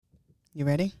You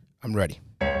ready? I'm ready.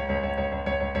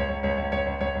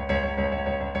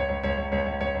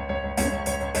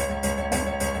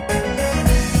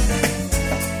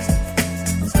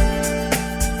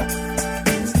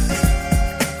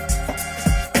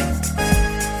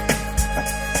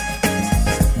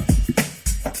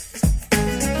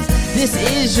 This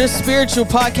is your spiritual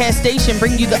podcast station,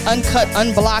 bringing you the uncut,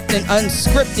 unblocked, and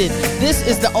unscripted. This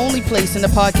is the only place in the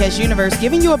podcast universe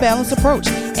giving you a balanced approach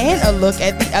and a look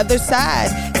at the other side.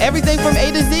 Everything from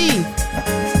A to Z.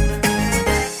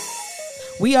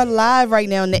 We are live right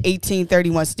now in the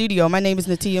 1831 studio. My name is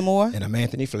Natia Moore. And I'm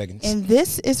Anthony Fliggins. And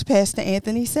this is Pastor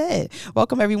Anthony Said.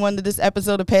 Welcome, everyone, to this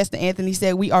episode of Pastor Anthony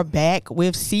Said. We are back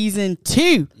with season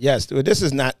 2. Yes, this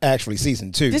is not actually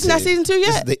season 2. This is not season 2 yet?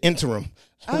 This is the interim.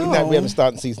 Oh. We haven't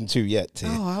started season 2 yet,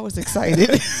 Ted. Oh, I was excited.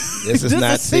 This is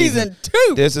not season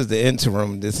 2. This is the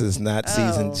interim. This is not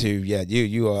season 2 yet.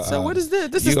 You are. So what is this?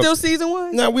 This is still season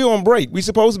 1? No, we're on break. We're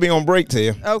supposed to be on break,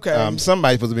 Ted. Okay.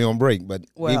 Somebody's supposed to be on break, but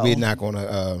we're not going to.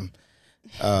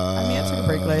 I mean, I took a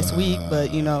break last week,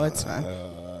 but it's fine.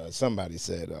 Somebody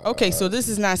said. Okay, so this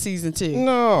is not season 2.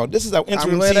 No, this is our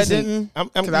interim I'm glad season. I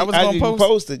was going to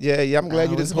post it. Yeah. I'm glad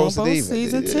you didn't post it either.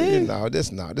 Season 2. No, this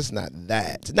is not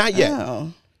that. Not yet.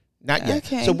 Oh. Not yet.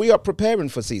 Okay. So we are preparing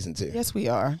for season 2. Yes, we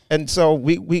are. And so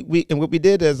we and what we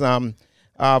did is for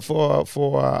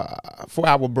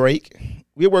our break,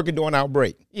 we're working during our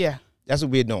break. Yeah. That's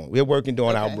what we're doing. We're working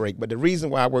during our break. But the reason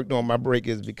why I work during my break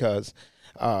is because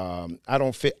I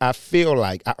honestly don't feel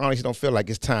like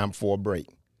it's time for a break.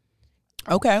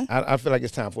 Okay. I feel like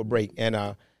it's time for a break. And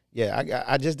I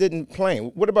just didn't plan.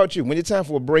 What about you? When it's time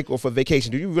for a break or for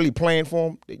vacation, do you really plan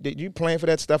for them? Did you plan for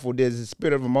that stuff, or there's a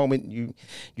spirit of a moment you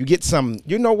get some?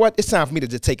 You know what? It's time for me to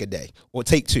just take a day, or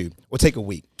take 2, or take a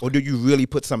week, or do you really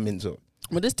put something into it?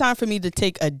 When it's time for me to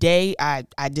take a day, I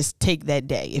just take that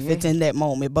day if it's in that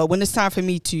moment. But when it's time for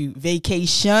me to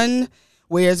vacation,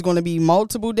 where it's going to be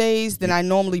multiple days, then I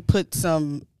normally put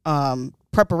some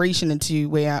preparation into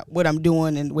what I'm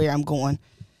doing and where I'm going.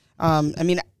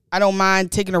 I don't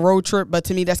mind taking a road trip, but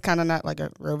to me, that's kind of not like a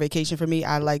real vacation for me.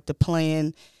 I like to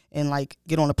plan and like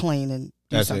get on a plane and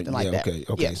do something like that. Okay.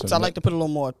 Yeah, so I like to put a little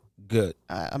more good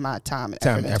amount of time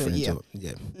and effort into it.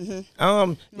 Yeah.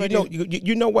 Mm-hmm.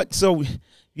 You know what? So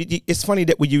it's funny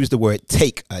that we use the word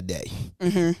take a day.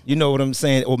 Mm-hmm. You know what I'm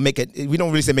saying? Or make it. We don't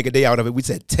really say make a day out of it. We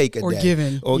said take a day.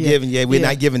 Given. Given. Yeah, we're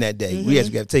not giving that day. Mm-hmm. We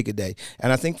actually have to take a day.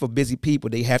 And I think for busy people,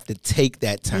 they have to take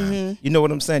that time. Mm-hmm. You know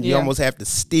what I'm saying? You almost have to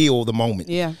steal the moment.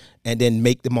 Yeah. And then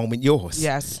make the moment yours.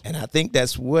 Yes. And I think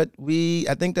that's what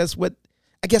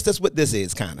I guess that's what this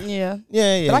is, kind of. Yeah.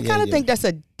 Yeah. But I kind of think that's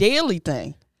a daily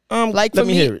thing. Let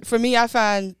me hear it. For me, I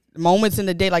find moments in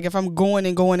the day, like if I'm going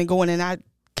and going and going, and I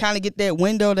kind of get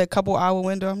that couple hour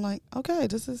window, I'm like, okay,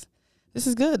 this is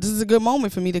good. This is a good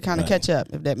moment for me to kind of catch up,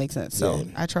 if that makes sense. So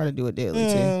I try to do it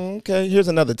daily too. Okay, here's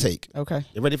another take. Okay.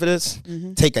 You ready for this?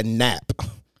 Mm-hmm. Take a nap.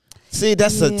 See,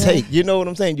 that's a take. You know what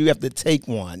I'm saying? You have to take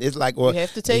one. It's like, or you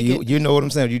have to take it. You know what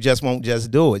I'm saying? You just won't just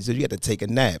do it. So you have to take a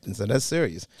nap. And so that's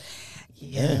serious.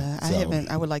 Yeah,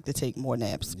 I would like to take more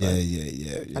naps. But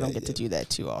I don't get to do that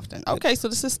too often. Okay, so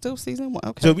this is still season 1.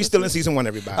 Okay, so we're still in season 1,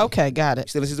 everybody. Okay, got it.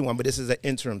 Still in season 1, but this is an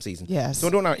interim season. Yes. So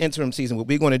during our interim season, what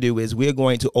we're going to do is we're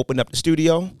going to open up the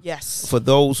studio. Yes. For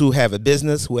those who have a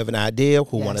business, who have an idea,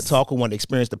 who want to talk, who want to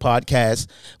experience the podcast.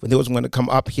 For those who want to come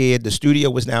up here, the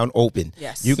studio is now open.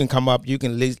 Yes. You can come up. You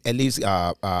can at least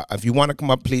if you want to come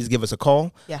up, please give us a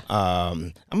call. Yeah. I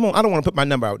don't want to put my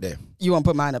number out there. You want to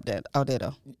put mine out there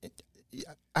though?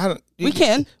 We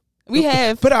can. We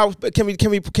have. Put out. Can we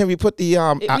put the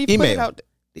email?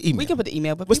 The email. We can put the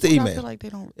email, but what's the email? I feel like they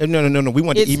don't. No. We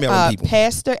want to email people.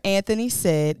 Pastor Anthony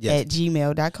Said at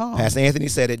gmail.com. Pastor Anthony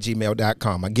Said at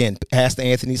gmail.com. Again, Pastor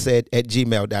Anthony Said at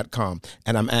gmail.com.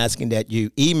 And I'm asking that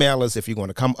you email us if you're going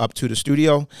to come up to the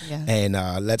studio. Yeah.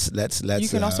 And let's. You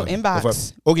can also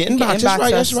inbox.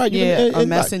 Inbox. That's right. Yeah, a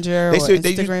messenger or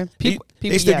Instagram.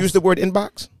 They still use the word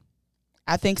inbox?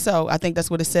 I think so. I think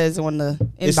that's what it says on the inbox.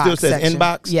 It still says section.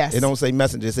 Inbox? Yes. It don't say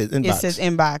messenger. It says inbox. It says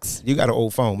inbox. You got an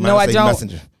old phone. No, I don't.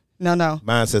 Messenger. No.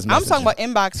 Mine says messenger. I'm talking about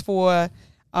inbox for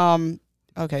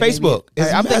okay. Facebook.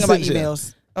 I'm thinking about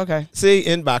emails. Okay. See,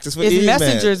 inbox is for it's email.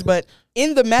 messengers, but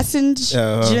in the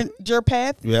messenger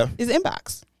path is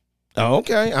inbox. Oh,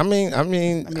 okay. I mean,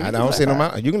 I don't see no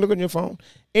mind. You can look on your phone.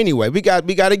 Anyway, we got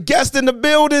a guest in the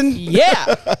building.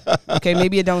 Yeah. Okay,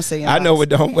 maybe it don't say inbox. I know it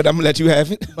don't, but I'm gonna let you have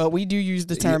it. But we do use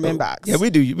the term inbox. Yeah, we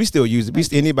do. We still use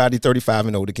it. Anybody 35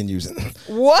 and older can use it.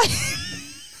 What?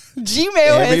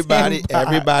 Gmail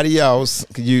everybody else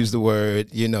can use the word,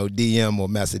 DM or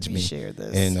message me. Share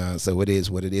this. And so it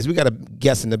is what it is. We got a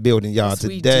guest in the building, y'all,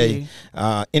 today.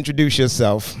 Introduce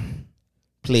yourself.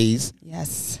 please.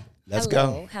 Yes. Let's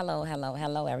go.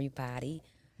 Hello, everybody.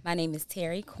 My name is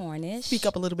Terry Cornish. Speak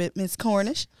up a little bit, Miss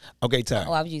Cornish. Okay, Terry.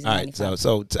 Oh, I was using all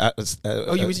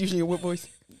right. You was using your what voice?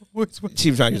 She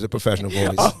was trying to use a professional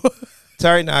voice.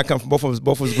 Terry and I come from both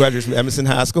of us graduates from Emerson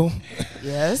High School.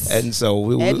 Yes. And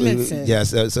so Edmondson.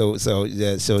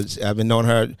 So I've been knowing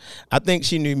her. I think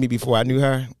she knew me before I knew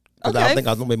her. Because I think I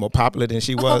was a little bit more popular than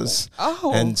she was.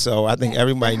 And so I think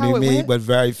everybody knew me, went? But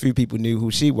very few people knew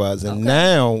who she was. And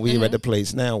now we're at the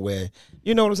place now where,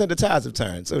 you know what I'm saying, the tides have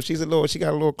turned. So she got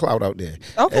a little clout out there.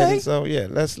 Okay. And so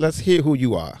let's hear who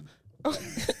you are.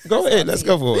 Go ahead, let's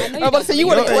go for it. I was about to say, you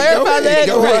want to clarify that?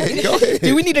 Go ahead.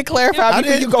 Do we need to clarify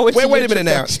before you go with wait a minute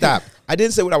now. Stop. I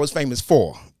didn't say what I was famous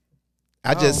for.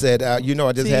 I just said, I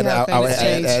just had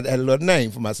a little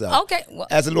name for myself. Okay. Well,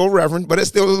 as a little reverend, but it's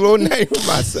still a little name for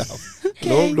myself.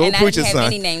 Little preacher son. I have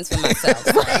many names for myself.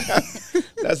 So.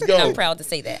 Let's go. I'm proud to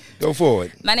say that. Go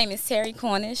forward. My name is Terry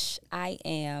Cornish. I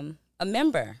am a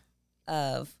member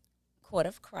of Court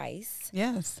of Christ.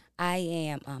 Yes. I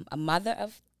am a mother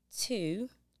of 2.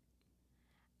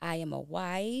 I am a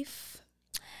wife.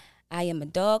 I am a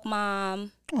dog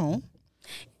mom. Oh.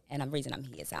 And the reason I'm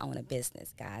here is I own a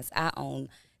business, guys. I own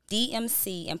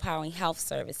DMC Empowering Health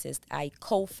Services. I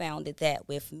co-founded that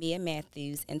with Mia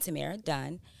Matthews and Tamara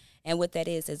Dunn. And what that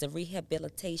is a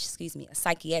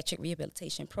psychiatric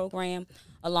rehabilitation program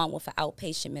along with an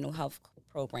outpatient mental health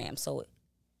program. So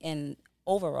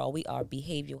overall, we are a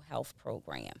behavioral health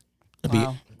program.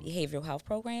 Wow. Behavioral health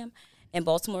program. In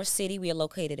Baltimore City, we are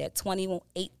located at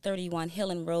 2831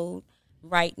 Hillen Road,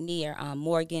 right near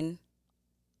Morgan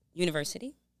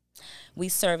University. We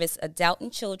service adult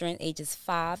and children ages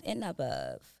 5 and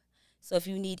above. So if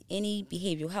you need any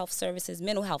behavioral health services,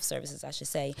 mental health services, I should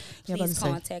say, please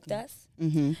contact us.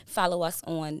 Mm-hmm. Follow us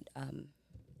on,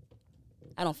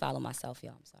 I don't follow myself,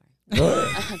 y'all, I'm sorry.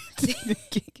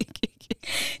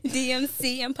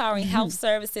 DMC Empowering Health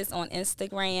Services on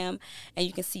Instagram. And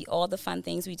you can see all the fun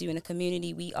things we do in the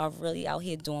community. We are really out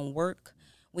here doing work.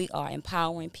 We are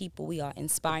empowering people. We are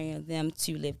inspiring them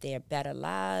to live their better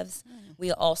lives.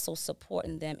 We are also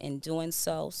supporting them in doing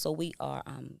so. So we are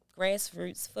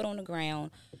grassroots, foot on the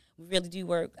ground. We really do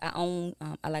work. I own,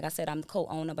 like I said, I'm the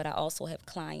co-owner, but I also have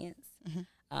clients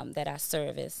that I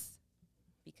service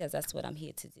because that's what I'm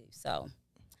here to do. So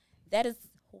that is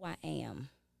who I am.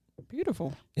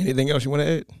 Beautiful. Anything else you want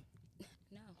to add?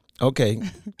 No. Okay.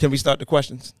 Can we start the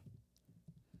questions?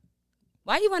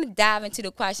 Why do you want to dive into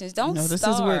the questions? Don't this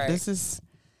start. This is.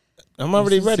 I'm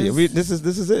already ready. This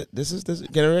is it. This is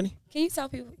get it ready. Can you tell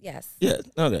people? Yes. Yeah.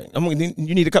 Okay.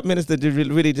 You need a couple minutes to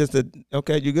really just to.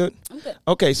 Okay. You good? I'm good.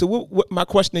 Okay. So what my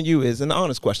question to you is an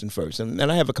honest question first, and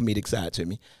I have a comedic side to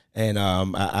me, and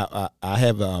I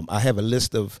have a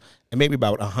list of maybe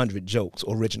about 100 jokes,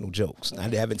 original jokes.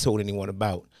 I haven't told anyone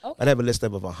about. Okay. I have a list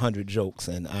of 100 jokes,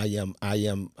 and I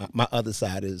am my other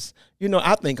side is,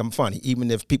 I think I'm funny,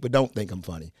 even if people don't think I'm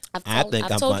funny. I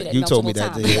think I'm funny. You told me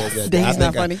that. Dave's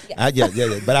not funny.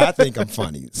 Yeah. But I think I'm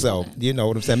funny. So you know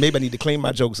what I'm saying. Maybe I need to clean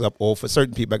my jokes up, or for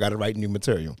certain people, I got to write new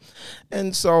material.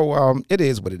 And so it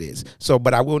is what it is. So,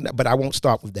 but I won't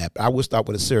start with that. I will start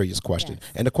with a serious question.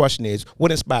 Yes. And the question is,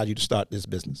 what inspired you to start this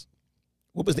business?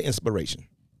 What was the inspiration?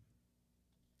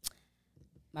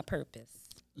 My purpose.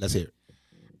 Let's hear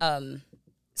it.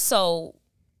 So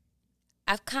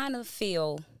I kind of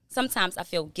sometimes I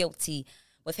feel guilty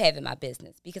with having my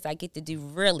business because I get to do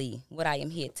really what I am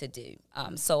here to do.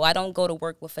 So I don't go to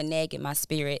work with a nag in my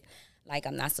spirit like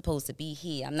I'm not supposed to be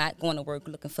here. I'm not going to work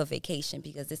looking for vacation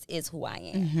because this is who I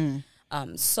am.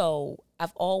 Mm-hmm. So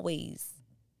I've always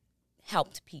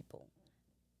helped people,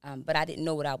 but I didn't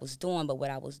know what I was doing. But what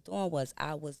I was doing was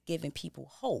I was giving people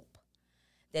hope.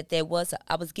 That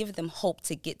I was giving them hope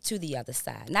to get to the other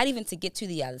side. Not even to get to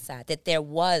the other side, that there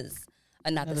was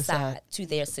another side to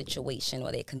their situation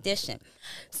or their condition.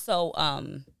 So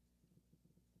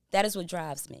that is what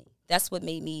drives me. That's what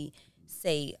made me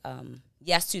say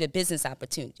yes to the business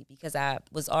opportunity because I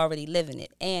was already living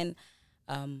it. And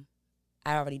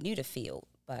I already knew the field,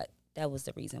 but that was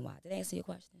the reason why. Did I answer your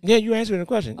question? Yeah, you answered the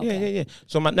question. Okay. Yeah.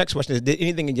 So my next question is, did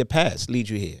anything in your past lead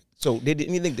you here? So did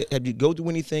anything, have you go through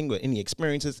anything or any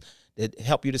experiences that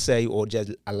helped you to say or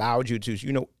just allowed you to,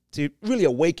 to really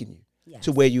awaken you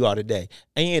to where you are today?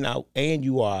 And I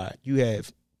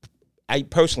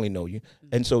personally know you,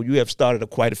 and so you have started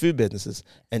quite a few businesses,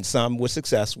 and some were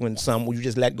successful, and some you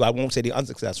just let go. I won't say they're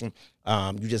unsuccessful.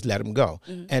 You just let them go.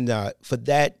 Mm-hmm. And for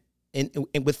that, and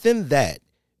within that,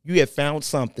 you have found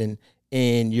something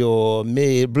in your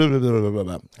mid, blah, blah, blah, blah, blah,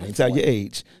 blah. I ain't tell your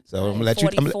age. So I'm going to let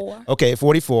 44. You. Okay,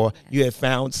 44. You have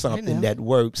found something that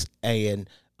works. And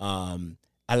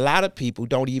a lot of people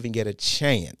don't even get a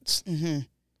chance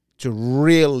to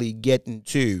really get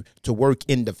to work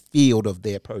in the field of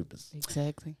their purpose.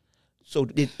 Exactly. So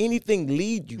did anything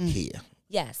lead you here?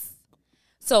 Yes.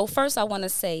 So first I want to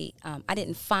say I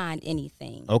didn't find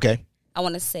anything. Okay. I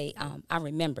want to say I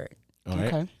remembered. All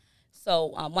right. Okay.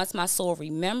 So once my soul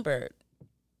remembered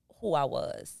who I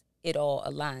was, it all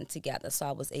aligned together. So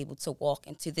I was able to walk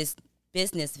into this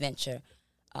business venture,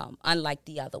 unlike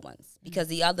the other ones. Because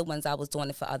the other ones, I was doing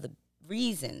it for other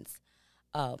reasons.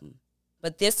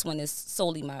 But this one is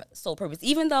solely my sole purpose.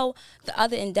 Even though the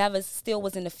other endeavors still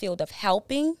was in the field of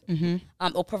helping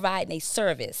or providing a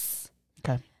service.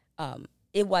 Okay.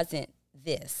 It wasn't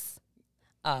this.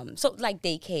 So like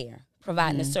daycare,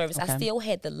 providing a service. Okay. I still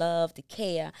had the love, the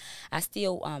care. I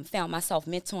still found myself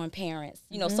mentoring parents.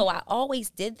 You know, so I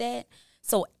always did that.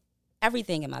 So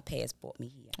everything in my past brought me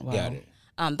here. Wow. Got it.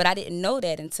 But I didn't know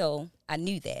that until I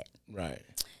knew that. Right.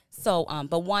 So,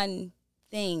 but one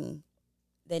thing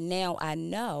that now I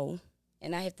know,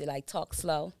 and I have to like talk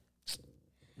slow.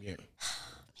 Yeah.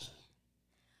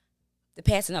 The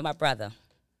passing of my brother,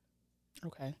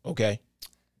 Okay. Okay.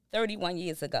 31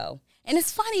 years ago. And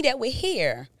it's funny that we're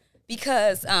here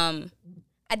because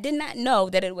I did not know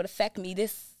that it would affect me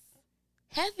this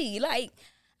heavy. Like,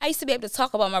 I used to be able to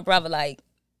talk about my brother, like,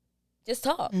 just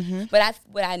talk. But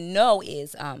what I know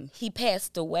is he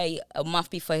passed away a month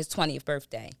before his 20th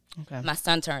birthday. Okay. My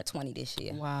son turned 20 this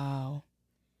year. Wow.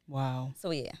 Wow.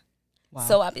 So, yeah. Wow.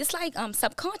 So it's like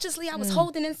subconsciously I was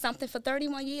holding in something for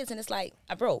 31 years, and it's like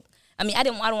I broke. I mean, I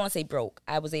don't want to say broke.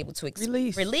 I was able to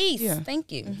release. Yeah.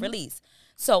 Thank you. Release.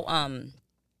 So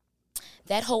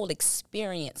that whole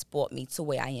experience brought me to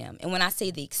where I am. And when I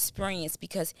say the experience,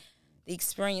 because the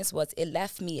experience was it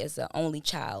left me as an only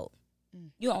child.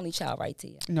 You're an only child, right,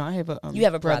 Tia? No, I have a you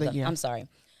have a brother. Yeah. I'm sorry.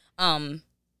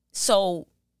 So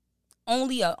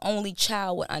only an only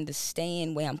child would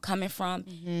understand where I'm coming from,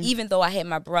 even though I had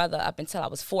my brother up until I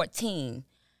was 14.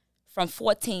 From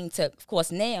 14 to, of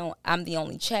course, now I'm the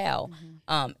only child.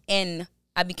 And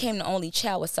I became the only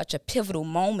child with such a pivotal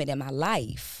moment in my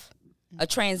life, a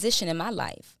transition in my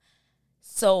life.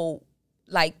 So,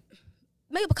 like,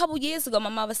 maybe a couple years ago, my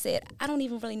mother said, I don't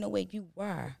even really know where you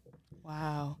were.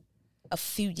 Wow. A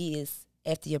few years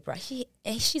after your brother. She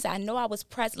said, I know I was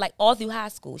present, like, all through high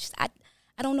school. She said,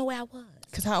 I don't know where I was.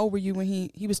 Because how old were you when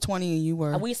he was 20 and you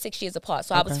were? We were 6 years apart.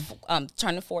 So I was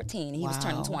turning 14 and he was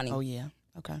turning 20. Oh, yeah.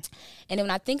 Okay. And then when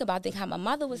I think about how my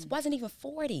mother wasn't even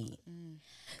 40.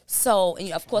 So,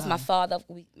 and, of course, my father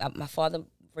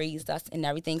raised us and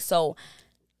everything. So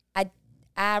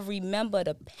I remember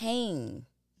the pain.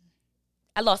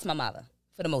 I lost my mother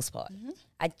for the most part.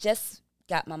 I just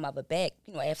got my mother back,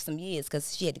 after some years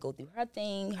because she had to go through her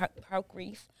thing, her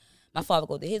grief. My father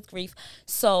go through his grief.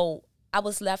 So I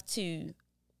was left to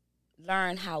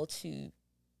learn how to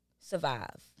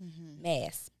survive,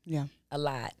 mask a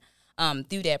lot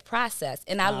through that process.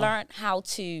 And I learned how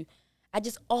to, I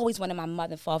just always wanted my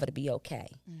mother and father to be okay.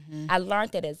 I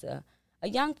learned that as a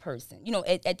young person,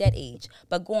 at that age.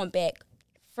 But going back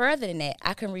further than that,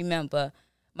 I can remember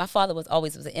my father was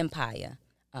an empire.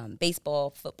 Baseball,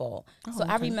 football. So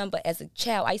I remember as a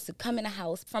child, I used to come in the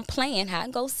house from playing hide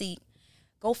and go seek,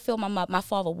 go fill my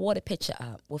father water pitcher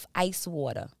up with ice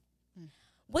water.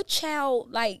 What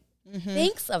child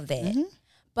thinks of that?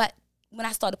 But when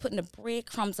I started putting the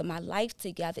breadcrumbs of my life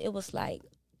together, it was like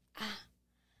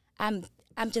I'm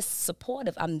just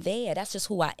supportive. I'm there. That's just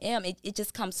who I am. It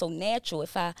just comes so natural.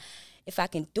 If I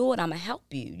can do it, I'm gonna help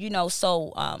you.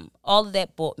 So all of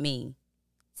that brought me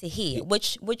to here,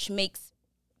 which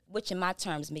in my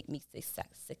terms make me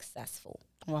successful.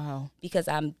 Wow. Because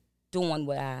I'm doing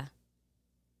what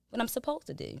I'm supposed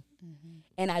to do.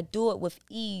 And I do it with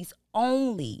ease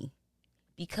only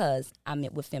because I'm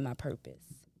within my purpose.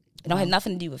 It don't have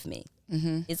nothing to do with me.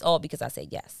 It's all because I said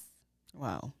yes.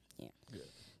 Wow. Yeah.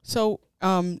 So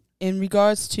in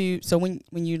regards to, when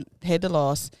you had the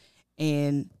loss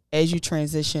and as you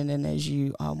transitioned and as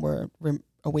you were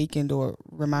awakened or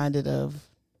reminded of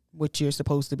what you're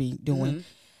supposed to be doing,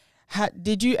 how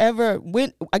did you ever,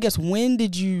 when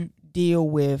did you deal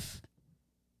with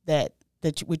that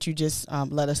what you just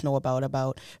let us know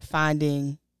about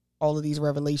finding all of these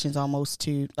revelations almost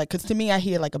to, because to me I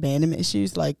hear angabandonment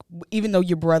issues, even though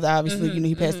your brother obviously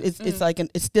he passed, it's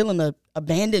it's still an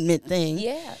abandonment thing.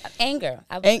 Yeah, anger.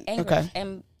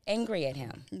 I'm angry at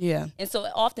him. Yeah. And so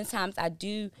oftentimes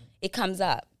it comes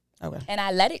up. Okay. And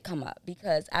I let it come up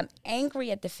because I'm angry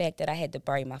at the fact that I had to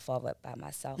bury my father by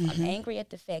myself. I'm angry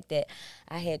at the fact that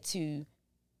I had to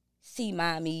see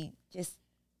mommy just.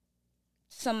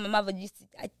 Some mother used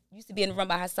to be in the room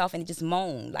by herself and just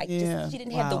moan she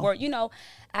didn't have the word.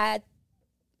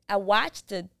 I watched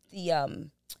the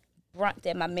brunt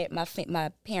that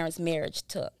my parents' marriage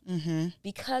took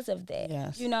because of that.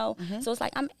 Yes. You know, so it's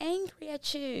like I'm angry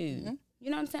at you. You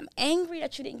know what I'm saying? I'm angry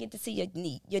that you didn't get to see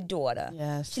your daughter.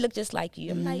 Yes. She looked just like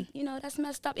you. I'm like, you know, that's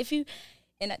messed up.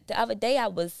 And the other day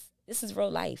this is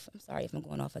real life. I'm sorry if I'm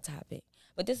going off a topic,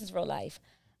 but this is real life.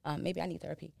 Maybe I need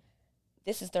therapy.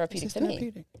 This is therapeutic to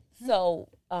me. So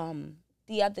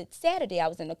the other Saturday I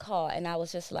was in the car and I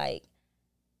was just like,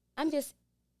 I'm just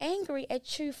angry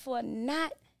at you for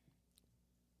not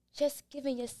just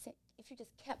giving if you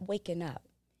just kept waking up.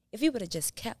 If you would have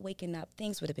just kept waking up,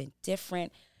 things would have been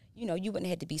different. You know, you wouldn't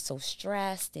have had to be so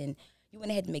stressed and you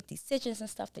wouldn't have had to make decisions and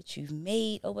stuff that you've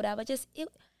made or whatever.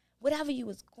 Whatever you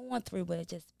was going through would have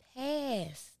just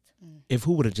passed. If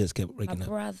who would have just kept waking My up?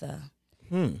 brother.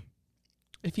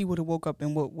 If he would have woke up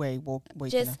in what way?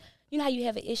 Waking up? You know how you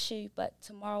have an issue, but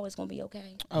tomorrow is going to be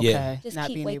okay? Okay. Yeah. Just Not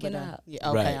keep being waking able to, up. Yeah,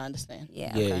 okay, Right. I understand.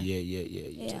 Yeah. Yeah, Okay.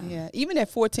 yeah. Yeah. Even at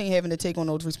 14, having to take on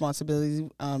those responsibilities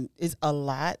is a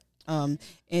lot. And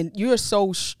you're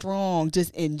so strong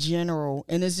just in general.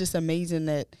 And it's just amazing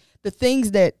that the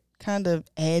things that kind of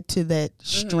add to that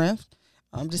strength,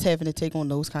 just having to take on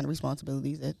those kind of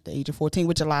responsibilities at the age of 14,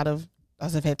 which a lot of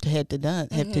us have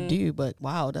to do. But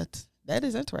wow, that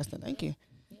is interesting. Thank you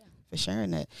for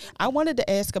sharing that. I wanted to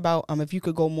ask about if you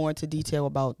could go more into detail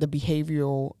about the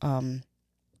behavioral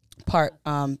part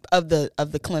of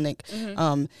the clinic.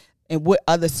 And what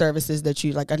other services that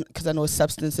you like? Because I know it's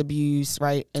substance abuse,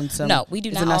 right? And some No, we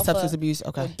do not offer substance abuse.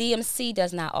 Okay. Well, DMC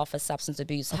does not offer substance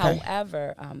abuse. Okay.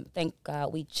 However, thank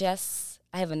God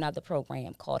I have another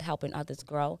program called Helping Others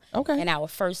Grow. Okay. And our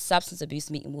first substance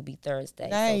abuse meeting will be Thursday.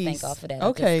 Nice. So thank God for that.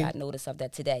 Okay. I just got notice of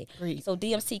that today. Great. So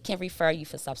DMC can refer you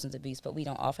for substance abuse, but we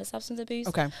don't offer substance abuse.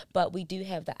 Okay. But we do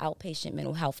have the outpatient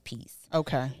mental health piece,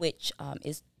 Okay. which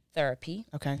is therapy.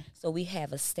 Okay. So we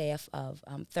have a staff of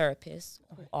therapists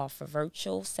who offer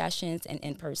virtual sessions and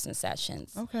in-person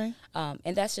sessions. Okay.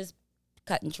 And that's just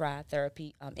cut and dry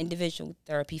therapy, individual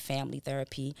therapy, family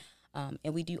therapy.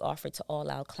 And we do offer it to all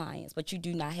our clients, but you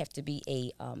do not have to be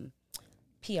a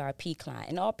PRP client.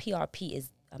 And all PRP is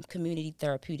community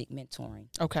therapeutic mentoring.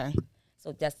 Okay.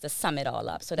 So that's to sum it all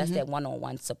up. So that's that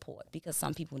one-on-one support, because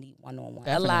some people need one-on-one.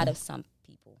 Definitely. Some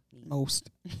people need Most.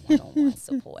 one-on-one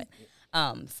support.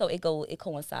 So it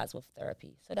coincides with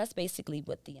therapy. So that's basically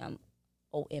what the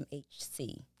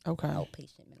OMHC, Okay.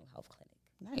 Outpatient Mental Health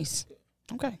Clinic. Nice.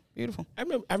 Okay. Beautiful. I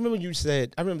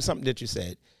remember something that you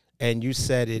said, and you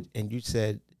said,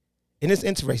 and it's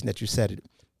interesting that you said it,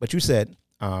 but you said,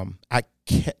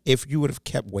 if you would have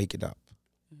kept waking up.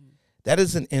 That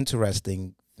is an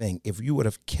interesting thing. If you would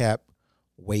have kept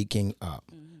waking up.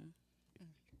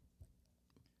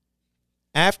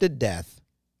 After death,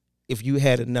 if you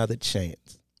had another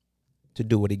chance to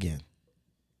do it again,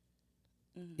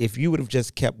 if you would have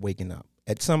just kept waking up,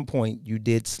 at some point you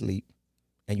did sleep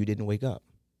and you didn't wake up.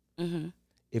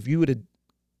 If you would have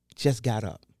just got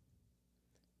up,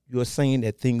 you're saying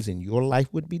that things in your life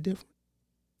would be different?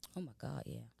 Oh my God,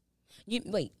 yeah.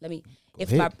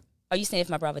 Are you saying if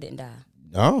my brother didn't die?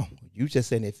 No, you just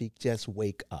saying if he just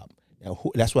wake up. Now,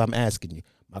 that's what I'm asking you.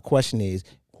 My question is,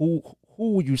 who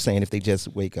were you saying if they just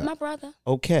wake up? My brother.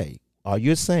 Okay. Are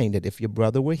you saying that if your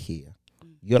brother were here,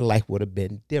 your life would have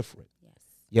been different? Yes.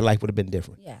 Your life would have been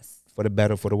different? Yes. For the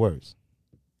better, for the worse?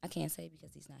 I can't say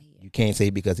because he's not here. You can't say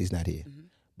because he's not here.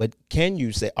 But can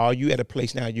you say, are you at a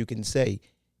place now you can say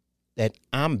that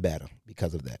I'm better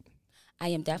because of that? I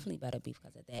am definitely better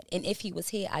because of that. And if he was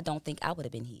here, I don't think I would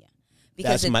have been here.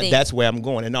 That's where I'm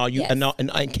going. And are you? Yes.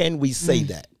 And can we say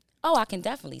that? Oh, I can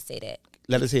definitely say that.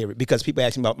 Let us hear it, because people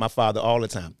ask me about my father all the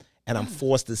time, and I'm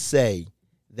forced to say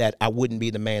that I wouldn't be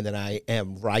the man that I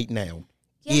am right now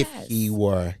if he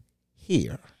were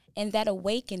here. And that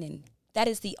awakening, that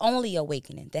is the only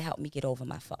awakening that helped me get over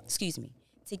my father.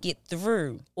 To get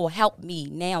through, or help me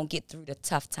now get through the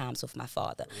tough times with my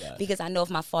father. Yes. Because I know if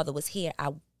my father was here,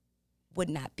 I would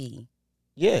not be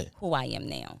who I am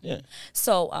now. Yeah.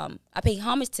 So I pay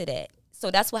homage to that.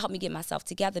 So that's what helped me get myself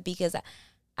together, because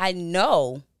I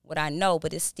know what I know,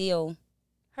 but it still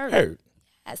hurt.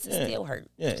 Yes, it still hurt.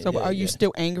 Yeah, so are you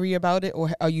still angry about it, or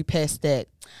are you past that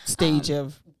stage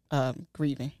of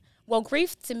grieving? Well,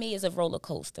 grief to me is a roller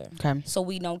coaster. Okay. So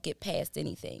we don't get past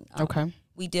anything. Okay.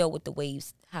 We deal with the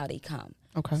waves, how they come.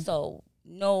 Okay. So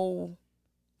no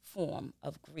form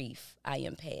of grief I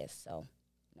am past. So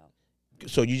no.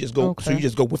 So you just go. Okay. So you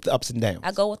just go with the ups and downs.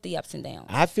 I go with the ups and downs.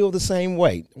 I feel the same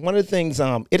way. One of the things,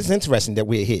 it is interesting that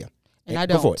we're here. And I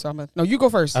don't. So no, you go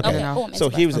first. Okay. So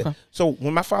here's it. So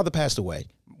when my father passed away,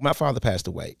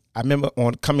 I remember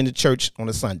coming to church on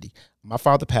a Sunday. My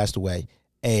father passed away,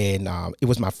 and it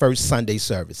was my first Sunday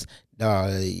service.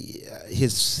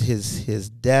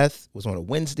 His death was on a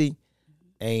Wednesday,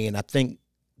 and I think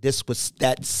this was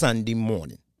that Sunday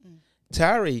morning.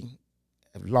 Terry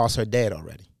lost her dad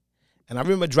already, and I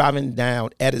remember driving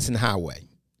down Edison Highway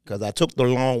because I took the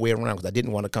long way around because I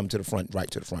didn't want to come to the front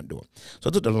door. So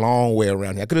I took the long way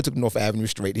around here. I could have took North Avenue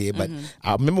straight here, but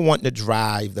I remember wanting to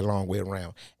drive the long way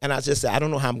around, and I just said, I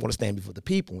don't know how I'm going to stand before the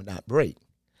people and not break.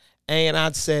 And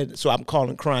I said, so I'm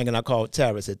calling crying, and I called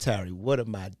Terry. I said, Terry, what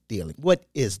am I dealing? What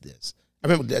is this? I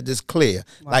remember that this clear.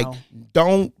 Wow. Like,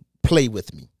 don't play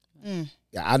with me.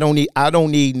 I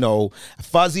don't need no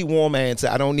fuzzy warm answer.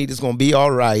 I don't need it's gonna be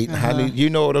all right. You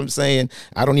know what I'm saying?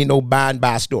 I don't need no by and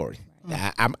by story.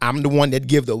 I'm the one that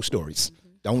give those stories.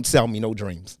 Don't sell me no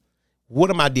dreams. What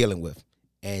am I dealing with?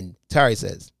 And Terry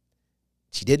says,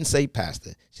 she didn't say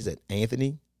pastor. She said,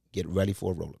 Anthony, get ready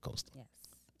for a roller coaster.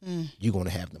 Yes. You're going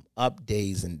to have them up,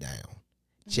 days, and down.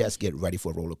 Just get ready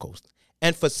for a roller coaster.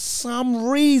 And for some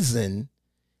reason,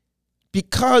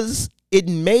 because it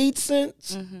made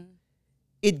sense,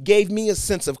 it gave me a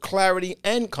sense of clarity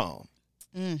and calm.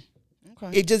 Okay.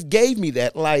 It just gave me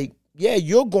that, like, yeah,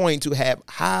 you're going to have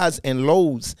highs and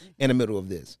lows in the middle of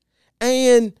this.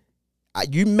 And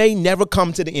you may never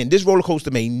come to the end. This roller coaster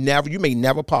you may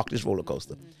never park this roller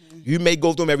coaster. You may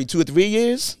go through them every 2 or 3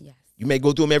 years. Yes. You may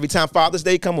go through them every time Father's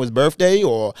Day comes, or his birthday,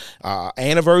 or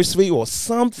anniversary, or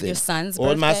something. Your son's or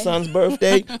birthday. my son's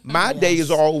birthday. My day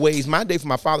for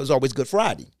my father is always Good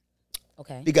Friday.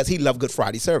 Okay. Because he loved Good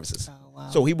Friday services. Oh, wow.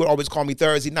 So he would always call me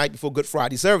Thursday night before Good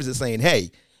Friday services saying, hey,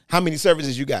 how many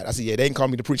services you got? I said, yeah, they ain't call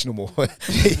me to preach no more.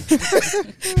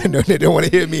 No, they don't want to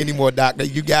hear me anymore, doctor.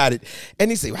 You got it. And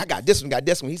he said, well, I got this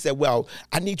one. He said, well,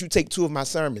 I need you to take 2 of my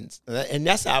sermons. And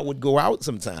that's how I would go out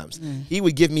sometimes. He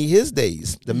would give me his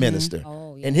days, the minister.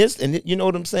 Oh, yeah. And you know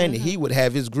what I'm saying? He would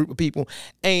have his group of people.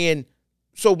 And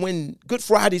so when Good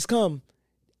Fridays come,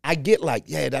 I get like,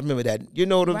 yeah, I remember that. You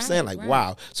know what I'm saying? Like,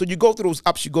 wow. So you go through those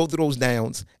ups, you go through those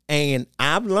downs. And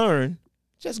I've learned,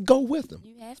 just go with them.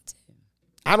 You have to.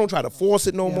 I don't try to force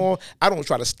it no more. I don't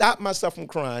try to stop myself from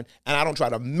crying, and I don't try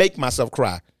to make myself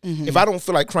cry. If I don't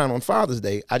feel like crying on Father's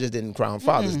Day, I just didn't cry on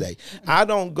Father's Day. I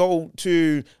don't go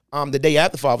to the day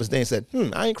after Father's Day and said,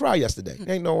 I ain't cry yesterday.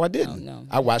 Ain't no, I didn't. No.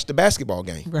 I watched the basketball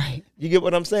game. Right. You get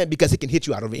what I'm saying? Because it can hit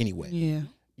you out of it anyway. Yeah.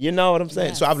 You know what I'm saying?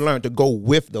 Yes. So I've learned to go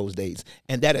with those days,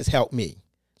 and that has helped me.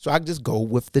 So I just go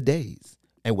with the days,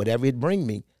 and whatever it bring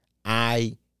me,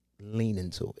 I lean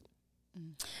into it.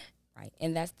 Right.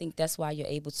 And I think that's why you're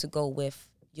able to go with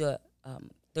your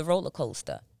the roller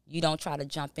coaster. You don't try to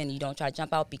jump in, you don't try to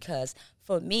jump out, because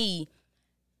for me,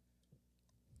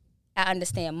 I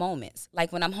understand moments.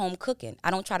 Like when I'm home cooking,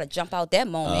 I don't try to jump out that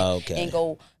moment and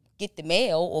go get the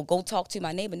mail or go talk to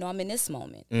my neighbor. No, I'm in this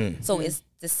moment. So it's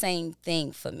the same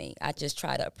thing for me. I just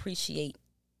try to appreciate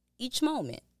each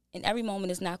moment. And every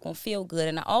moment is not going to feel good.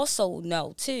 And I also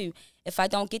know, too, if I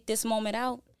don't get this moment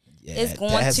out, it's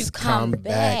going to come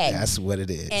back. That's what it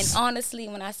is. And honestly,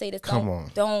 when I say this,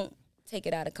 don't take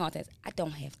it out of context. I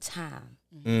don't have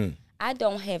time. I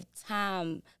don't have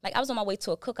time. Like, I was on my way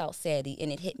to a cookout Saturday,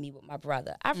 and it hit me with my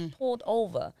brother. I pulled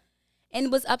over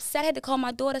and was upset. I had to call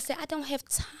my daughter and say, I don't have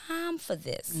time for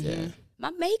this. My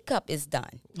makeup is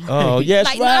done. Oh, yes,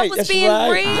 like, right. I was being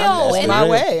real. That's and my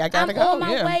way. I got to I'm go. on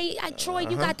my way. Troy,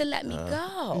 you got to let me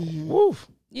go. Woof.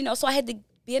 You know, so I had to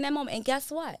be in that moment. And guess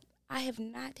what? I have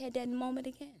not had that moment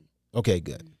again. Okay,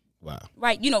 good. Wow.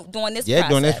 Right, you know, during this process. Yeah,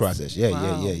 during this process. Yeah,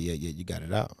 Wow. yeah. You got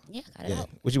it out. Yeah, got it out.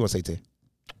 What you want to say, T?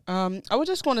 I was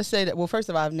just going to say that, well, first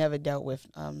of all, I've never dealt with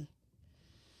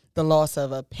the loss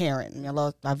of a parent. I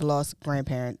mean, I've lost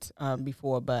grandparents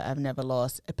before, but I've never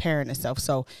lost a parent itself.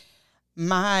 So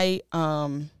my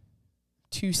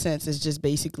 2 cents is just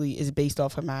basically is based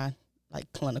off of my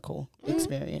like clinical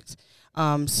experience.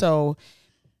 So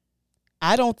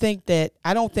I don't think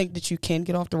that you can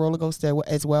get off the roller coaster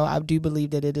as well. I do believe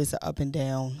that it is an up and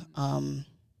down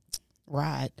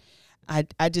ride.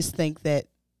 I just think that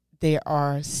there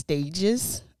are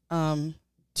stages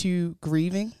to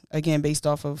grieving, again, based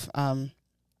off of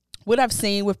what I've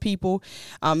seen with people,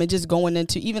 and just going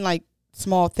into even like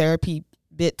small therapy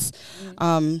bits,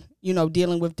 you know,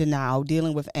 dealing with denial,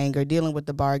 dealing with anger, dealing with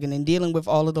the bargaining, dealing with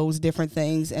all of those different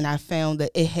things. And I found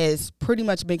that it has pretty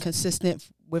much been consistent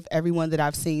with everyone that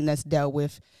I've seen that's dealt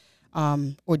with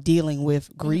or dealing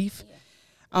with grief.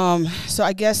 So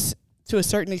I guess to a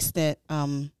certain extent,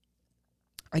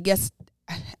 I guess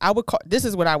I would call, this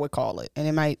is what I would call it, and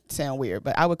it might sound weird,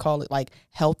 but I would call it like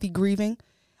healthy grieving.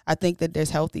 I think that there's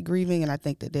healthy grieving, and I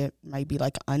think that there might be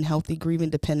like unhealthy grieving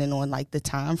depending on like the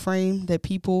time frame that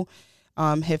people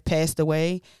have passed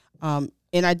away.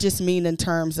 And I just mean in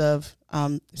terms of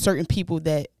certain people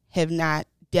that have not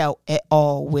dealt at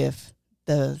all with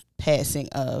the passing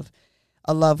of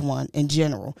a loved one in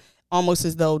general, almost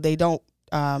as though they don't.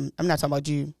 I'm not talking about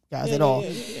you guys at all,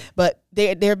 but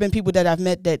there have been people that I've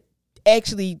met that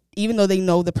actually, even though they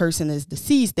know the person is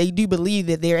deceased, they do believe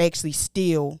that they're actually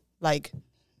still like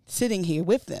sitting here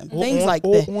with them. Things like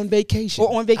that. Or on vacation.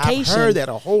 Or on vacation. I've heard that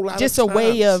a whole lot just of times. a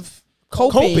way of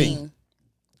coping. Coping.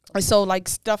 And so like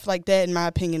stuff like that, in my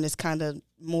opinion, is kind of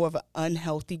more of an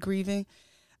unhealthy grieving.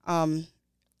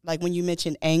 Like when you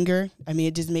mentioned anger, I mean,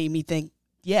 it just made me think,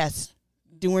 yes,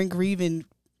 during grieving,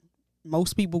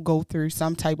 most people go through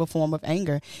some type of form of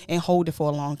anger and hold it for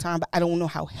a long time. But I don't know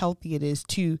how healthy it is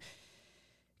to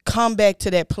come back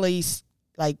to that place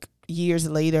like years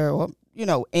later, or, you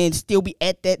know, and still be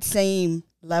at that same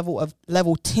level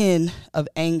 10 of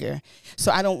anger.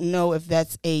 So I don't know if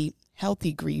that's a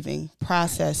healthy grieving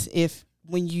process. If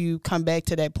when you come back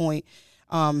to that point,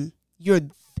 you're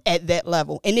at that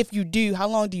level. And if you do, how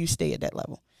long do you stay at that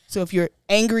level? So if you're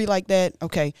angry like that,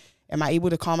 okay, am I able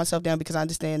to calm myself down because I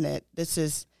understand that this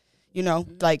is, you know,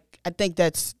 like I think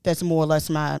that's more or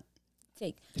less my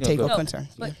take or concern.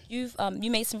 But you've you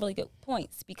made some really good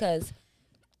points, because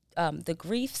the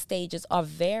grief stages are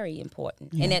very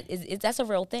important, and that's a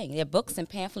real thing. There are books and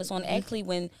pamphlets on. Actually,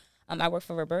 when I worked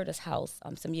for Roberta's house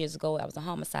some years ago, I was a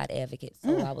homicide advocate,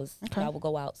 so I would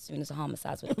go out as soon as a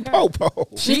homicide would occur. Popo.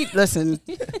 She listen.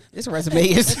 This resume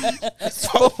is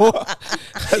call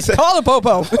her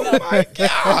Popo. Oh my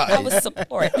God. I was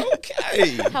support.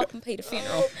 Okay. Help him pay the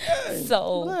funeral.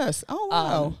 So Bless. Oh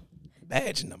wow.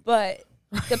 Badging them. but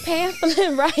the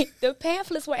pamphlet, right? The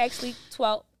pamphlets were actually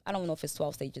 12. I don't know if it's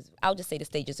 12 stages. I'll just say the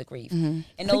stages of grief. And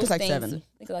I think those it's like things, 7. I think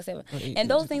it's like 7. And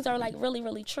those things are like really,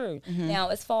 really true. Now,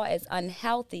 as far as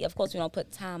unhealthy, of course, we don't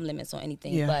put time limits on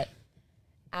anything. Yeah. But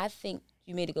I think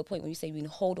you made a good point when you say you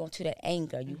hold on to that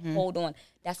anger. You hold on.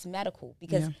 That's medical,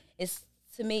 because it's,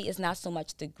 to me, it's not so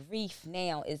much the grief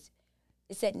now. It's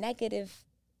that negative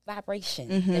vibration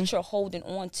that you're holding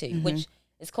on to, which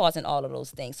is causing all of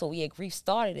those things. So, yeah, grief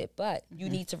started it, but you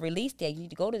need to release that. You need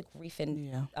to go to grief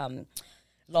and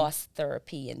loss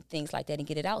therapy and things like that and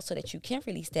get it out so that you can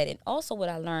release that. And also what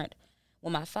I learned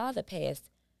when my father passed,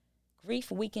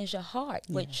 grief weakens your heart,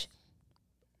 which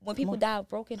when people die of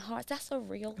broken hearts, that's a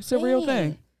real thing. It's a real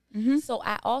thing. So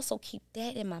I also keep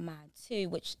that in my mind too,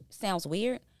 which sounds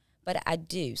weird, but I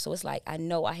do. So it's like I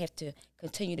know I have to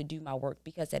continue to do my work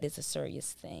because that is a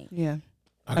serious thing. Yeah.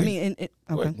 Okay. I mean,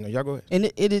 okay. No, y'all go ahead. And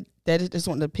I just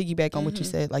want to piggyback on what you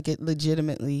said. Like, it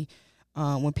legitimately,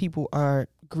 when people are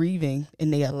grieving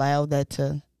and they allow that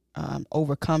to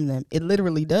overcome them, it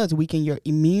literally does weaken your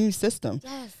immune system.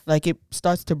 Yes. Like, it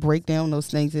starts to break down those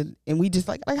things, and we just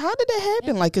like how did that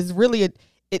happen? Like, it's really it.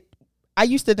 I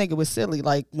used to think it was silly,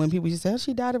 like when people used to say, "Oh,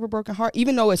 she died of a broken heart,"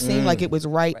 even though it seemed like it was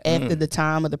right after the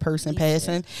time of the person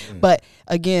passing. But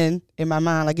again, in my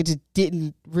mind, like, it just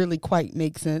didn't really quite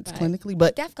make sense clinically.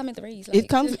 But death come in threes. it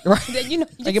comes right. You know,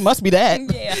 Like, it must be that.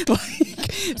 Yeah.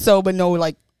 Like, so, but no,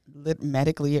 like,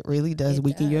 medically, it really does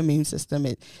weaken your immune system.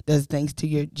 It does things to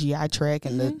your GI tract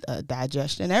and the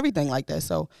digestion, everything like that.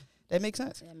 So that makes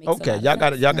sense. That makes Okay, y'all got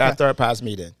to third pass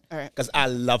me then. All right. Because I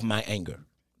love my anger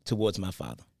towards my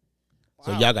father.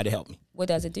 So y'all got to help me. What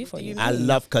does it do for you? I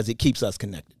love because it keeps us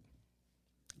connected.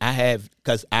 I have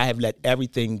let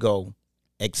everything go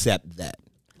except that.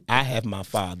 I have my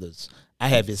father's. I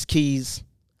have his keys.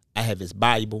 I have his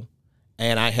Bible,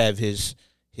 and I have his.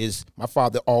 My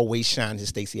father always shined his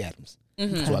Stacey Adams.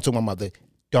 So I told my mother,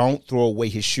 don't throw away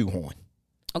his shoehorn.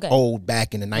 Okay. Old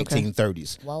back in the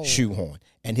 1930s shoehorn,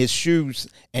 and his shoes,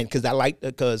 and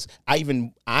because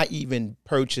I even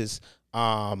purchased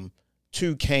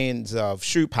 2 cans of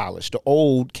shoe polish, the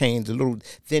old cans, the little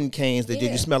thin cans that did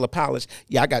you smell of polish.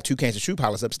 Yeah, I got 2 cans of shoe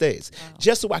polish upstairs,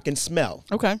 just so I can smell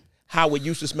how it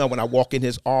used to smell when I walk in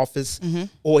his office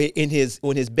or in his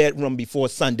bedroom before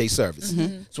Sunday service.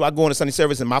 So I go into Sunday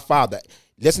service, and my father,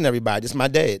 listen, everybody, this is my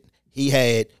dad. He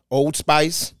had Old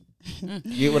Spice.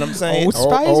 You know what I'm saying? Old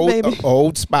Spice, baby.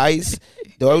 Old Spice.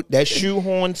 That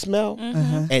shoehorn smell.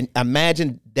 And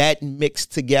imagine that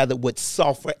mixed together with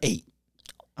sulfur 8.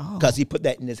 Because he put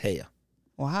that in his hair.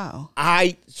 Wow.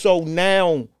 So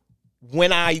now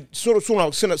when I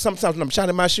sometimes when I'm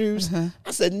shining my shoes, I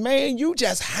said, man, you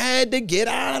just had to get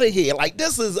out of here. Like,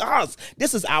 this is us.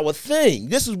 This is our thing.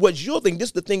 This is what's your thing. This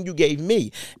is the thing you gave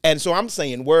me. And so I'm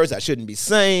saying words I shouldn't be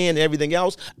saying and everything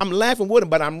else. I'm laughing with him,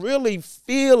 but I'm really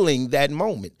feeling that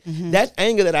moment. That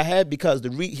anger that I had because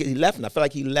he left, and I feel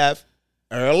like he left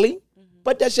early,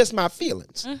 but that's just my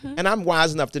feelings. And I'm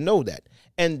wise enough to know that.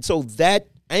 And so that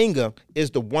anger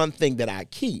is the one thing that I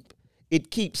keep.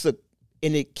 It keeps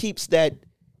and it keeps that.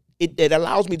 It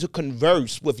allows me to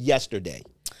converse with yesterday.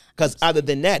 Because other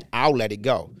than that, I'll let it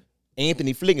go.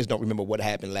 Anthony Fliggins don't remember what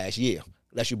happened last year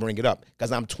unless you bring it up,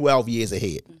 because I'm 12 years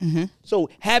ahead. Mm-hmm. So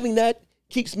having that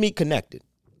keeps me connected.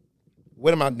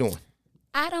 What am I doing?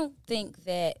 I don't think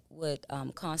that would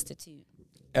constitute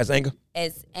as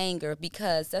anger,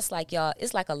 because that's like y'all.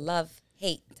 It's like a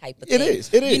love-hate type of thing. It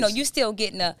is. It is. You know, you still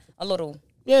getting a little.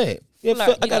 Yeah.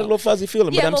 Flirt, I got a little fuzzy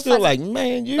feeling, but I'm still fuzzy. like,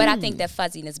 man, you. But I think that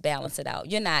fuzziness balance it out.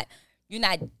 You're not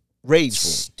rageful,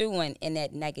 stewing in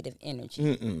that negative energy.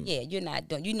 Mm-mm. Yeah, you're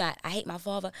not. I hate my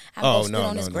father. I'm gonna spit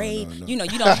on his grave. No. You know,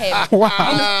 you don't have. Wow.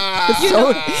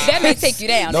 That may take you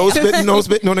down. No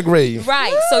spitting on the grave.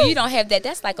 Right. So you don't have that.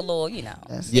 That's like a little, thing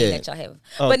that y'all have. Okay.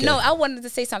 But no, I wanted to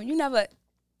say something.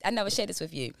 I never shared this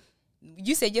with you.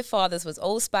 You said your father's was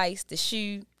Old Spice, the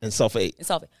shoe, and sulfate.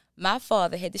 My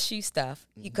father had the shoe stuff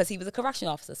because he was a correction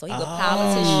officer, so he would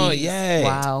polish his shoes. Oh, yeah.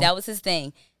 Wow. That was his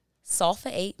thing.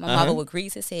 Sulfate, my mother would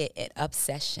grease his head at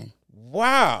obsession.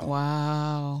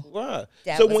 Wow.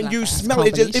 So when you smell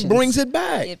it, it brings it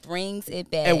back. It brings it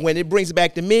back. And when it brings it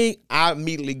back to me, I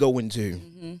immediately go into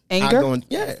anger.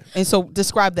 Yeah. And so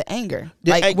describe the anger.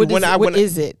 Like what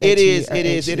is it? It is.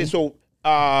 So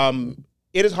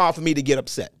it is hard for me to get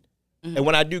upset. Mm-hmm. And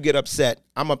when I do get upset,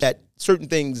 I'm upset. Certain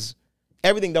things,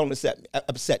 everything don't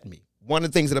upset me. One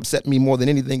of the things that upset me more than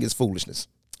anything is foolishness.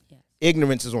 Yeah.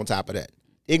 Ignorance is on top of that.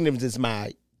 Ignorance is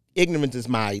my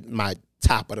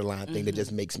top of the line thing that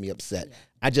just makes me upset. Yeah.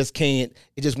 I just can't.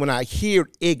 It just when I hear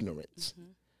ignorance,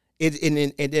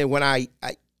 and then when I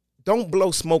don't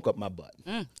blow smoke up my butt.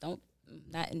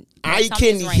 I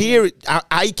can hear it.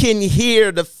 I can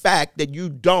hear the fact that you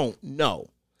don't know.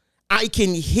 I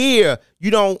can hear you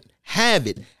don't have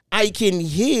it. I can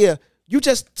hear you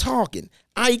just talking.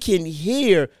 I can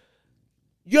hear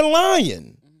you're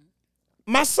lying.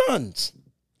 My sons,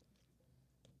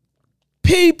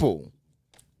 people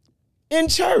in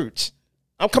church.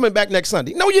 I'm coming back next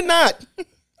Sunday. No, you're not.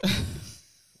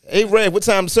 Hey, Red, what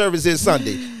time service is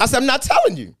Sunday? I said, I'm not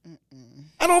telling you.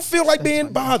 I don't feel like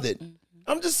being bothered.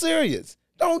 I'm just serious.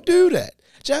 Don't do that.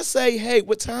 Just say, hey,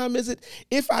 what time is it?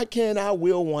 If I can, I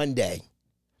will one day.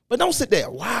 But don't sit there.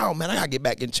 Wow, man, I got to get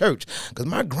back in church because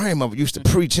my grandmother used to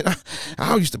preach and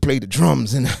I used to play the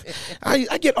drums. And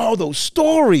I get all those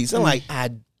stories. And like,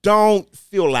 I don't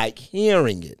feel like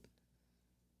hearing it.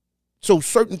 So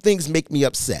certain things make me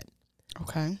upset.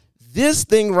 Okay. This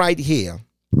thing right here,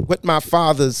 with my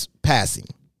father's passing,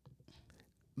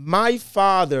 my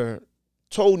father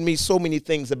told me so many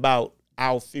things about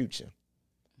our future.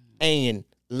 And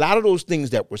a lot of those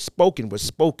things that were spoken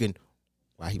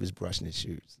while he was brushing his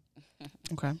shoes.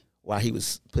 Okay. While he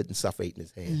was putting sulfate in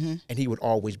his hair. Mm-hmm. And he would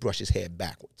always brush his hair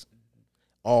backwards.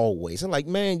 Always. I'm like,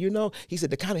 man, he said,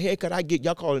 the kind of haircut I get,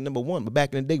 y'all call it number one, but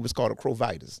back in the day it was called a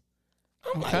Crovitis.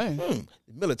 I'm like, the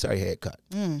military haircut.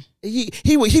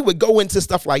 He would go into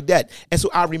stuff like that. And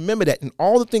so I remember that. And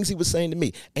all the things he was saying to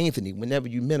me, Anthony, whenever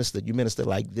you minister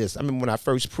like this. I remember when I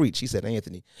first preached, he said,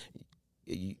 Anthony,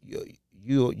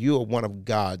 you're one of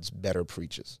God's better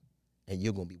preachers. And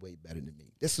you're going to be way better than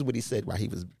me. This is what he said while he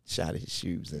was shining his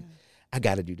shoes. And I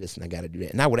got to do this and I got to do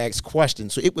that. And I would ask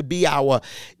questions. So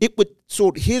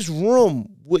so his room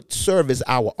would serve as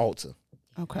our altar.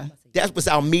 Okay. That was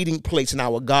our meeting place and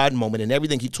our God moment, and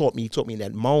everything he taught me in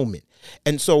that moment.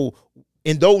 And so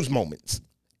in those moments,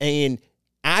 and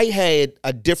I had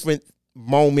a different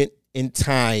moment in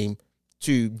time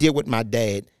to deal with my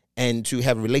dad and to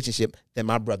have a relationship than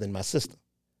my brother and my sister.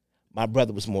 My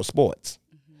brother was more sports.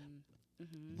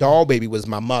 Doll baby was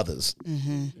my mother's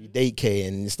daycare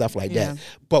and stuff like that.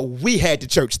 But we had the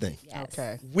church thing. Yes.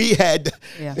 Okay. We had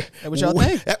that was your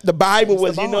thing. The Bible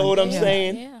was, you know what I'm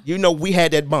saying? Yeah. We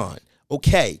had that bond.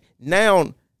 Okay.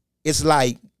 Now it's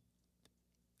like,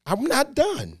 I'm not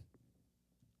done.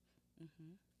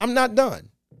 I'm not done.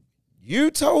 You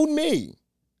told me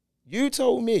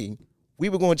we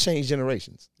were going to change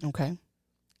generations. Okay.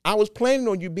 I was planning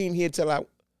on you being here till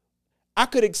I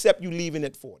could accept you leaving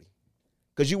at 40.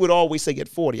 Because you would always say at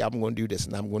 40, I'm going to do this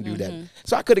and I'm going to do that.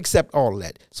 So I could accept all of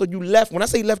that. So you left. When I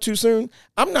say left too soon,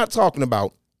 I'm not talking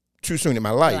about too soon in my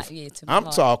life. I'm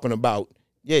talking about,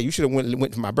 you should have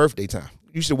went for my birthday time.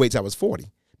 You should have waited till I was 40.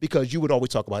 Because you would always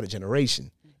talk about a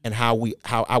generation and how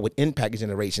I would impact a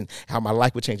generation, how my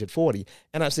life would change at 40.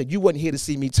 And I said, you wasn't here to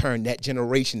see me turn that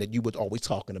generation that you was always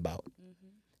talking about.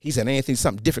 He said, Anthony,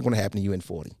 something different going to happen to you in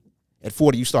 40. At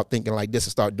 40, you start thinking like this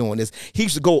and start doing this. He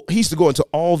used to go into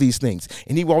all these things.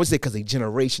 And he would always say, because a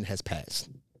generation has passed.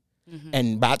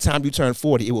 And by the time you turn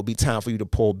 40, it will be time for you to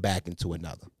pull back into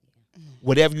another.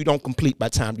 Whatever you don't complete by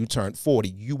the time you turn 40,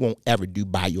 you won't ever do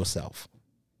by yourself.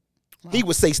 He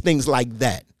would say things like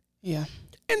that. Yeah.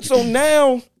 And so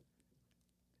now,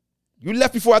 you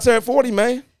left before I turned 40,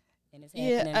 man. And it's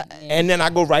Yeah, happening. And then I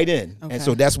go right in. Okay. And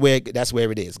so that's where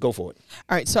it is. Go for it.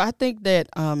 All right, so I think that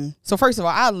so first of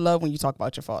all, I love when you talk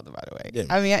about your father, by the way. Yeah.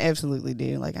 I mean, I absolutely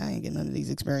do. Like, I ain't getting none of these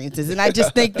experiences. And I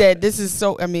just think that this is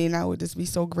so, I mean, I would just be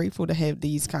so grateful to have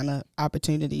these kind of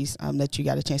opportunities that you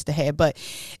got a chance to have. But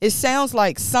it sounds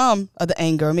like some of the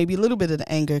anger, maybe a little bit of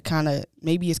the anger kind of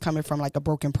maybe is coming from like a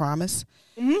broken promise.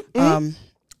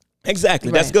 Exactly.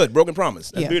 Right. That's good. Broken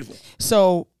promise. That's beautiful.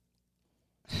 So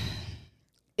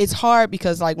it's hard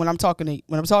because like when I'm talking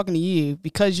to you,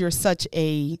 because you're such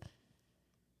a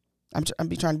I'm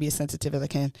trying to be as sensitive as I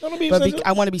can.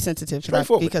 I want to be sensitive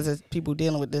because of people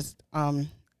dealing with this.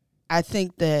 I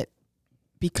think that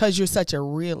because you're such a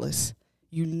realist,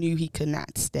 you knew he could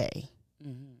not stay.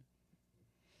 Mm-hmm.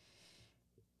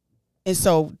 And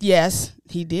so, yes,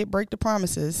 he did break the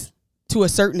promises to a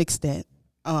certain extent.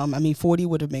 I mean, 40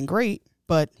 would have been great,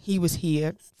 but he was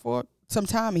here for some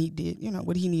time and he did,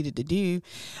 what he needed to do.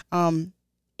 And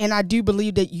I do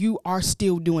believe that you are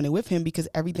still doing it with him because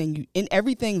everything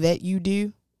that you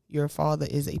do, your father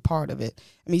is a part of it.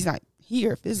 I mean, he's not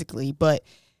here physically, but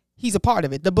he's a part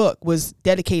of it. The book was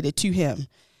dedicated to him.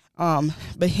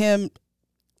 But him,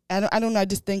 I don't know. I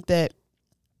just think that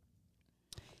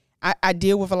I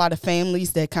deal with a lot of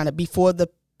families that kind of before the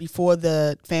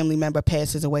family member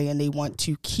passes away and they want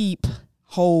to keep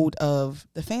hold of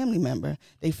the family member.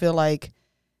 They feel like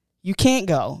you can't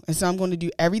go. And so I'm going to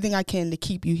do everything I can to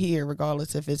keep you here,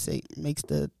 regardless if it makes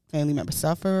the family member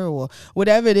suffer or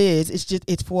whatever it is.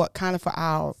 It's for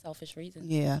our selfish reasons.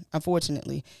 Yeah,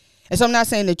 unfortunately. And so I'm not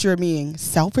saying that you're being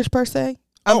selfish per se.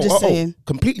 I'm just saying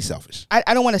completely selfish.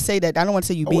 I don't want to say that. I don't want to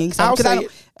say you being selfish.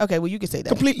 Okay, well, you can say that.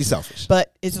 Completely selfish.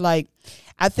 But it's like,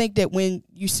 I think that when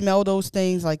you smell those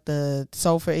things like the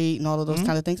sulfate and all of those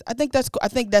kind of things, I think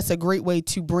that's a great way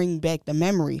to bring back the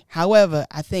memory. However,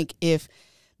 I think if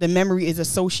the memory is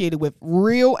associated with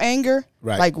real anger,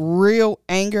 right. like real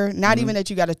anger, not even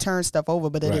that you got to turn stuff over,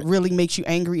 but that it really makes you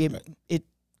angry, it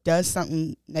does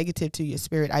something negative to your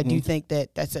spirit. I do think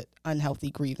that that's an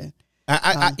unhealthy grieving.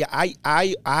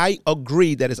 I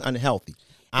agree that it's unhealthy.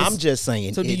 I'm just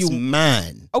saying it's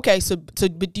mine. Okay, but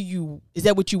is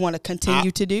that what you want to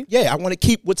continue to do? Yeah, I want to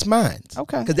keep what's mine.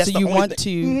 Okay, because that's so you want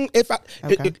to.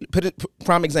 Put a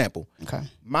prime example. Okay,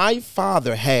 my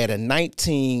father had a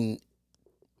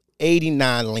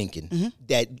 1989 Lincoln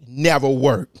that never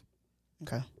worked.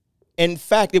 Okay, in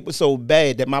fact, it was so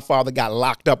bad that my father got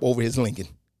locked up over his Lincoln.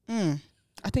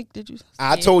 I think did you?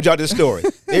 I told y'all this story.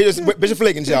 Bishop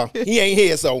Fliggins, y'all. He ain't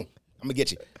here, so I'm gonna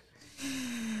get you.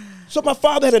 So my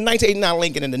father had a 1989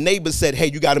 Lincoln, and the neighbors said,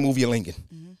 "Hey, you got to move your Lincoln."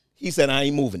 He said, "I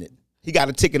ain't moving it." He got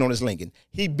a ticket on his Lincoln.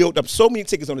 He built up so many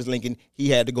tickets on his Lincoln, he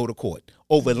had to go to court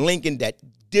over Lincoln that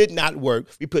did not work.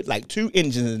 We put like 2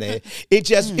 engines in there. It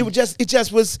was just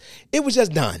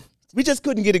done. We just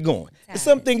couldn't get it going. There's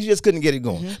some things you just couldn't get it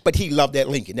going. But he loved that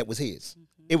Lincoln. That was his.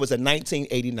 It was a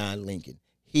 1989 Lincoln.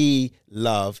 He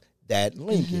loved that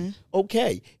Lincoln.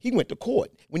 Okay. He went to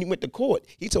court. When he went to court,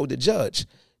 he told the judge,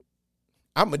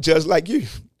 "I'm a judge like you."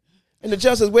 And the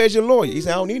judge says, "Where's your lawyer?" He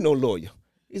said, "I don't need no lawyer."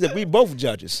 He said, "We both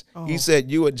judges." He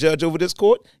said, "You a judge over this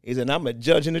court?" He said, "I'm a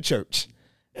judge in the church."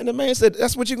 And the man said,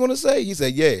 "That's what you're going to say?" He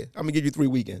said, "Yeah, I'm going to give you 3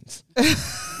 weekends."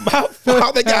 My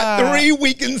father got 3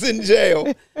 weekends in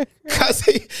jail because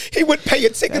he would pay a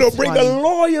ticket or bring a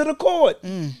lawyer to court.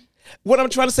 What I'm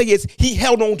trying to say is he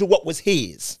held on to what was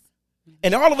his.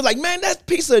 And all of us like, man, that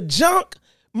piece of junk,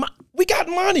 we got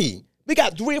money. We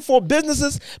got 3 or 4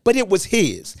 businesses, but it was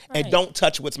his. Right. And don't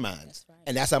touch what's mine. Right.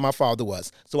 And that's how my father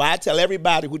was. So I tell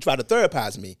everybody who try to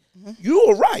therapize me, you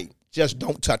are right. Just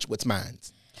don't touch what's mine.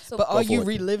 So, but are you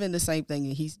reliving the same thing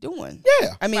that he's doing?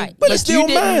 Yeah. I mean, but it's still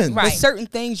mine. But certain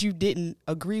things you didn't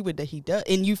agree with that he does.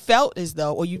 And you felt as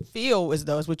though, or you feel as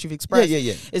though, is what you've expressed.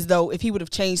 Yeah. As though if he would have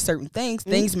changed certain things,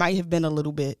 things might have been a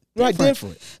little bit different. Right,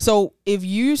 different. So if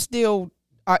you still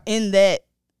are in that,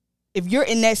 if you're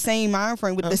in that same mind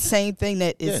frame with the same thing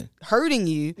that is hurting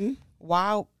you,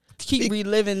 why keep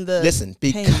reliving the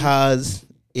pain? Because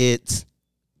it's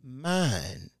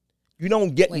mine. You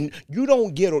don't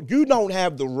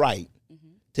have the right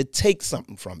to take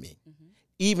something from me,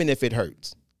 even if it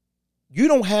hurts. You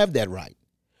don't have that right.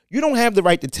 You don't have the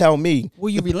right to tell me.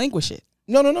 Will you relinquish it?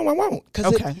 No, I won't,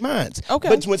 because it's mine. Okay.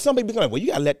 But when somebody becomes like, well, you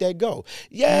got to let that go.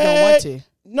 Yeah. You don't want to.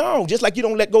 No, just like you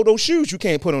don't let go of those shoes you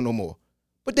can't put on no more.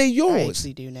 But they're yours. I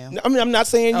actually do now. I mean, I'm not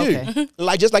saying you.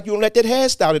 Just like you don't let that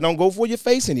hairstyle that don't go for your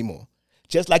face anymore.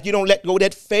 Just like you don't let go of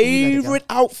that favorite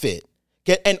outfit.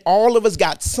 And all of us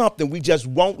got something we just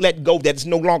won't let go that's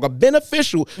no longer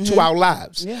beneficial to our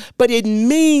lives. Yeah. But it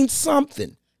means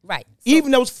something. Right. So,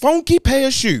 Even those funky pair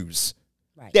of shoes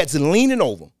right. that's leaning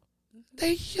over,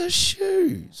 they your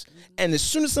shoes. And as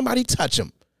soon as somebody touch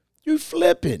them, you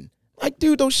flipping. Like,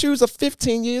 dude, those shoes are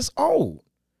 15 years old.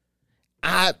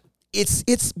 But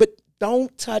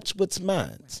don't touch what's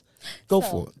mine. Go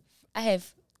for it. I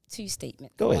have 2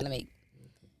 statements Go I ahead. want to make.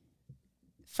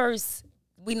 First,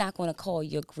 we're not going to call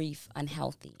your grief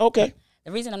unhealthy. Okay.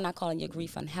 The reason I'm not calling your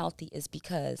grief unhealthy is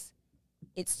because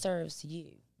it serves you.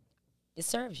 It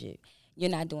serves you. You're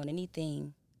not doing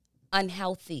anything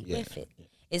unhealthy with it.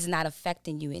 It's not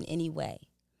affecting you in any way.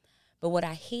 But what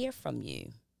I hear from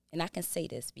you, and I can say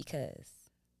this because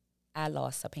I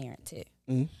lost a parent too.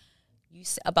 Mm-hmm.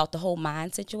 About the whole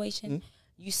mind situation, Mm-hmm.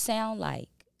 you sound like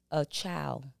a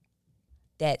child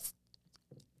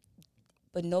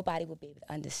but nobody will be able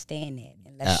to understand that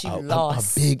unless you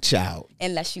lost a big child.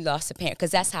 Unless you lost a parent,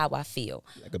 because that's how I feel.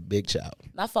 Like a big child.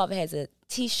 My father has a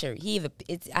T-shirt.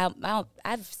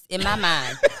 I've in my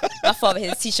mind, my father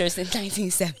has a T-shirt since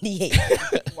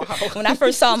 1978. Wow. When I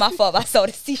first saw my father, I saw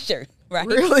this T-shirt. Right?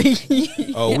 Really?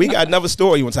 Oh, we got another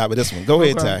story on top of this one. Go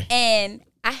ahead, Ty. And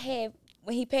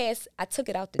when he passed, I took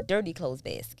it out the dirty clothes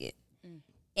basket,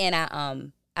 and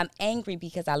I'm angry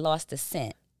because I lost a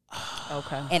cent.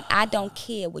 Okay. And I don't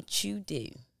care what you do.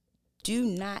 Do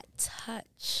not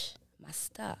touch my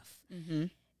stuff. Mm-hmm.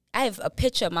 I have a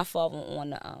picture of my father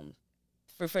on the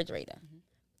refrigerator.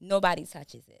 Mm-hmm. Nobody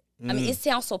touches it. I mean, it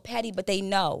sounds so petty, but they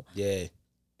know. Yeah.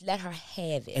 Let her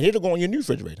have it. And it'll go on your new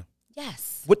refrigerator.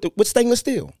 Yes. With stainless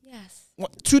steel. Yes.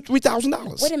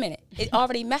 $2,000-$3,000. Wait a minute. It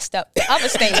already messed up the other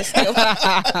stainless steel.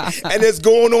 And it's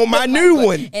going on my new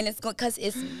one. And it's because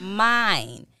it's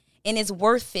mine. And it's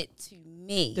worth it to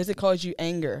me. Does it cause you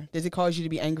anger? Does it cause you to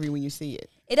be angry when you see it?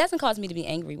 It doesn't cause me to be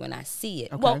angry when I see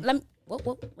it. Okay. Well, let me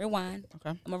rewind.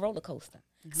 Okay. I'm a roller coaster.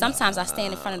 Sometimes I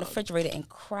stand in front of the refrigerator and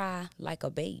cry like a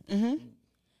baby. Mm-hmm.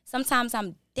 Sometimes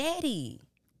I'm daddy.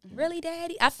 Really,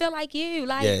 daddy? I feel like you.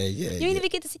 Like you didn't even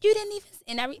get to see. You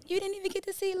didn't even get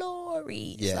to see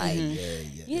Lori. It's like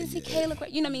you didn't see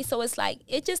Kayla. You know what I mean? So it's like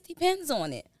it just depends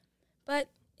on it. But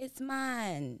it's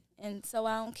mine, and so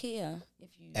I don't care if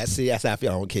you. That's how I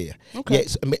feel. I don't care. Okay.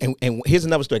 Yes, and here's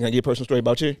another story. Can I give you a personal story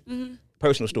about you? Mm-hmm.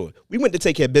 Personal story. We went to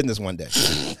take care of business one day.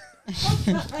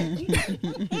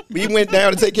 We went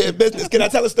down to take care of business. Can I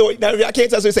tell a story? Now, I can't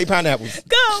tell a story. Say pineapples.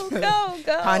 Go.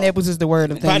 Pineapples is the word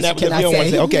of things. Pineapples. Can If I you don't want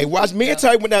to say? say. Okay. Watch. Me and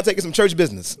Terry went down taking some church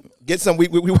business. Get some. We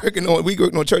working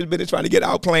on church business, trying to get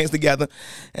our plans together.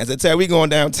 And I said, Terry, we going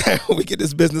downtown. We get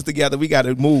this business together. We got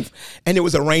to move. And it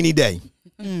was a rainy day.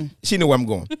 She knew where I'm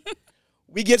going.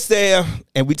 We gets there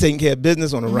and we taking care of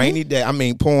business on a rainy day. I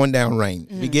mean, pouring down rain.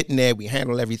 We getting there. We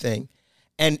handle everything.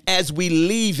 And as we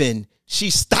leaving,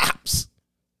 she stops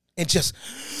and just,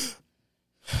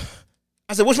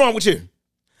 I said, what's wrong with you?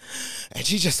 And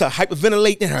she just started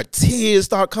hyperventilating. Her tears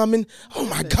start coming. Oh,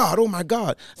 my God.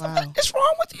 Wow. What's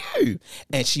wrong with you?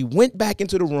 And she went back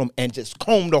into the room and just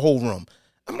combed the whole room.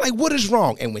 I'm like, what is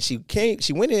wrong? And when she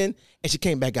went in and she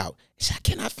came back out. She said, I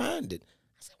cannot find it.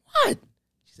 I said, what?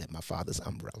 She said, my father's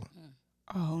umbrella.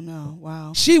 Oh, no.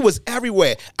 Wow. She was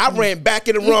everywhere. I ran back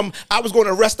in the room. I was going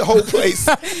to arrest the whole place.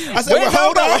 I said, well,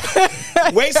 hold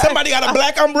on. Wait, somebody got a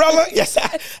black umbrella? Yes.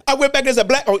 I went back and said,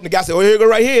 black. Oh, the guy said, oh, here you go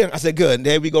right here. I said, good.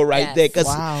 There we go right there. Because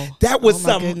that was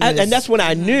something. And that's when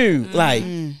I knew, like,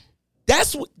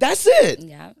 that's it.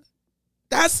 Yeah.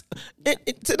 That's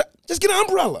it. Just get an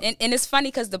umbrella. And it's funny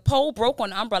because the pole broke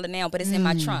on the umbrella now, but it's in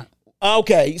my trunk.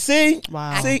 Okay, see?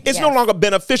 Wow. See, it's no longer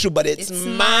beneficial, but it's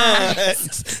mine.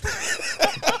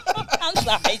 I'm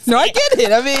sorry. No, I get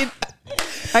it. I mean,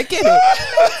 I get it.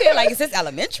 I feel like, is this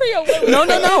elementary or what? No.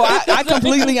 I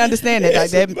completely understand it. Like,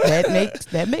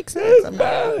 that makes sense. I'm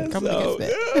not coming against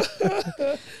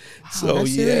that. So,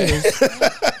 that's yeah. serious.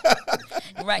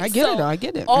 Right. I get it, though. I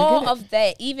get it. All of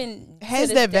that, even has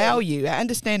to that this day, value. I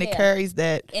understand it carries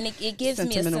that. and it gives me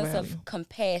a sentimental sense value. of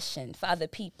compassion for other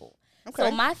people. Okay.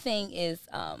 So my thing is,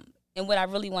 and what I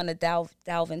really want to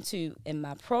delve into in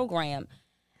my program,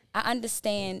 I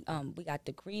understand we got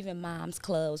the grieving moms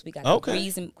clubs, we got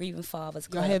the grieving fathers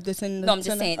clubs. Y'all have this in the No, I'm just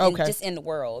center? saying, Okay. just in the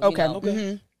world. Okay. You know?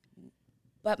 Mm-hmm.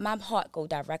 But my heart go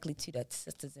directly to the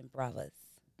sisters and brothers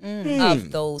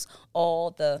of those, all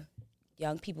the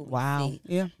young people we Wow. see.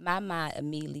 Yeah. My mind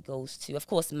immediately goes to, of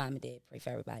course, mom and dad pray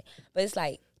for everybody, but it's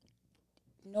like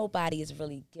nobody is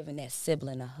really giving that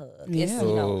sibling a hug.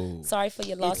 It's, sorry for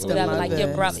your loss, It's or the whatever, like your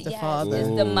mother, brother. it's the Yes, father. it's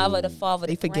the mother, the father,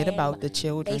 They the forget about the grandma.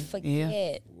 children. They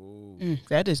forget.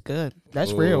 That is good.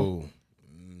 That's real.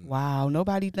 Wow,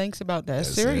 nobody thinks about that. That's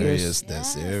serious.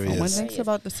 That's Yes. serious. No one thinks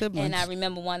about the siblings. And I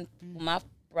remember when my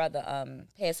brother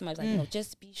passed, somebody was like, no,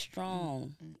 just be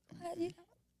strong. What? You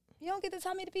don't get to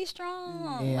tell me to be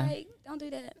strong. Yeah. Like, don't do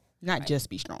that. Not just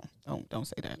be strong. Don't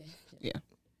say that. Yeah.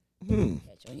 Catch you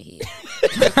on your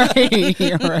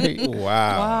head. Right.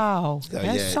 Wow. Wow. So,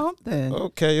 That's yeah. something.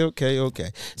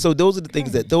 Okay. So those are the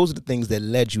things that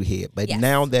led you here. But Yes.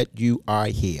 now that you are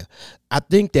here, I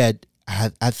think that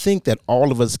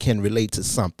all of us can relate to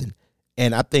something.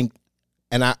 And I think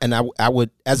I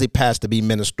would, as a pastor, be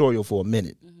ministerial for a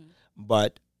minute.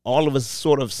 But all of us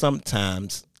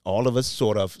sometimes, well,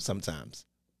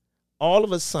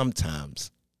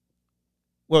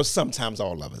 sometimes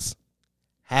all of us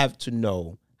have to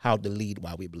know how to lead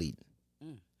while we're bleeding.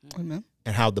 Amen.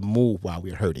 And how to move while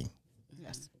we're hurting.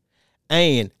 Yes.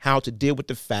 And how to deal with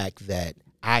the fact that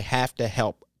I have to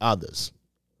help others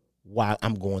while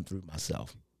I'm going through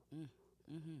myself.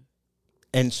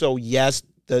 And so, yes,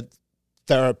 the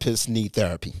therapists need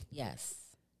therapy. Yes.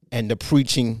 And the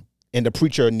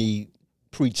preacher need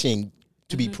preaching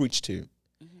to be preached to.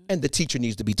 And the teacher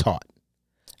needs to be taught.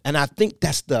 And I think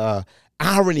that's the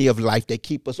irony of life that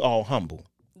keep us all humble.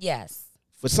 Yes.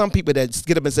 For some people that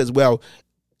get up and says, well,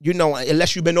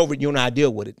 unless you've been over it, you don't know how to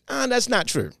deal with it. That's not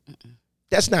true.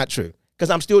 That's not true. Because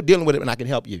I'm still dealing with it and I can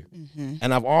help you.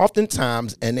 And I've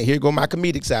oftentimes, and here go my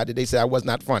comedic side, that they say I was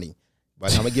not funny.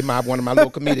 But I'm going to give one of my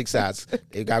little comedic sides.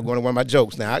 They got one of my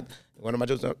jokes. Now,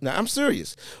 I'm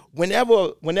serious.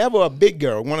 Whenever a big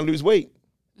girl want to lose weight,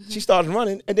 she starts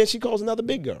running, and then she calls another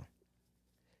big girl.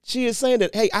 She is saying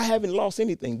that, hey, I haven't lost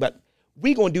anything, but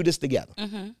we going to do this together.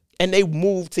 And they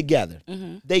move together.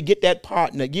 They get that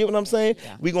partner. You know what I'm saying?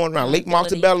 Yeah. We going around Lake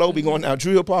Montebello. We going down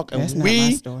Drill Park. And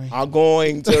we are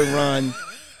going to run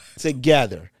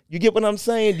together. You get what I'm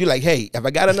saying? You're like, hey, if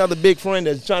I got another big friend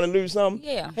that's trying to lose something,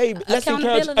 hey, let's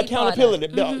encourage accountability.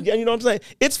 You know what I'm saying?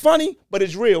 It's funny, but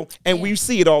it's real. And we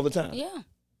see it all the time. Yeah.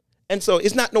 And so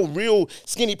it's not no real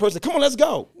skinny person. Come on, let's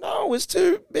go. No, it's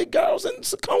two big girls in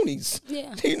Sauconys.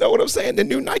 Yeah. You know what I'm saying? The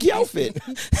new Nike outfit.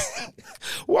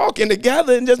 Walking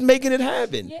together and just making it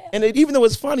happen. Yeah. And even though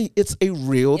it's funny, it's a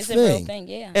real thing. It's a real thing,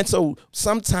 yeah. And so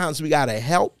sometimes we got to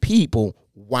help people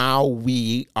while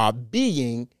we are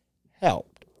being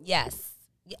helped. Yes.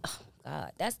 Yeah. Oh,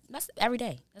 God, that's every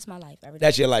day. That's my life every day.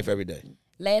 That's your life every day.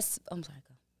 I'm sorry.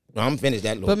 No, I'm finished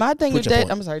that. Lord. But my thing is that,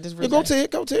 point. I'm sorry, just really go to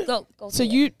it. Go. So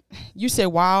you said,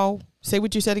 wow. Say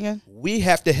what you said again. We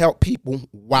have to help people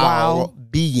while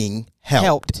being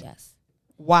helped. Yes.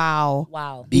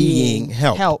 Wow. Being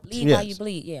helped. Bleed while you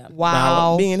bleed, yeah.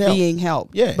 While being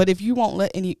helped. Yeah. But if you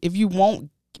won't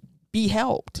be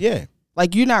helped. Yeah.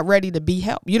 Like you're not ready to be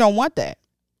helped. You don't want that.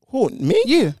 Who, me?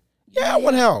 You. Yeah, I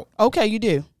want help. Okay, you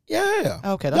do. Yeah.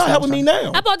 Okay, that's helping me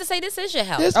now. I'm about to say this is your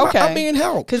help. I'm being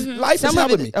helped because life is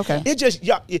helping me. Okay. It just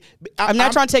I'm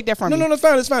not trying to take that from you. No,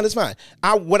 it's fine.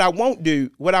 What I won't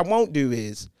do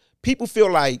is people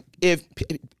feel like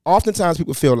oftentimes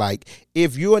people feel like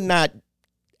if you're not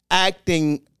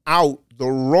acting out the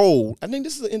role, I think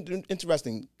this is an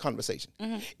interesting conversation.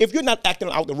 If you're not acting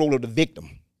out the role of the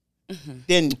victim,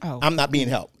 then I'm not being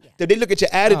helped. So they look at your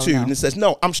attitude and it says,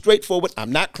 no, I'm straightforward.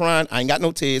 I'm not crying. I ain't got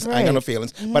no tears. I ain't got no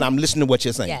feelings. But I'm listening to what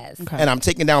you're saying. Yes. Okay. And I'm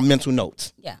taking down mental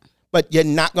notes. Yeah. But you're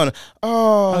not going to,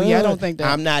 I don't think that.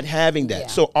 I'm not having that. Yeah.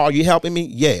 So are you helping me?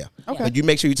 Yeah. Okay. But you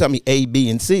make sure you tell me A, B,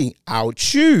 and C. I'll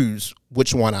choose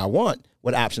which one I want,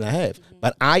 what option I have.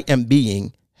 But I am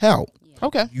being helped. Yeah.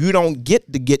 Okay. You don't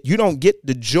get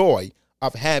the joy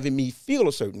of having me feel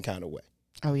a certain kind of way.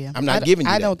 Oh yeah, I'm not giving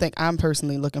you that. I don't think I'm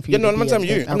personally looking for you. You know what I'm telling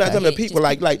you? I'm not telling the people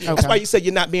like that's why you said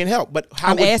you're not being helped. But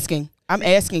how I'm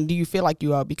asking, do you feel like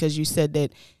you are? Because you said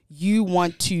that you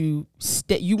want to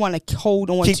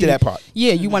hold on to that part.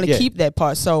 Yeah, you want to keep that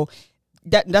part. So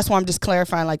that's why I'm just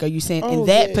clarifying. Like, are you saying in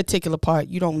that particular part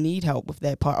you don't need help with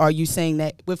that part? Or are you saying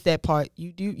that with that part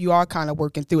you are kind of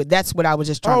working through it? That's what I was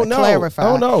just trying to clarify.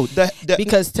 Oh no,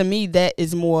 because to me that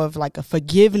is more of like a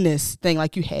forgiveness thing.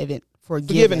 Like you haven't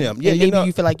forgiving him. Yeah, and maybe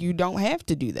you feel like you don't have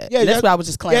to do that. Yeah, that's what I was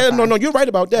just clarifying. Yeah, no, you're right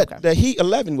about that. Okay. The Heat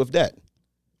 11 with that.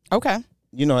 Okay.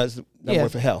 You know, as that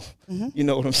word for hell. You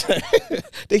know what I'm saying?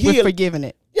 The Heat forgiving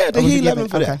it. Yeah, the Heat 11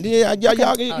 for that. Yeah,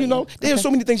 y'all, you know, there's so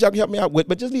many things y'all can help me out with,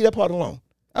 but just leave that part alone.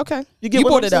 Okay. You get what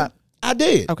brought I'm it saying? up. I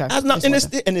did. Okay.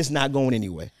 And it's not going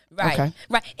anywhere. Right. Okay.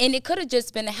 Right. And it could have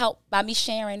just been a help by me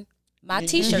sharing my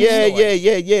T-shirt. Yeah.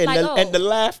 Like, and the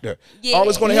laughter. Yeah. All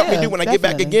it's going to help me do when definitely. I get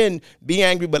back again, be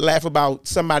angry but laugh about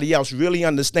somebody else really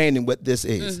understanding what this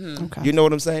is. Okay. You know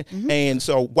what I'm saying? And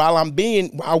so while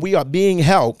we are being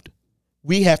helped,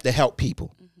 we have to help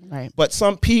people. Right. But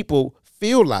some people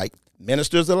feel like,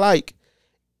 ministers alike,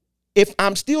 if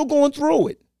I'm still going through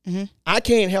it, I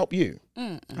can't help you.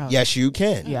 Oh. Yes, you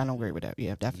can. Yeah, I don't agree with that.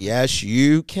 Yeah, definitely. Yes,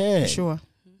 you can. Sure.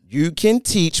 You can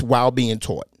teach while being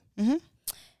taught. And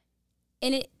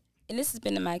this has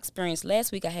been my experience.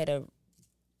 Last week I had a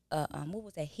what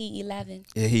was that? He 11.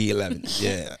 Yeah, he 11.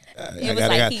 Yeah, It was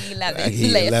like he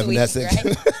 11 last week, that's it.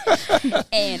 right?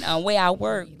 And where I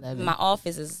work, my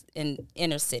office is in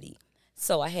inner city.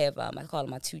 So I have I call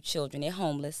them my 2 children. They're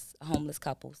homeless, a homeless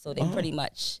couple. So they pretty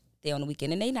much they're on the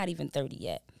weekend, and they're not even 30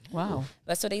 yet. Wow.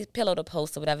 But so they pillow the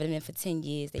post or whatever. They've been for 10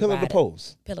 years. They Pillow ride the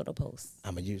post. Pillow the post.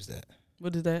 I'm gonna use that.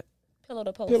 What is that? Pillow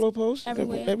the post. Pillow post.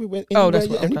 Everywhere. Everywhere. Oh, that's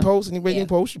any okay. post, anywhere you can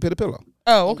post, you put a pillow.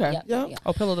 Oh, okay. Yeah.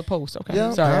 Oh, pillow the post. Okay.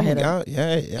 Yeah, Sorry, I had I'm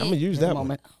gonna use that one.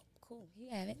 moment. Cool. You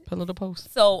have it. Pillow the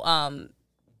post. So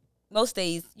most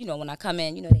days, when I come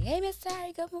in, they, hey, Miss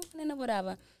Terry, good morning or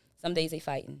whatever. Some days they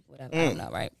fighting, whatever. I don't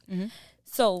know, right?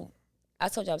 So I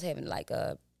told you I was having like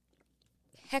a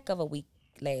heck of a week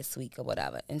last week or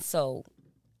whatever. And so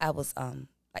I was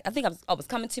I think I was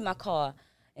coming to my car,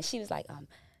 and she was like,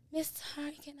 Miss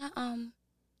Terry, can I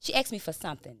she asked me for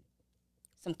something,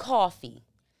 some coffee.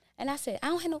 And I said, I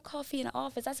don't have no coffee in the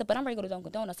office. I said, but I'm ready to go to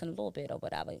Dunkin' Donuts in a little bit or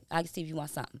whatever. I can see if you want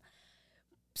something.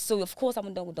 So, of course, I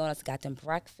went to Dunkin' Donuts, got them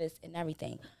breakfast and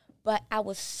everything. But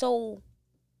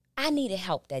I needed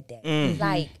help that day.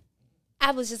 Like,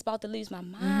 I was just about to lose my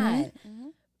mind.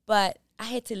 But I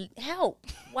had to help.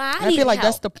 Why? I feel like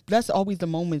that's always the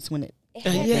moments when it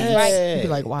happens, Yeah. right? you be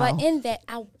like, wow. But in that,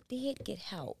 I did get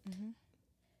help.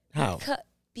 How?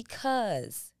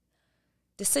 Because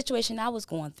the situation I was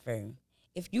going through,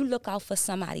 if you look out for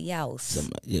somebody else,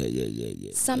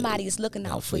 somebody is looking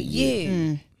out for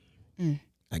you.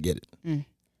 I get it.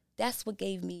 That's what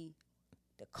gave me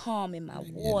the calm in my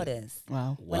waters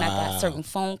Wow. when I got certain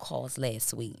phone calls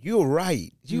last week. You're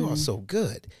right. You are so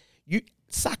good. You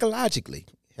psychologically,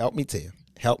 help me, Tia.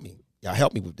 Help me. Y'all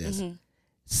help me with this.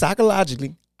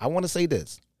 Psychologically, I want to say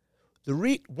this.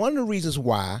 One of the reasons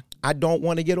why I don't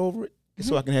want to get over it is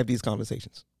so I can have these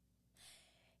conversations.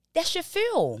 That's your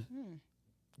fuel.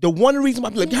 The one reason why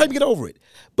I'm like, how do you get over it?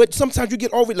 But sometimes you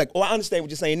get over it like, oh, I understand what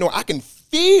you're saying. No, I can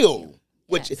feel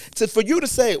what so for you to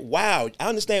say, wow, I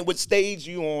understand what stage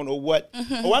you on or what.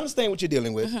 Oh, I understand what you're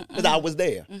dealing with because I was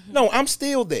there. No, I'm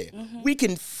still there. We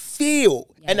can feel.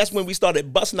 Yes. And that's when we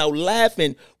started busting out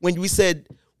laughing when we said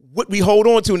what we hold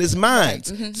on to in his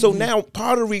minds. So now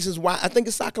part of the reasons why I think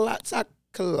it's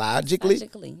psychologically.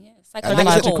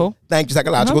 Psychological. Thank you,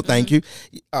 psychological. Thank you.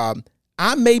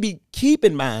 I may be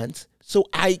keeping minds so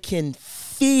I can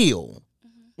feel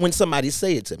when somebody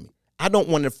say it to me. I don't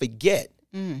want to forget.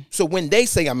 So when they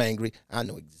say I'm angry, I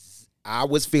know I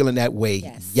was feeling that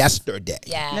way yesterday.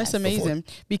 Yeah, that's amazing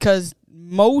because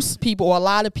most people, or a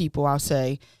lot of people, I'll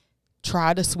say,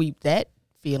 try to sweep that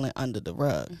feeling under the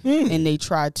rug, and they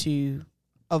try to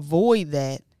avoid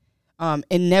that,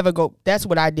 and never go. That's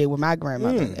what I did with my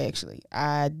grandmother. Actually,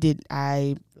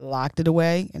 I locked it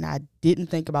away, and I didn't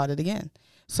think about it again.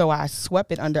 So I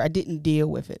swept it under. I didn't deal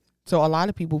with it. So a lot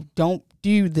of people don't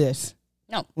do this.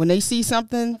 No, when they see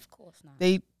something, of course not.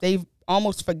 They've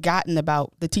almost forgotten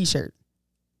about the T-shirt.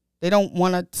 They don't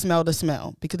want to smell the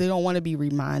smell because they don't want to be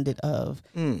reminded of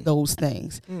those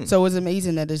things. So it's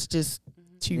amazing that it's just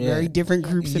two very different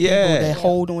groups of people that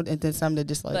hold on, and then some that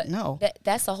just like, but no.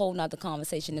 That's a whole nother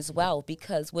conversation as well,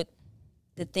 because with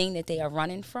the thing that they are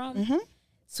running from,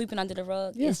 sweeping under the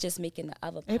rug, is just making the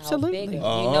other pile bigger. You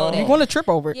know that. You're going to trip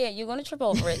over it. Yeah, you're going to trip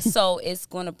over it. So it's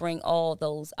going to bring all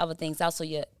those other things out. So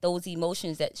those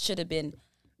emotions that should have been,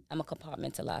 I'm a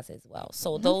compartmentalizer as well.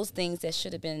 So those things that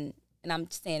should have been, and I'm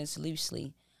saying this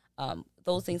loosely,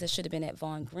 those things that should have been at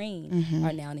Vaughn Green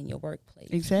are now in your workplace.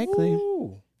 Exactly.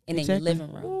 Ooh. And in your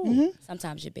living room.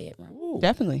 Sometimes your bedroom. Ooh.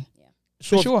 Definitely. Yeah.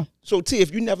 So for sure. So T,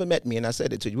 if you never met me and I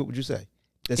said it to you, what would you say?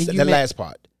 The last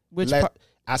part. Which part?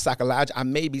 I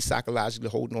may be psychologically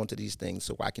holding on to these things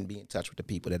so I can be in touch with the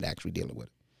people that are actually dealing with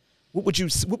it. What would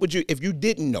you if you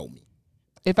didn't know me?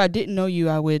 If I didn't know you,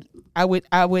 I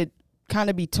would kind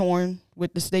of be torn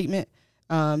with the statement.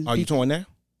 Are you torn now?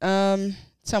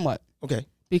 Somewhat. Okay.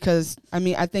 Because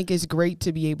I think it's great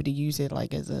to be able to use it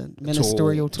like as a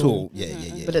ministerial tool.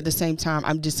 Yeah. But at the same time,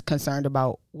 I'm just concerned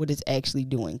about what it's actually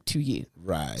doing to you.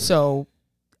 Right. So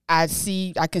I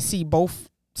can see both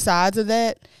sides of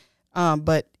that.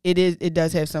 But it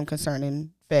does have some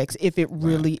concerning facts if it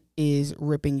really is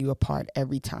ripping you apart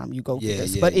every time you go through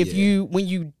this. But when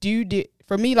you do,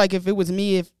 for me, like if it was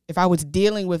me, if I was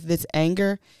dealing with this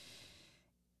anger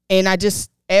and I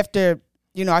just, after,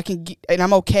 I can get, and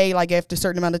I'm okay, like after a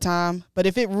certain amount of time, but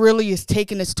if it really is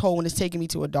taking its toll and it's taking me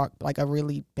to a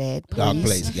really bad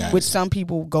place, which some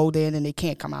people go there and they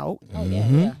can't come out. Oh,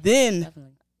 yeah. Then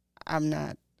Definitely. I'm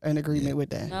not in agreement with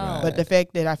that. No. But the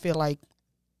fact that I feel like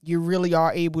you really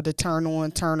are able to turn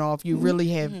on, turn off, you really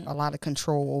have a lot of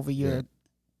control over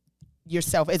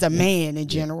yourself as a man in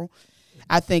general.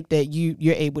 I think that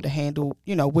you're able to handle,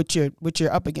 what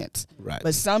you're up against. Right.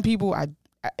 But some people,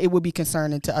 it would be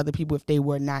concerning to other people if they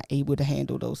were not able to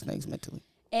handle those things mentally.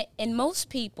 And most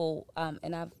people,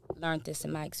 and I've learned this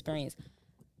in my experience,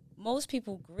 most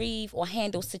people grieve or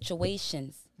handle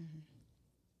situations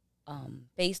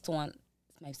based on,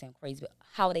 this might sound crazy, but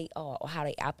how they are or how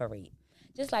they operate.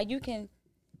 Just like you can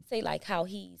say like how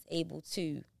he's able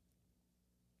to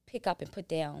pick up and put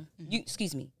down,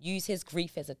 use his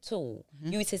grief as a tool,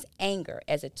 use his anger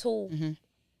as a tool.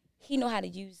 He know how to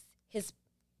use his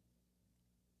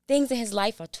things in his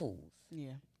life are tools.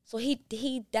 Yeah. So he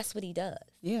that's what he does.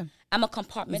 Yeah. I'm a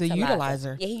compartmentalizer. He's a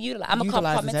utilizer. Yeah, I'm a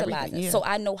compartmentalizer. So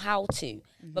I know how to.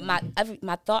 But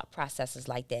my thought process is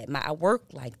like that. I work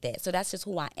like that. So that's just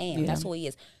who I am. Yeah. That's who he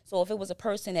is. So if it was a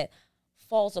person that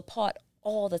falls apart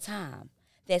all the time,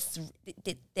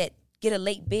 that get a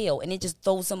late bill and it just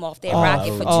throws them off their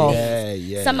rocket for 2 days.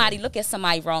 Yeah. Somebody look at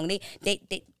somebody wrong. They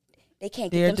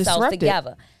can't get themselves disrupted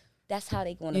together. That's how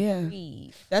they're going to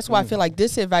grieve. That's why I feel like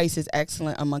this advice is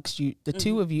excellent amongst you, the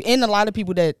two of you, and a lot of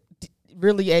people that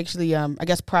really actually, I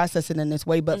guess, process it in this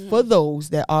way. But for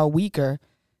those that are weaker,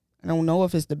 I don't know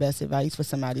if it's the best advice for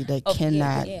somebody that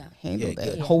cannot handle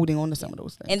that, holding on to some of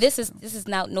those things. And this is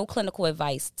now no clinical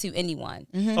advice to anyone.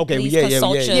 Okay, please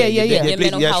consult your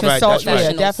mental health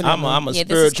professionals. Definitely. I'm a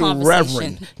spiritual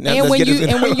reverend. Now, and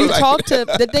when you talk to,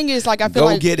 the thing is, like, I feel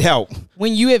like get help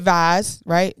when you advise,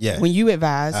 right? Yeah. When you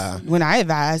advise, when I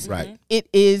advise, right, it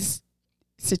is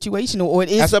situational, or it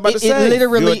is. It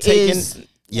literally is.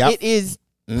 It is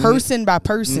person by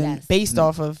person based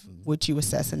off of what you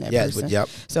assess in that person.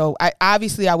 So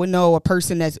I would know a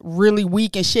person that's really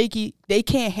weak and shaky, they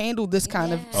can't handle this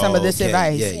kind of some of this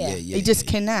advice. They just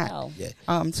cannot.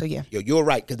 So you're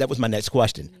right, because that was my next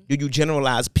question. Do you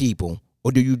generalize people,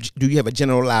 or do you have a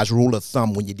generalized rule of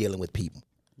thumb when you're dealing with people?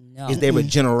 No. Is there a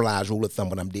generalized rule of thumb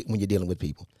when you're dealing with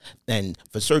people? And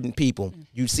for certain people,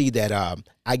 you see that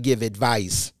I give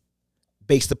advice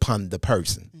based upon the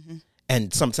person.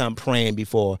 And sometimes praying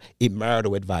before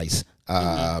marital advice,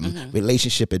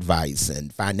 relationship advice,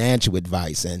 and financial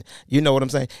advice, and you know what I'm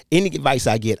saying? Any advice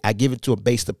I get, I give it to her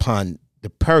based upon the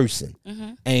person.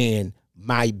 And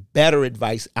my better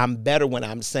advice, I'm better when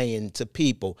I'm saying to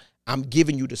people, I'm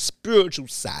giving you the spiritual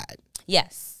side.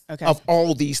 Yes. Of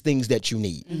all these things that you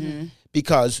need.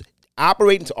 Because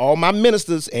operating to all my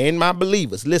ministers and my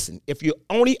believers, listen, if you're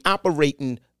only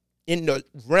operating in the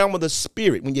realm of the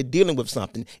spirit when you're dealing with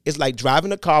something, it's like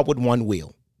driving a car with one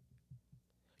wheel.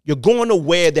 You're going to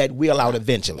wear that wheel out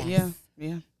eventually.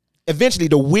 Yeah. Eventually,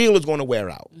 the wheel is going to wear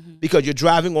out because you're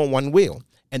driving on one wheel.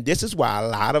 And this is why a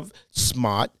lot of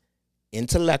smart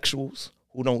intellectuals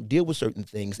who don't deal with certain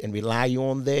things and rely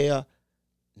on their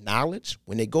knowledge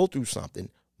when they go through something,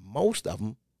 most of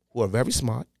them who are very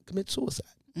smart commit suicide.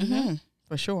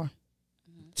 For sure.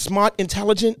 Smart,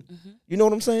 intelligent, you know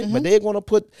what I'm saying? But they're going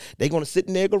to sit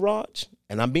in their garage,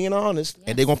 and I'm being honest,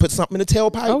 and they're going to put something in the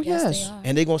tailpipe. Oh, yes.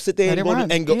 And they're going to sit there let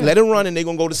it run, and they're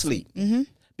going to go to sleep.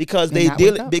 Because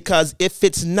because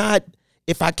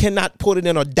if I cannot put it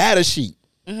in a data sheet,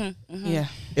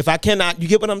 if I cannot, you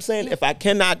get what I'm saying? If I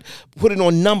cannot put it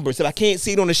on numbers, if I can't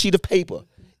see it on a sheet of paper,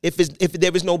 if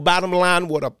there is no bottom line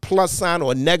with a plus sign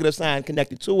or a negative sign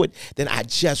connected to it, then I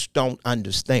just don't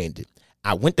understand it.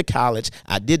 I went to college,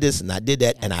 I did this and I did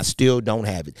that, and I still don't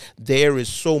have it. There is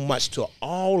so much to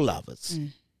all of us.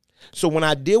 So when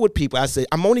I deal with people, I say,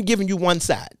 I'm only giving you one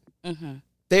side.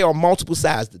 There are multiple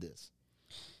sides to this.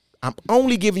 I'm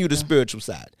only giving you the spiritual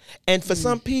side. And for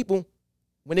some people,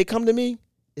 when they come to me,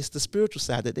 it's the spiritual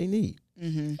side that they need.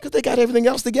 Because they got everything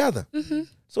else together.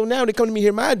 So now when they come to me,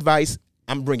 hear my advice,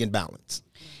 I'm bringing balance.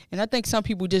 And I think some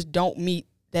people just don't meet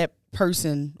that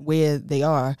person where they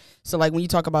are. So like when you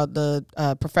talk about the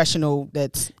professional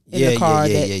that's in the car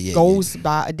that goes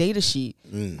by a data sheet,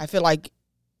 I feel like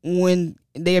when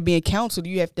they are being counseled,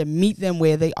 you have to meet them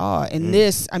where they are. And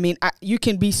this, I mean, you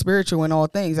can be spiritual in all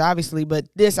things, obviously, but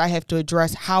this I have to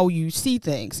address how you see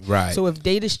things. Right. So if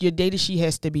your data sheet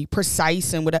has to be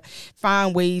precise and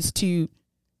find ways to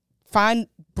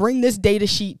bring this data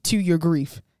sheet to your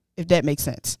grief, if that makes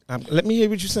sense. Let me hear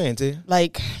what you're saying, Tia.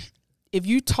 Like, if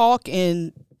you talk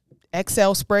in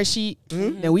Excel spreadsheet,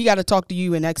 then we got to talk to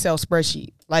you in Excel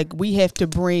spreadsheet. Like, we have to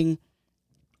bring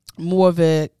more of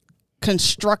a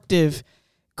constructive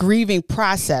grieving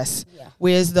process. Yeah.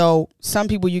 Whereas though some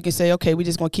people you can say, okay, we're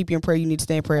just gonna keep you in prayer. You need to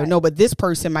stay in prayer. Right. No, but this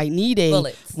person might need a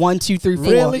bullets. 1, 2, 3, 4.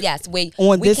 Really? Yes, we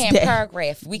this can't day.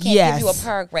 paragraph. We can't give you a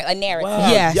paragraph, a narrative.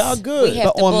 Wow. Yes. Y'all good.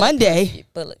 But on Monday,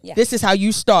 yes. this is how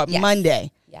you start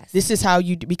Monday. Yes. This is how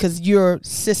you do, because you're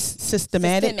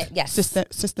systematic. Yes.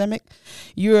 Systemic.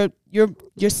 You're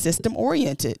system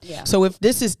oriented. Yeah. So if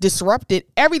this is disrupted,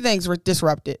 everything's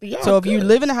disrupted. Yeah, so if good. you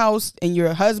live in a house and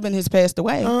your husband has passed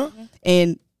away,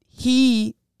 and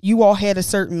you all had a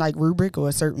certain like rubric or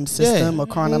a certain system or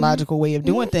chronological way of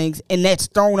doing things, and that's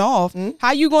thrown off,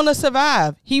 how you gonna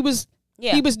survive? He was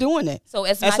doing it. So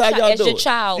as That's your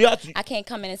child, I can't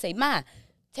come in and say, "Ma,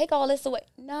 take all this away."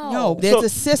 No, there's a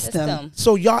system.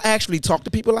 So y'all actually talk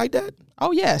to people like that?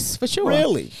 Oh yes, for sure.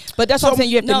 Really? But that's what I'm saying.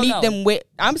 You have to meet no. them with.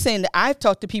 I'm saying that I've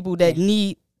talked to people that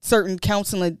need certain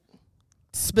counseling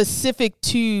specific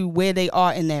to where they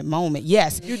are in that moment.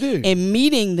 Yes, you do. And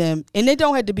meeting them, and it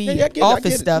don't have to be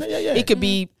office stuff. It could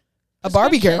be a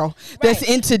Barbie girl that's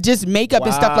into just makeup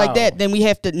and stuff like that. Then we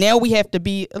have to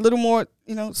be a little more,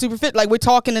 super fit. Like we're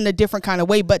talking in a different kind of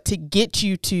way, but to get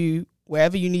you to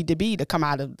wherever you need to be to come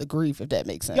out of the grief, if that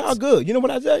makes sense. Y'all good. You know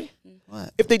what I say?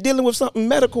 What? If they dealing with something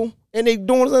medical and they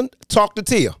doing something, talk to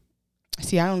Tia.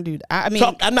 See, I don't do that. I mean,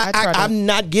 I'm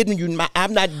not giving you.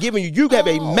 You have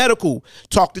a medical.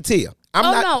 Talk to Tia.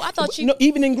 I thought you. No,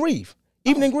 even in grief,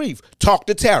 talk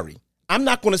to Terry. I'm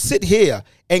not going to sit here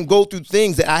and go through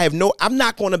things that I have no. I'm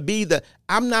not going to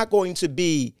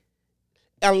be.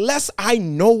 Unless I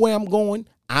know where I'm going,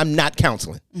 I'm not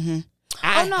counseling. Mm-hmm.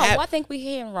 I think we're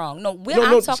hearing wrong. I'm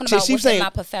talking about what's in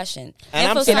my profession.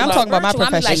 And I'm talking about my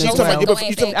profession as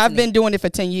well. I've been doing it for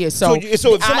 10 years. So if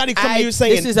somebody come to you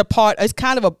saying this is a part,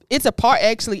 it's a part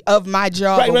actually of my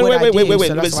job.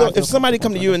 Wait. So if somebody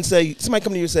come to you and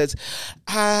says,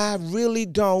 I really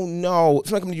don't know. If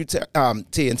somebody come to you,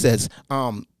 Tia, and says,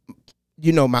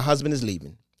 my husband is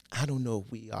leaving. I don't know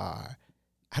if we are.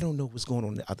 I don't know what's going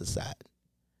on the other side.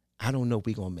 I don't know if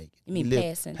we're going to make it. You mean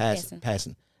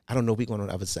passing? I don't know if we're going on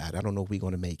the other side. I don't know if we're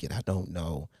going to make it. I don't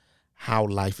know how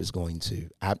life is going to.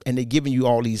 And they're giving you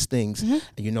all these things.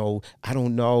 Mm-hmm. I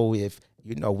don't know if,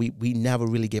 we never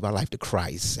really gave our life to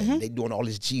Christ. And they're doing all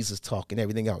this Jesus talk and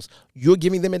everything else. You're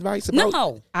giving them advice about?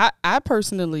 No. I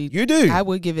personally. You do. I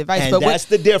would give advice. And that's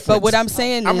the difference. But what I'm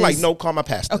saying I'm is. like, no, call my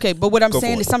pastor. Okay, but what I'm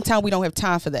saying is sometimes we don't have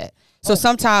time for that. So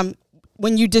sometimes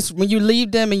when you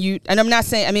leave them and I'm not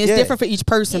saying, I mean, it's different for each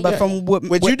person, but from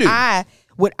what you do.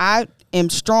 What I am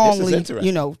strongly,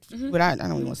 what I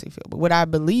don't even want to say feel, but what I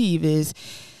believe is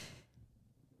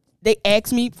they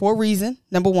ask me for a reason.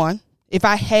 Number one, if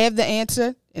I have the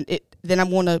answer, then I'm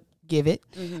going to give it.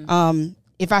 Mm-hmm.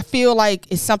 If I feel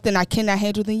like it's something I cannot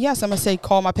handle, then yes, I'm going to say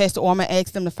call my pastor, or I'm going to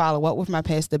ask them to follow up with my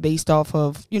pastor based off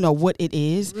of what it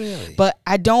is. Really? But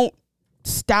I don't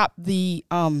stop the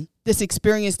this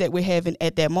experience that we're having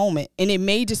at that moment. And it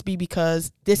may just be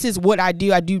because this is what I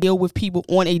do. I do deal with people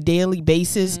on a daily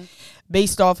basis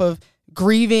based off of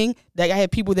grieving. That I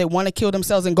have people that want to kill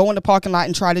themselves and go in the parking lot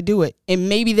and try to do it. And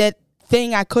maybe that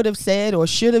thing I could have said or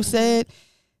should have said,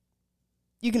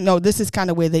 this is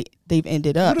kind of where they've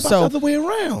ended up. What about the other way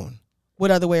around? What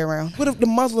other way around? What if the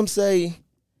Muslims say,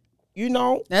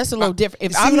 that's a little different.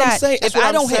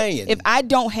 If I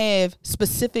don't have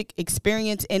specific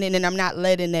experience in it and I'm not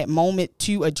led in that moment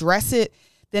to address it,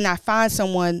 then I find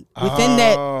someone within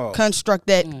that construct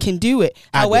that can do it.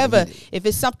 However, if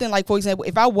it's something like, for example,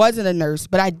 if I wasn't a nurse,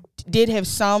 but I did have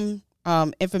some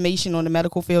information on the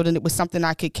medical field and it was something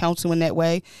I could counsel in that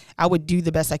way, I would do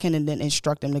the best I can and then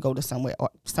instruct them to go to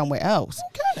somewhere else.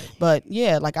 Okay. But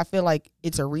yeah, I feel like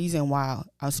it's a reason why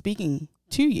I'm speaking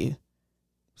to you.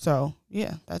 So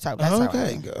yeah, that's how.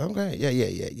 Okay.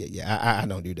 Yeah. I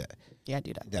don't do that. Yeah, I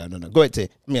do that. No. Go ahead,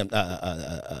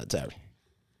 Terry.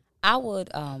 I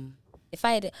would, if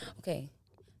I had to,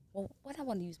 well, what I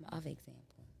want to use my other example,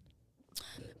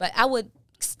 but I would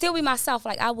still be myself.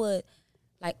 I would,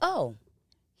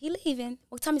 he leaving.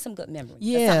 Well, tell me some good memories.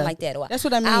 Yeah, something like that. Or that's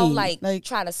what I mean. I'll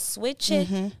try to switch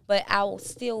it, but I will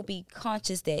still be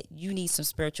conscious that you need some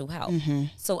spiritual help. Mm-hmm.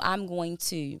 So I'm going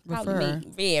to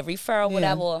probably refer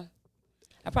whatever.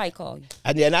 I probably call you.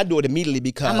 And I do it immediately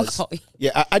because I'm gonna call you.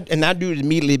 Yeah, I do it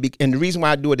immediately, and the reason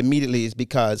why I do it immediately is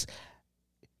because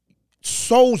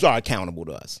souls are accountable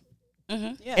to us.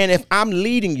 Mm-hmm. Yeah. And if I'm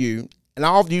leading you, and I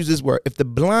often use this word, if the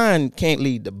blind can't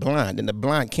lead the blind, then the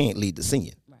blind can't lead the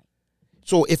seeing. Right.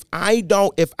 So if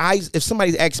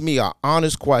somebody asks me an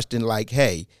honest question like,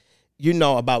 hey,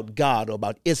 about God or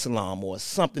about Islam or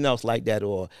something else like that,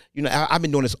 or, I've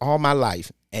been doing this all my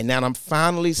life, and now I'm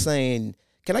finally saying,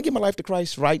 can I give my life to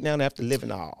Christ right now after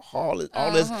living all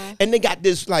this? And they got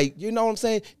this, you know what I'm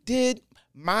saying? Did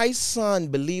My son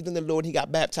believed in the Lord. He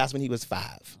got baptized when he was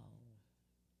 5.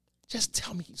 Just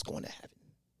tell me he's going to heaven.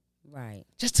 Right.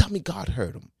 Just tell me God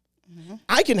heard him. Mm-hmm.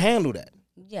 I can handle that.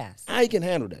 Yes. I can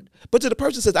handle that. But to the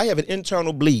person that says, I have an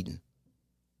internal bleeding,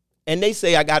 and they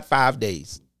say I got 5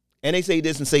 days, and they say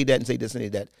this and say that and say this and say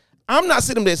that, I'm not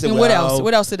sitting there saying, and what else?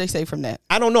 What else did they say from that?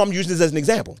 I don't know. I'm using this as an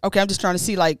example. Okay, I'm just trying to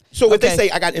see, like. So if they say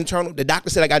I got the doctor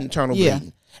said I got internal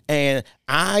bleeding, and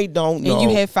I don't know. And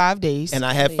you had 5 days. And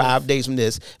I had 5 days from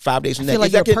this, 5 days from that. I feel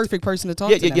like you're a perfect person to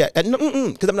talk to. Yeah.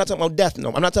 Because I'm not talking about death.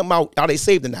 No, I'm not talking about are they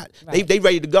saved or not. Right. They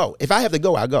ready to go. If I have to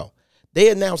go, I go. They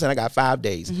announced that I got 5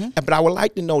 days. Mm-hmm. But I would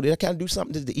like to know that I kind of do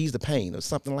something to ease the pain or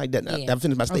something like that. Yeah. I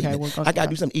finished my statement. I got to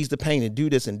do something to ease the pain and do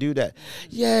this and do that.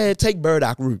 Yeah, take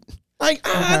burdock root. Like,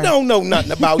 okay. I don't know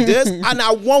nothing about this, and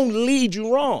I won't lead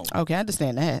you wrong. Okay, I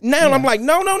understand that. Now I'm like,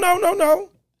 no.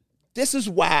 This is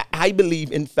why I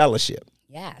believe in fellowship.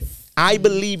 Yes. I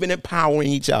believe in empowering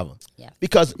each other. Yeah.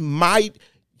 Because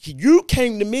you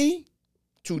came to me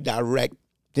to direct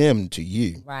them to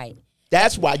you. Right.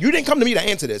 That's why you didn't come to me to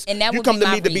answer this. And that you come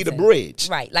to me to be the bridge.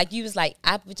 Right. Like you was like,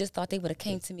 I just thought they would have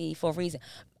came to me for a reason.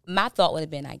 My thought would have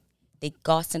been like,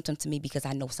 God sent them to me because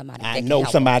I know somebody. I know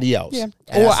somebody else. Yeah.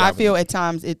 Or I feel at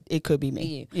times it could be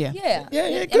me. Yeah.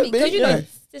 It could be. Because you know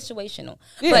it's situational.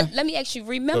 Yeah. But let me ask you,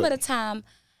 remember the time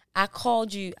I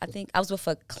called you, I think I was with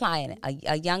a client,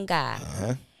 a young guy,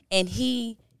 and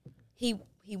he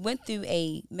went through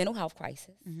a mental health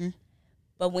crisis. Mm-hmm.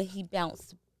 But when he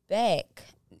bounced back,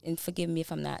 and forgive me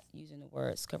if I'm not using the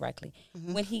words correctly,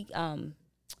 when he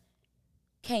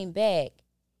came back,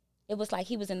 it was like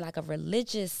he was in like a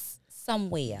religious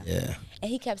somewhere. Yeah. And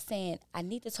he kept saying, I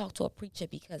need to talk to a preacher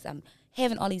because I'm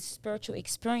having all these spiritual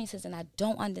experiences and I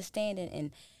don't understand it.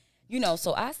 And,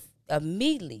 so I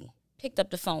immediately picked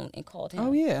up the phone and called him.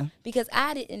 Oh, yeah. Because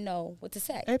I didn't know what to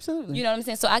say. Absolutely. You know what I'm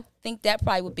saying? So I think that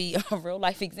probably would be a real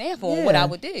life example of what I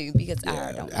would do because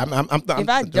I don't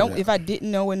know. If I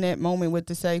didn't know in that moment what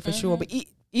to say, for sure. But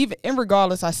even and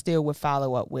regardless, I still would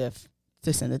follow up with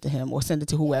to send it to him or send it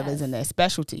to whoever's in that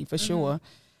specialty for sure.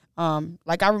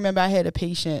 Like I remember I had a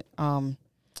patient,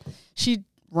 she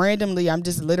randomly, I'm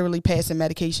just literally passing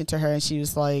medication to her and she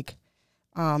was like,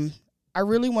 I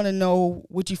really want to know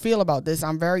what you feel about this.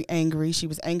 I'm very angry. She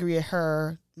was angry at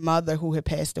her mother who had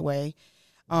passed away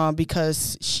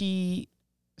because she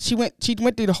went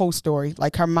through the whole story.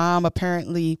 Like her mom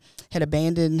apparently had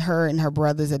abandoned her and her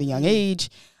brothers at a young age.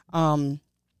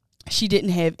 She didn't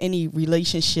have any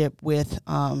relationship with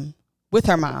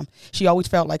her mom. She always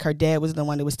felt like her dad was the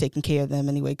one that was taking care of them.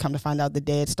 Anyway, come to find out the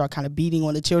dad started kind of beating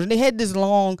on the children. They had this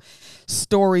long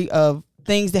story of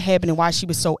things that happened and why she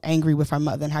was so angry with her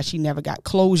mother and how she never got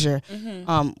closure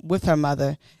with her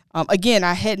mother. Again,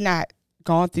 I had not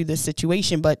gone through this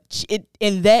situation, but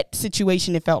in that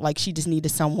situation, it felt like she just needed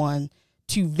someone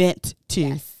to vent to.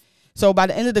 Yes. So by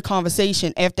the end of the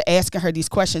conversation, after asking her these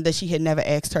questions that she had never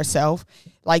asked herself,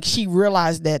 like she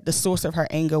realized that the source of her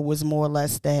anger was more or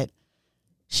less that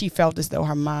she felt as though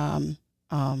her mom,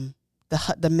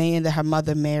 the man that her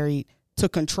mother married,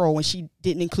 took control and she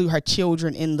didn't include her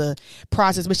children in the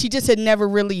process. But she just had never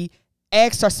really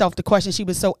asked herself the question. She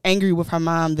was so angry with her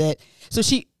mom so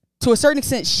she, to a certain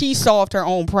extent, she solved her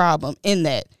own problem in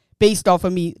that based off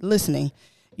of me listening.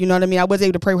 You know what I mean? I was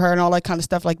able to pray with her and all that kind of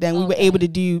stuff like that. And we were able to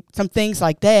do some things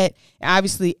like that. And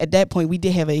obviously, at that point, we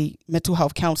did have a mental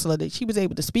health counselor that she was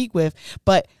able to speak with.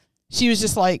 But she was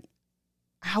just like,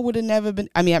 I would have never been.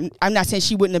 I mean, I'm not saying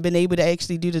she wouldn't have been able to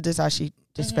actually do this. How she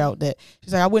just felt that.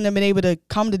 She's like, I wouldn't have been able to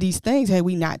come to these things had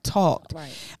we not talked.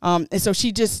 Right. And so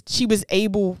she was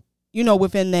able,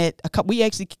 within that, we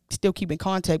actually still keep in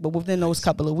contact, but within those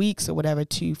couple of weeks or whatever,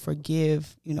 to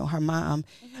forgive, her mom.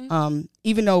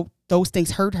 Even though those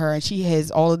things hurt her and she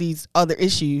has all of these other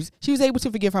issues, she was able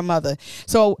to forgive her mother.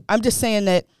 So I'm just saying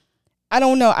that I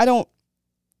don't know.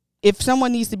 If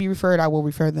someone needs to be referred, I will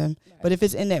refer them. Right. But if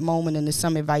it's in that moment and there's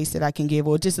some advice that I can give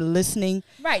or just listening,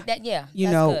 right? That's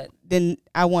good. Then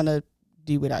I want to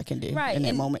do what I can do in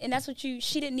that moment. And that's what she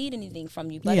didn't need anything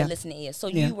from you but a listening ear. So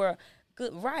you were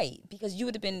good, right? Because you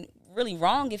would have been really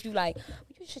wrong if you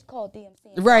should call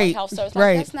DMC and right, house service.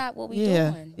 Right. That's not what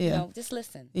we're doing. Yeah. Just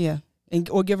listen. Yeah,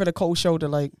 or give it a cold shoulder,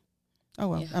 like, oh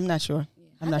well, I'm not sure.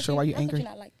 I'm not sure why you're angry.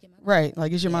 Right,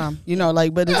 like it's your mom,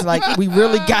 but it's like we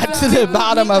really got to the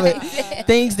bottom of it.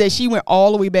 Things that she went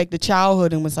all the way back to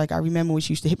childhood and was like, I remember when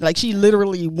she used to hit me. Like she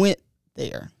literally went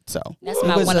there. So that's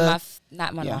one of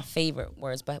my favorite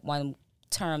words, but one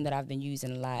term that I've been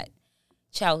using a lot: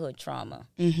 childhood trauma.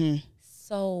 Mm-hmm.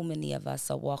 So many of us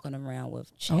are walking around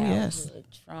with childhood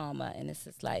trauma, and it's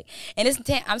just like, and I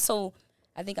think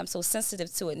I'm so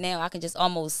sensitive to it now. I can just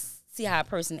almost see how a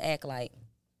person act like.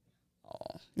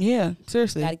 Yeah,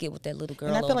 seriously. Got to get with that little girl.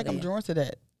 And I feel like there. I'm drawn to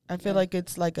that. I feel like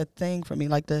it's like a thing for me,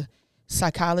 like the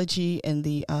psychology and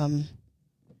the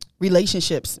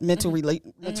relationships, mental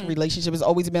relationship has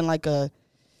always been like I've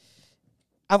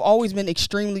always been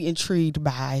extremely intrigued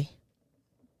by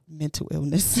mental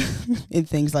illness and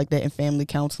things like that, and family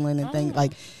counseling and things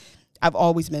like. I've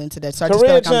always been into that, so I just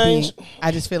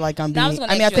feel like I'm being.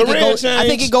 I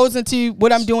think it goes into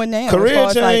what I'm doing now. Career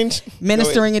as far change, as like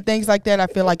ministering and things like that. I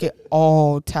feel like it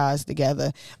all ties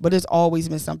together. But it's always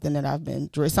been something that I've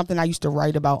been. It's something I used to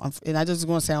write about, and I just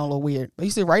going to sound a little weird. I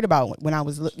used to write about when I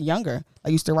was younger. I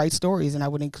used to write stories, and I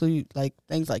would include like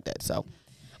things like that. So.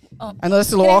 I know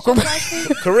it's a little awkward.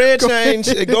 Career change.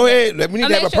 Go ahead. We need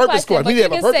to have a purpose question. We need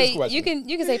to have a purpose question.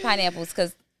 You can say pineapples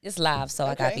because it's live, so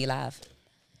I gotta be live.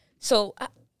 So,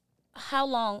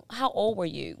 how old were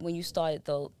you when you started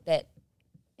that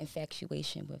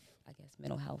infatuation with, I guess,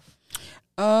 mental health?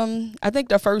 I think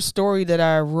the first story that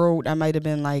I wrote, I might have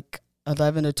been like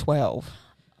 11 or 12,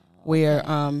 where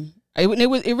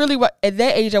it really was at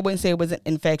that age. I wouldn't say it was an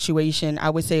infatuation.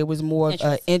 I would say it was more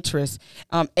of interest.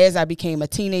 As I became a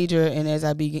teenager and as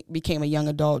I became a young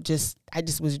adult, I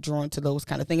just was drawn to those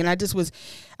kind of things. And I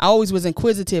always was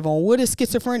inquisitive on what is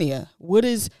schizophrenia, what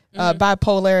is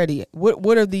bipolarity,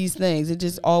 what are these things. It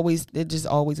just always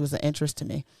was an interest to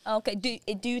me. Okay.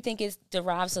 Do you think it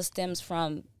derives or stems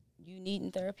from you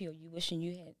needing therapy, or you wishing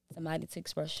you had somebody to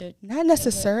express your? Not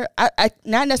necessarily.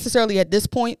 Not necessarily at this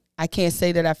point. I can't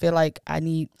say that I feel like I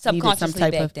needed some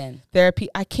type of therapy.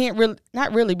 I can't really,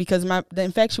 not really, because the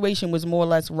infatuation was more or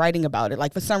less writing about it.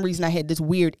 Like for some reason, I had this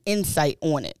weird insight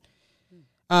on it.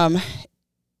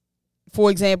 For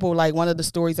example, like one of the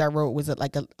stories I wrote was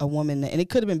like a woman, and it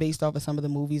could have been based off of some of the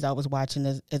movies I was watching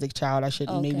as a child. I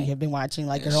shouldn't maybe have been watching,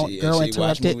 like Girl Interrupted.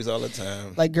 Watch movies all the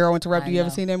time. Like Girl Interrupted. You ever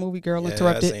seen that movie, Girl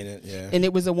Interrupted? I've seen it. Yeah. And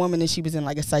it was a woman, and she was in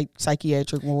like a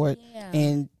psychiatric ward,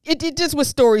 and it just was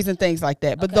stories and things like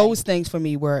that. But those things for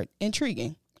me were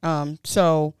intriguing.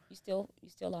 So you still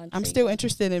are intrigued. I'm still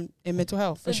interested in mental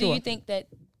health for sure. Do you think that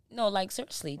like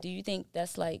seriously? Do you think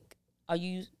that's like, are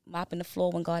you mopping the floor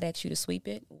when God asks you to sweep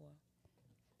it? Or?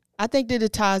 I think that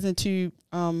it ties into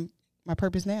my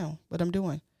purpose now, what I'm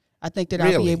doing. I think that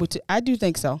I'll be able to. I do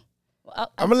think so.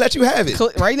 Well, I'm going to let you have it.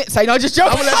 Right? So, just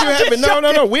joking. I'm going to let you have it.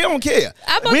 No. We don't care.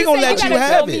 We're going to let you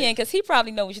have it. Because he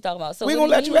probably know what you're talking about. So we're going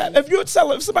to let you have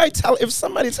it. If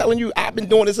somebody telling you I've been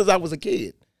doing this since I was a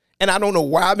kid, and I don't know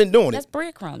why I've been doing it. That's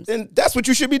breadcrumbs. Then that's what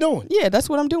you should be doing. Yeah, that's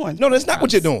what I'm doing. No, that's not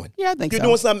what you're doing. Yeah, I think you're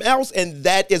doing something else, and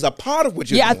that is a part of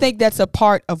what you're doing. Yeah, I think that's a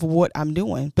part of what I'm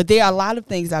doing. But there are a lot of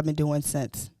things I've been doing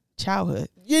since childhood.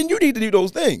 Yeah, and you need to do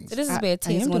those things. So this is where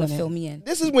Tia's going to fill me in.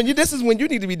 This is when you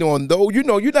need to be doing though. You're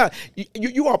not.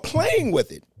 You are playing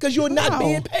with it because you're not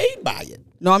being paid by it.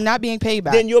 No, I'm not being paid by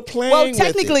it. Then you're playing. Well,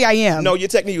 technically, I am. No,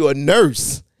 you're a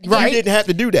nurse. Right. You didn't have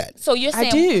to do that. So you're saying I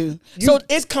do. So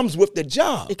it comes with the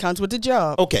job. It comes with the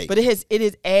job. Okay. But it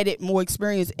has added more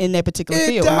experience in that particular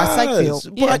field, in my psych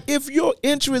field. But if your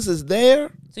interest is there,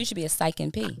 so you should be a psych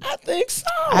NP. I think so.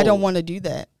 I don't want to do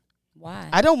that. Why?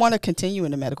 I don't want to continue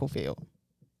in the medical field.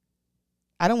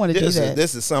 I don't want to do that.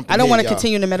 This is something. I don't want to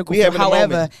continue in the medical field.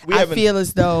 However, I feel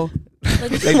as though.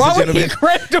 Ladies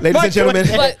and gentlemen,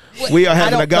 we are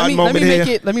having a God moment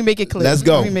here. Let me make it clear. Let's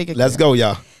go. Let's go,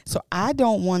 y'all. So I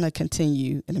don't want to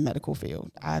continue in the medical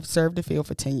field. I've served the field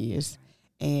for 10 years,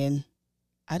 and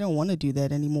I don't want to do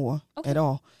that anymore at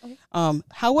all. Okay.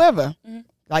 However,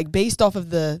 like based off of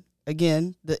the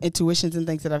intuitions and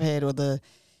things that I've had, or the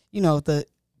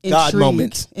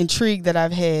intrigue that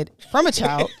I've had from a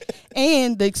child,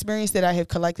 and the experience that I have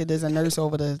collected as a nurse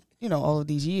over the all of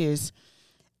these years,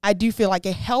 I do feel like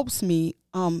it helps me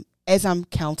as I'm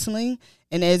counseling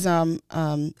and as I'm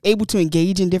able to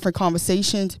engage in different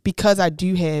conversations, because I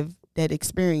do have that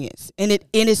experience, and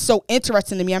it's so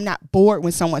interesting to me. I'm not bored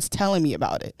when someone's telling me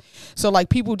about it. So like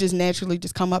people just naturally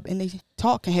just come up and they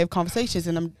talk and have conversations,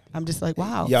 and I'm just like,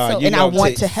 wow. I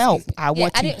want to help. I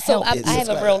want to help. So I have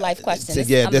a real life question.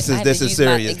 This is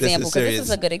serious. This is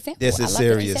a good example. This is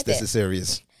serious. This is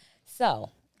serious. So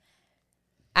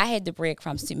I had the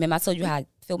breadcrumbs too. Remember I told you how I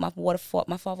filled my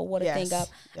father water thing up?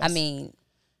 Yes. I mean,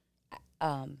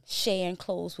 sharing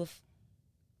clothes with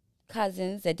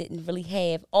cousins that didn't really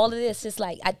have all of this. Just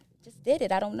like I just did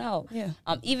it. I don't know. Yeah.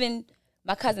 Even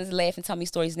my cousins laugh and tell me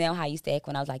stories now how I used to act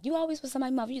when I was like, you always was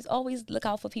somebody's mother. You just always look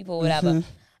out for people or whatever.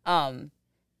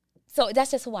 So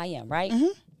that's just who I am, right?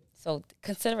 Mm-hmm. So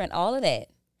considering all of that,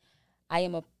 I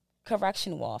am a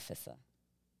correctional officer.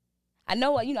 I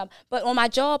know what, but on my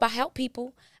job, I help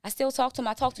people. I still talk to them.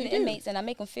 I talk to the inmates, and I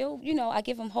make them feel, I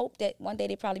give them hope that one day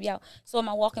they probably be out. So am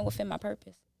I walking within my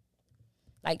purpose?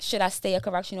 Like, should I stay a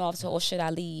correctional officer or should I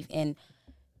leave and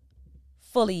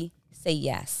fully say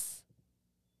yes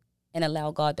and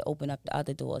allow God to open up the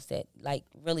other doors that, like,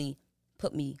 really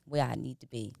put me where I need to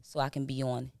be so I can be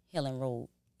on Healing Road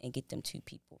and get them 2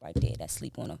 people right there that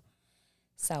sleep on a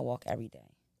sidewalk every day.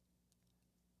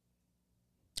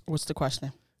 What's the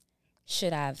question?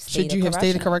 Should I have stayed Should you have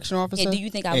stayed a correctional officer? And do you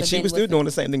think I would And have she been was still with doing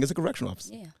the same thing as a correctional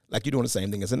officer. Yeah. Like you're doing the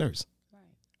same thing as a nurse.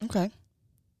 Right. Okay.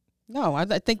 No, I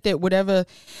think that whatever,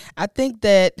 I think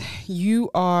that you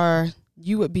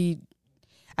would be,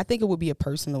 I think it would be a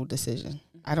personal decision.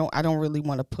 I don't really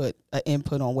want to put an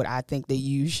input on what I think that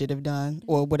you should have done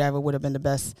or whatever would have been the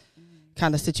best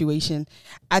kind of situation.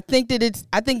 I think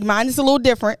mine is a little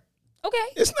different. Okay.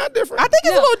 It's not different. I think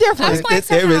it's a little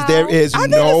different. There is I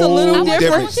think no it's a little I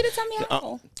different. want you to tell me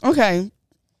how. Okay.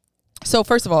 So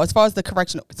first of all, as far as the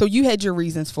correctional, so you had your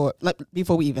reasons for, like,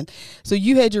 before we even, so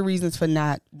you had your reasons for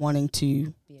not wanting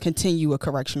to continue a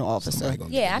correctional officer.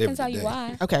 Yeah, I can tell you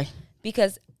why. Okay.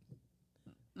 Because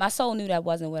my soul knew that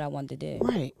wasn't what I wanted to do.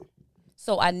 Right.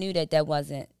 So I knew that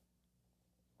wasn't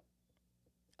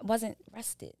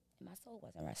rested. My soul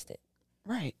wasn't rested.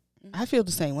 Right. Mm-hmm. I feel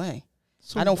the same way.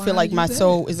 So I don't feel like my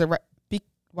soul is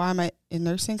why am I in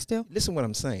nursing still? Listen what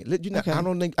I'm saying. You know, Okay. I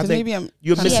don't think. I 'Cause think maybe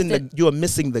you're missing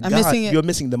the I'm God. missing it. You're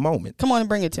missing the moment. Come on and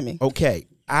bring it to me. Okay,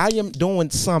 I am doing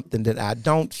something that I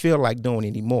don't feel like doing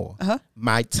anymore. Uh-huh.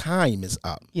 My time is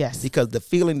up. Yes. Because the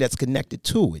feeling that's connected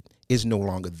to it is no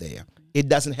longer there. It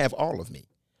doesn't have all of me,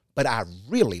 but I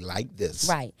really like this.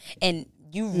 Right. And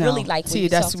you No. really like when See, you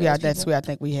that's talk to where those that's people? where I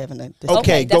think we having a Okay,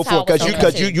 Okay, go that's how for it. I was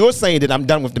Because thinking you're saying that I'm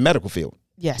done with the medical field.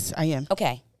 Yes, I am.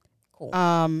 Okay.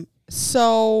 Cool.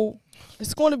 So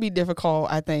it's going to be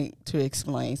difficult, I think, to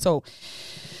explain. So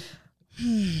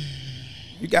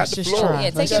You got let's the just floor. try. Yeah,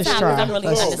 take Let's your just time, try. 'cause I'm really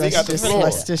Let's- understanding. let's You got the just- floor.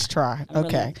 let's just try. I'm really-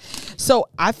 Okay. So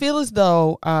I feel as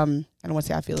though I don't want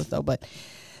to say I feel as though, but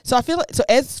so I feel like, so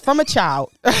as from a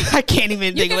child, I can't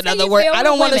even think can of say another you word. feel I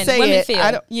don't what want to say women it. feel.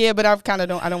 I don't. Yeah, but I've kind of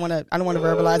don't. I don't want to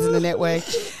verbalize it in that way.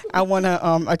 I want to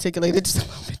articulate it just a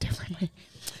little bit differently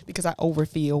because I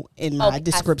overfeel in my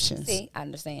descriptions. I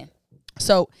understand.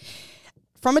 So,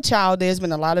 from a child, there's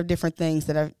been a lot of different things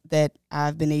that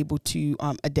I've been able to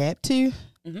adapt to.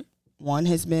 Mm-hmm. One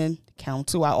has been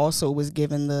counsel. I also was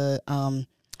given the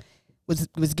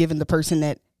was given the person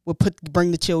that would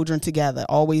bring the children together.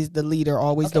 Always the leader.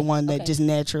 Always the one that just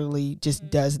naturally just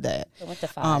does that. So went to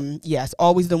 5. Yes,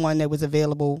 always the one that was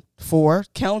available for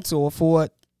counsel for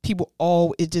people.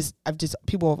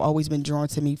 People have always been drawn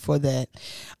to me for that.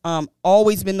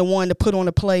 Always been the one to put on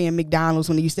a play in McDonald's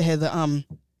when they used to have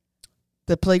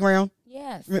the playground.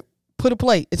 Yes. Put a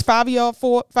play. It's 5 of y'all,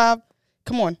 4, 5.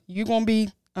 Come on, you gonna be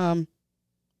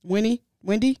Wendy.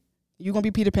 You gonna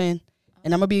be Peter Pan,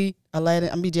 and I'm gonna be Aladdin.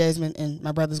 I'm gonna be Jasmine, and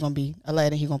my brother's gonna be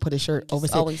Aladdin. He gonna put his shirt over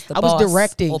his head. Always the I boss was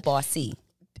directing. or bossy.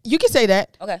 You can say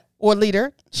that. Okay. Or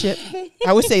leadership.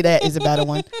 I would say that is a better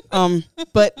one.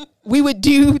 But we would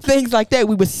do things like that.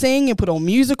 We would sing and put on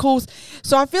musicals.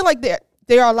 So I feel like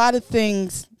there are a lot of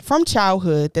things from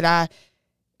childhood that I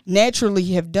naturally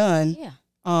have done. Yeah.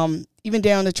 Even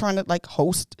down to trying to like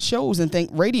host shows and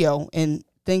radio and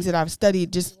things that I've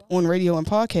studied just on radio and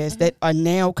podcasts that are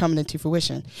now coming into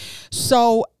fruition.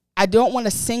 So I don't want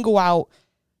to single out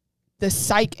the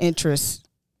psych interest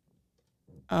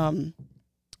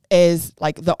as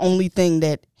like the only thing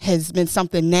that has been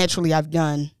something naturally I've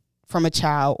done from a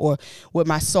child or what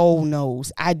my soul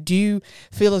knows. I do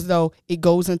feel as though it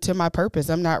goes into my purpose.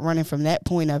 I'm not running from that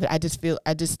point of it. I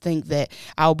just think that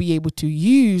I'll be able to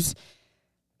use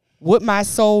what my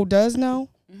soul does know.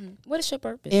 Mm-hmm. What is your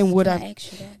purpose? And what Can I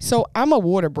ask you that? So I'm a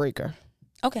water breaker.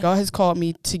 Okay. God has called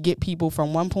me to get people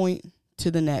from one point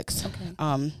to the next.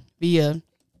 Okay. Via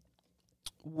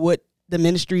what the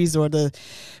ministries or I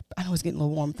know it's getting a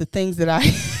little warm. The things that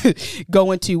I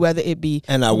go into, whether it be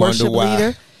And I a worship wonder why.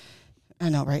 leader. I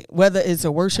know, right? Whether it's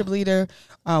a worship leader,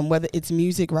 whether it's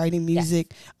music, writing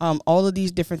music, all of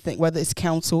these different things, whether it's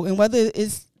counsel and whether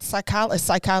it's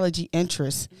psychology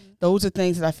interest. Mm-hmm. Those are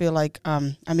things that I feel like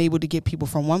I'm able to get people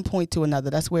from one point to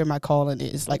another. That's where my calling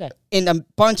is, like in a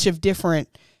bunch of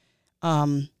different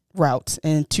routes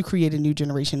and to create a new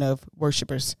generation of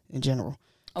worshipers in general.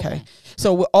 Okay.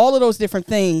 So with all of those different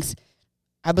things,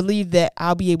 I believe that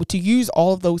I'll be able to use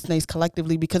all of those things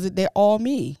collectively because they're all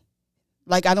me.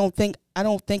 Like, I don't think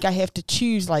I have to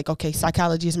choose like, okay,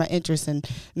 psychology is my interest and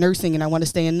nursing and I want to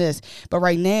stay in this. But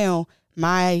right now,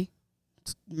 my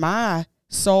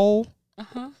soul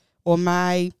or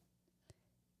my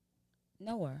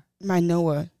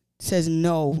Noah says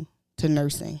no to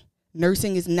nursing.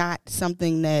 Nursing is not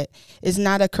something that is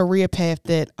not a career path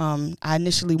that I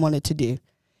initially wanted to do.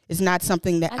 It's not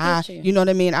something that I get you know what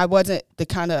I mean? I wasn't the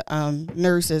kind of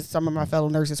nurse, as some of my fellow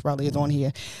nurses probably is on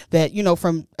here, that, you know,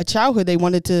 from a childhood, they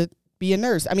wanted to be a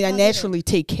nurse. I mean, I naturally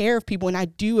take care of people and I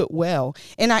do it well.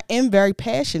 And I am very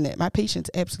passionate. My patients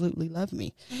absolutely love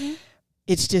me. Mm-hmm.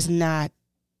 It's just not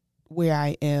where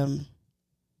I am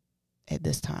at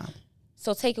this time.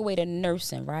 So take away the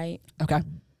nursing, right? Okay.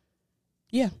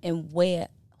 Yeah. And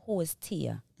who is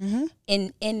Tia? Mm-hmm.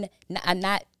 And I'm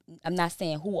not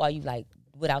saying who are you, like,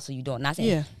 what else are you doing? I'm not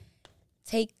saying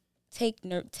take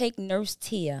Nurse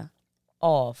Tia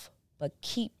off, but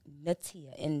keep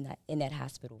Natia in that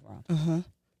hospital room. Mm-hmm.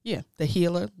 Yeah, the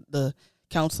healer, the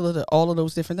counselor, all of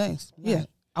those different things. Right. Yeah,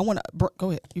 I want to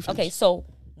go ahead. You finish. Okay, so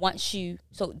once you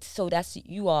so that's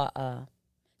you are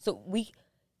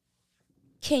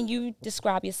can you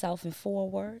describe yourself in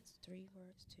 4 words, 3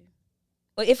 words, 2?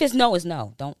 Or if it's no, it's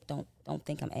no. Don't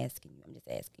think I'm asking you. I'm just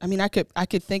asking. I mean, I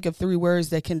could think of 3 words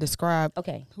that can describe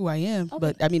who I am,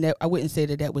 but I mean, I wouldn't say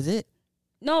that was it.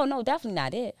 No, definitely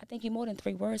not it. I think you're more than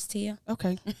 3 words, Tia.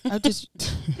 Okay. I just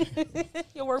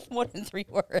you're worth more than 3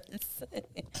 words.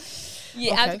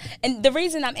 Yeah. Okay. And the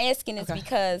reason I'm asking is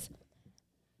because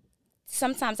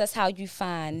sometimes that's how you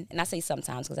find, and I say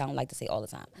sometimes because I don't like to say all the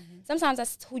time. Mm-hmm. Sometimes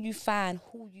that's who you find,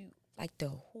 who you like,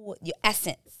 your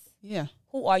essence. Yeah.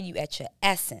 Who are you at your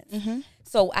essence? Mm-hmm.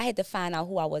 So I had to find out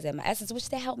who I was at my essence, which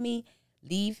that helped me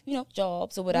leave,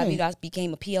 jobs or whatever. Right. I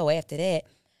became a PO after that.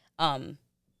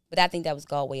 But I think that was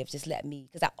God's way of just letting me,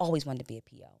 because I always wanted to be a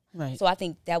PO. Right. So I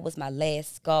think that was my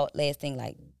last thing,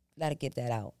 like, let her get that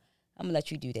out. I'm going to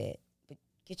let you do that. But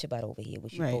get your butt over here,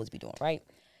 what you're supposed to be doing, right?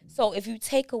 So if you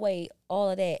take away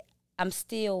all of that, I'm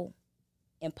still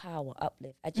in power,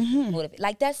 uplift. I just motivate.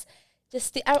 Like, that's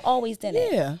just, I've always done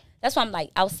it. Yeah. That's why I'm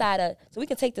like, outside of, so we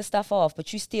can take the stuff off,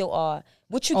 but you still are,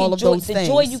 what you can enjoy, the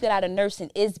joy you get out of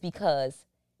nursing is because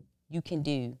you can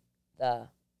do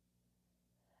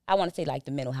I want to say like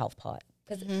the mental health part.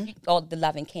 Because all the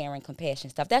loving, caring, compassion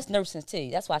stuff, that's nursing too.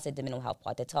 That's why I said the mental health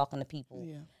part. They're talking to people,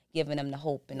 giving them the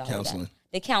hope and all that.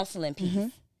 The counseling piece.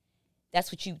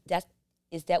 Mm-hmm.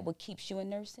 Is that what keeps you in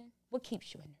nursing? What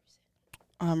keeps you in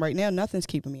nursing? Right now, nothing's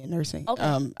keeping me in nursing.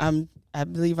 Okay. I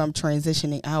believe I'm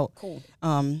transitioning out. Cool.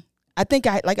 I think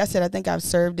I think I've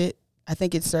served it. I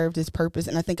think it served its purpose,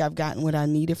 and I think I've gotten what I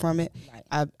needed from it.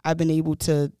 Right. I've been able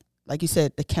to, like you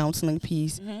said, the counseling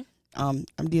piece. Mm-hmm.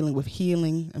 I'm dealing with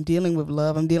healing. I'm dealing with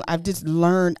love.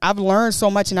 I've learned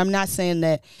so much, and I'm not saying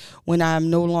that when I'm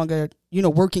no longer,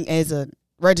 working as a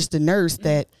registered nurse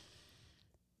that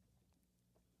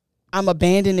I'm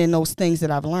abandoning those things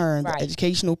that I've learned. Right. The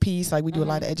educational piece, like we do a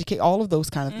lot of educate, all of those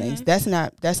kind of things. That's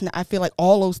not, I feel like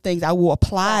all those things I will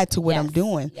apply to what I'm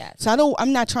doing. Yes. So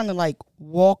I'm not trying to like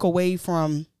walk away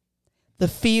from the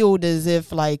field as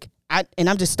if like,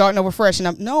 I'm just starting over fresh,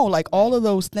 and all of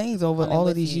those things over all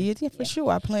of these years. Yeah, for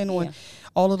sure. I plan on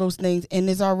all of those things, and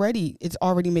it's already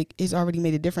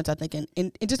made a difference, I think,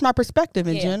 in just my perspective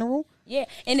in general. Yeah,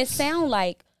 and it sounds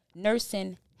like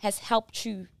nursing has helped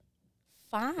you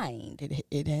find.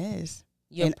 It has.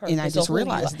 And I just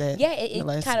realized that. Yeah,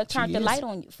 it kind of turned the light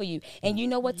on for you. And you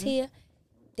know what, Tia?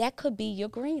 That could be your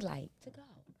green light to go,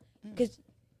 because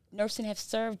nursing has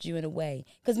served you in a way.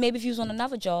 Because maybe if you was on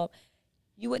another job,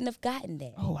 you wouldn't have gotten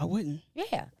that. Oh, I wouldn't.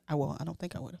 Yeah. I don't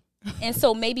think I would have. And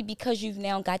so maybe because you've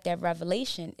now got that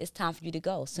revelation, it's time for you to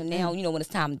go. So now, when it's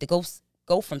time to go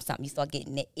from something, you start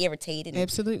getting irritated. And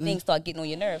absolutely. Things start getting on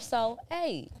your nerves. So,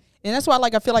 hey. And that's why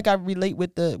I feel like I relate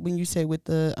with when you say with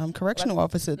the correctional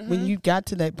officer, when you got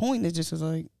to that point, it just was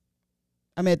like,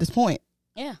 I'm at this point.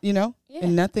 Yeah.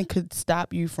 And nothing could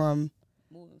stop you from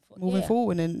moving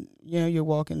forward. And, you're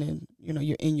walking and,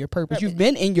 you're in your purpose. You've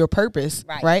been in your purpose,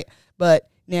 right? But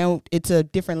now it's a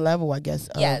different level, I guess,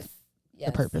 of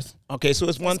the purpose. Okay, so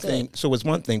it's one thing. So it's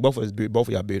one thing. Both of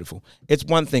y'all are beautiful. It's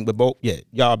one thing, but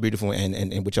y'all are beautiful,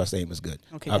 and what y'all saying was good.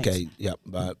 Okay, yeah,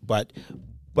 but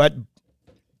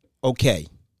okay.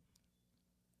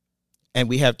 And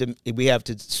we have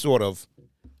to sort of,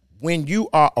 when you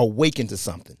are awakened to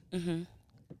something,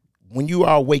 when you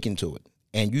are awakened to it,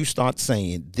 and you start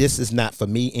saying, this is not for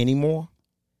me anymore,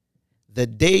 the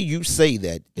day you say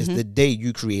that is the day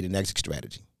you create an exit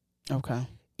strategy. Okay.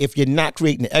 If you're not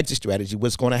creating an exit strategy,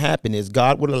 what's going to happen is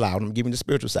God would allow, and I'm giving the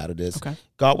spiritual side of this,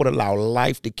 God would allow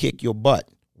life to kick your butt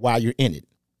while you're in it.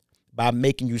 By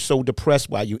making you so depressed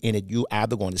while you're in it, you're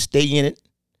either going to stay in it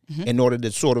in order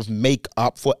to sort of make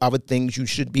up for other things you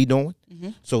should be doing.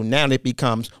 So now it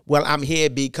becomes, well, I'm here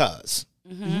because.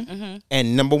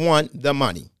 And number one, the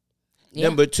money. Yeah.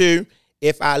 Number two,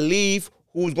 if I leave,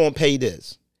 who's going to pay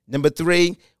this? Number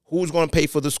three, who's going to pay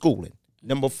for the schooling?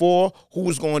 Number four,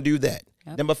 who's going to do that?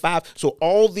 Yep. Number 5, so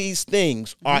all these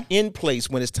things are in place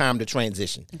when it's time to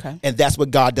transition. Okay. And that's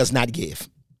what God does not give.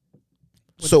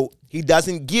 So he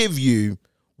doesn't give you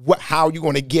how you're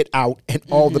going to get out and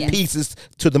all the pieces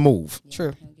to the move.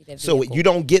 True. So you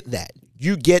don't get that.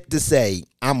 You get to say,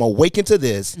 I'm awakened to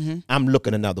this. I'm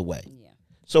looking another way. Yeah.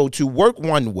 So to work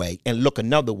one way and look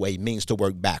another way means to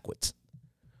work backwards,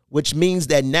 which means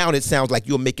that now it sounds like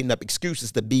you're making up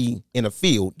excuses to be in a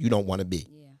field you don't want to be.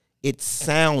 Yeah. It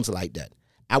sounds like that.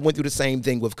 I went through the same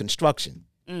thing with construction.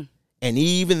 And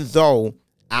even though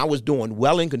I was doing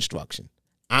well in construction,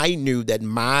 I knew that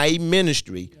my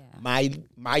ministry,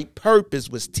 my purpose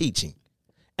was teaching.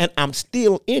 And I'm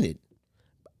still in it.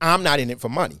 I'm not in it for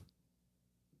money.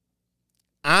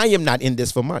 I am not in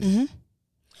this for money.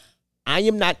 I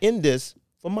am not in this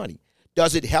for money.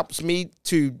 Does it help me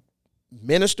to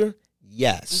minister?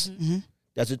 Yes.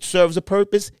 Does it serve a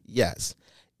purpose? Yes.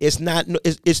 It's not.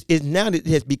 It's now it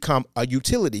has become a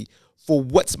utility for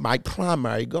what's my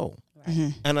primary goal.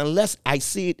 Right. And unless I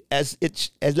see it as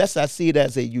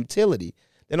a utility,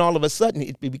 then all of a sudden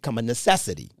it become a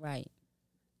necessity. Right.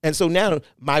 And so now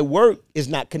my work is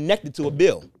not connected to a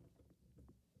bill.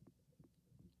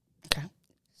 Okay.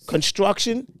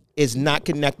 Construction is not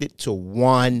connected to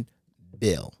one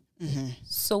bill.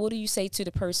 So what do you say to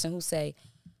the person who say,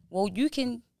 well, you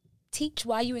can teach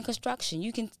while you're in construction.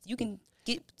 You can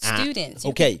get students.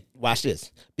 Okay, watch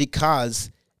this. Because,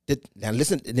 now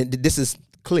listen, this is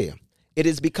clear. It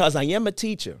is because I am a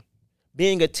teacher.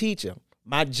 Being a teacher,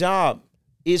 my job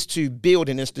is to build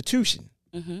an institution.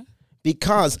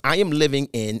 Because I am living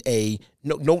in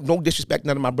no disrespect,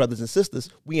 none of my brothers and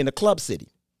sisters, we in a club city.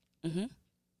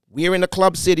 We're in a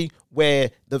club city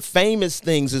where the famous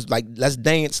things is like, let's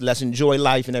dance, let's enjoy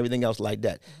life and everything else like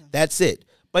that. That's it.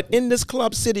 But in this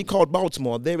club city called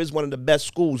Baltimore, there is one of the best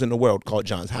schools in the world called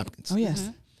Johns Hopkins. Oh, yes.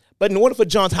 But in order for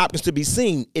Johns Hopkins to be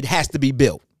seen, it has to be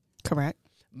built. Correct.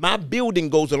 My building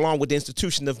goes along with the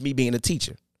institution of me being a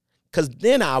teacher. Because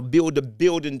then I'll build a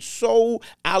building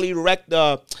I'll erect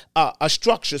a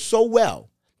structure so well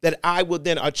that I will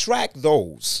then attract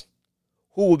those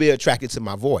who will be attracted to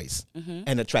my voice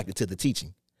and attracted to the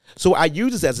teaching. So I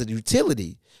use this as a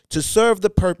utility to serve the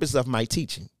purpose of my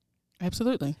teaching.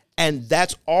 Absolutely. And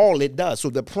that's all it does. So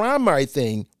the primary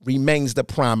thing remains the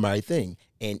primary thing,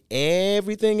 and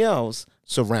everything else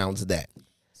surrounds that.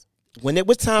 When it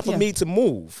was time for me to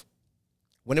move,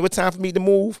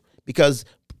 because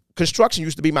construction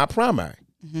used to be my primary.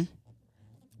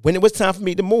 When it was time for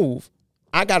me to move,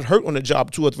 I got hurt on the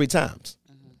job 2 or 3 times.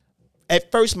 At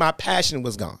first, my passion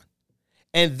was gone.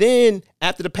 And then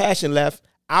after the passion left,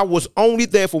 I was only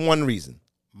there for one reason,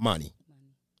 money.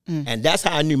 And that's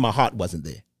how I knew my heart wasn't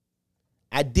there.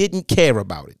 I didn't care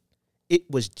about it. It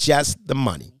was just the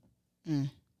money.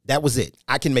 That was it.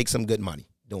 I can make some good money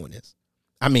doing this.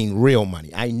 I mean, real money.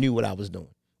 I knew what I was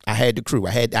doing. I had the crew.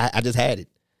 I just had it.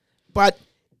 But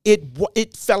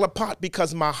it fell apart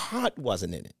because my heart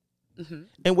wasn't in it.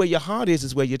 And where your heart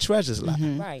is where your treasures lie.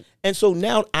 Right. And so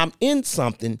now I'm in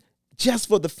something just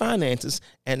for the finances,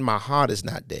 and my heart is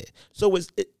not there. So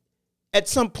at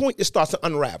some point, it starts to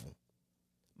unravel.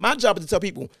 My job is to tell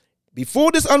people,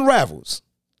 before this unravels,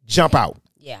 jump out.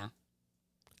 Yeah.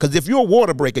 Because if you're a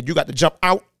water breaker, you got to jump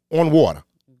out on water.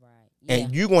 Right. Yeah.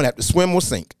 And you're going to have to swim or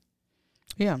sink.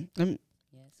 Yeah. Yeah,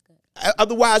 it's good.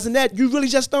 Otherwise than that, you really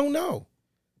just don't know.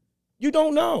 You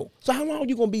don't know. So how long are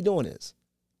you going to be doing this?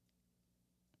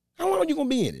 How long are you going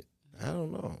to be in it? I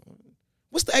don't know.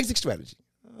 What's the exit strategy?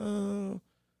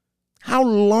 How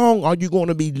long are you going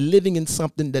to be living in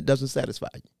something that doesn't satisfy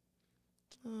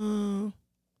you?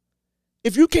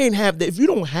 If you can't have that, if you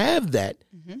don't have that,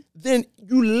 then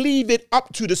you leave it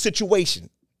up to the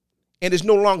situation. And it's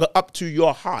no longer up to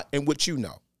your heart and what you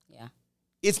know. Yeah.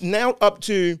 It's now up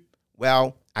to,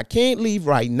 well, I can't leave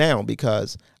right now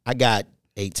because I got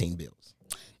 18 bills.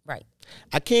 Right.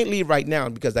 I can't leave right now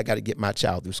because I got to get my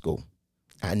child through school.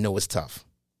 I know it's tough.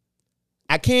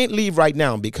 I can't leave right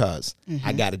now because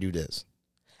I got to do this.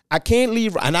 I can't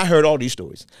leave, and I heard all these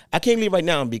stories. I can't leave right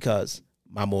now because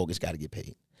my mortgage got to get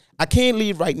paid. I can't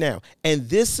leave right now. And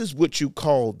this is what you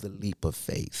call the leap of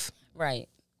faith. Right.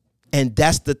 And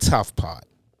that's the tough part.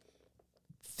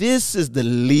 This is the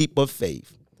leap of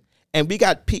faith. And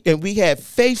we have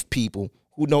faith people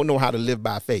who don't know how to live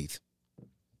by faith.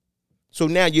 So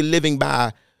now you're living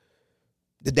by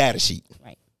the data sheet.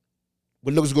 Right.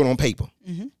 What looks good on paper.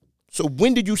 So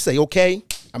when did you say, okay,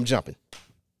 I'm jumping?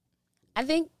 I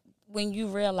think when you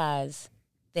realize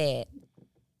that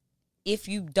if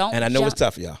you don't And I know jump, it's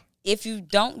tough, y'all. If you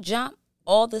don't jump,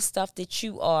 all the stuff that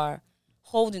you are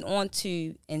holding on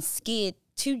to and scared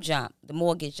to jump, the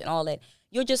mortgage and all that,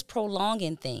 you're just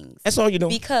prolonging things. That's all you're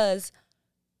doing. Because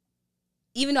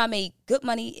even though I made good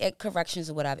money at corrections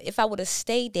or whatever, if I would have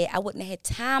stayed there, I wouldn't have had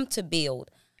time to build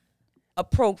a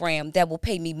program that will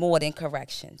pay me more than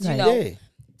corrections. You know? Yeah.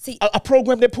 See, A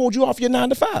program that pulled you off your 9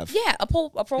 to 5. yeah, a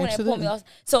program that pulled me Absolutely. off.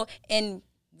 So in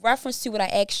reference to what I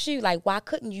asked you, like, why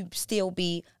couldn't you still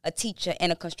be a teacher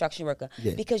and a construction worker?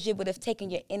 Yeah. Because you would have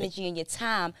taken your energy and your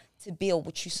time to build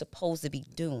what you're supposed to be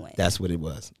doing. That's what it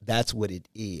was. That's what it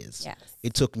is. Yes.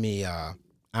 It took me,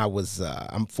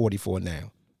 I'm 44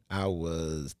 now. I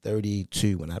was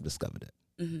 32 when I discovered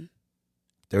it. Mm-hmm.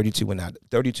 32 when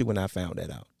I found that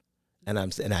out. And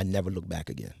I never looked back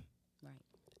again. Right.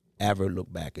 Ever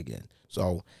look back again.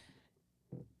 So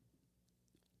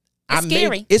It's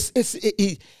scary. If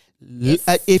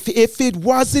it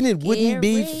wasn't, it wouldn't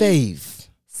be Scary. faith.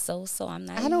 So I'm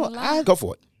not I even don't. gonna lie. Go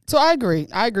for it. So I agree.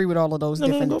 I agree with all of those No,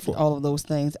 different, go for it. all of those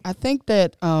things. I think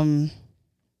that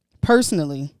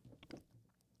personally,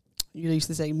 you used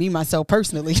to say me myself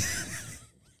personally.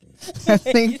 I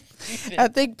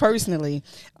think personally,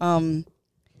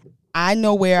 I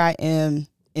know where I am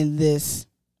in this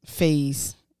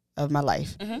phase of my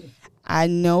life. Mm-hmm. I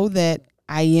know that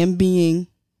I am being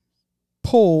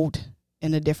pulled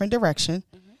in a different direction,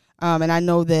 and I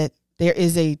know that there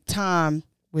is a time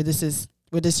where this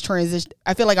transition.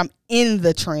 I feel like I'm in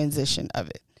the transition of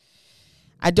it.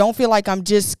 I don't feel like I'm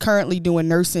just currently doing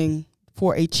nursing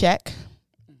for a check,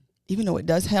 even though it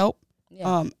does help.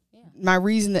 Yeah. My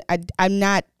reason that I'm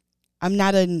not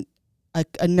a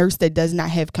nurse that does not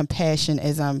have compassion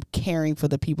as I'm caring for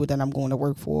the people that I'm going to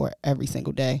work for every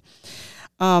single day.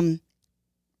 And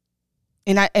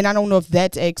I don't know if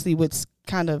that's actually what's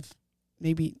kind of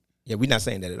maybe. Yeah, we're not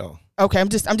saying that at all. Okay, I'm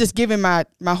just giving my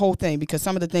whole thing, because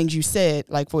some of the things you said,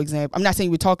 like, for example, I'm not saying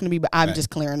you were talking to me, but I'm Right. just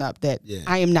clearing up that Yeah.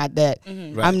 I am not that.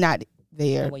 Mm-hmm. Right. I'm not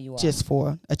there Where you are. just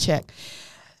for a check.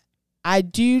 I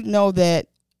do know that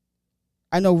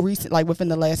like within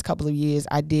the last couple of years,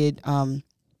 I did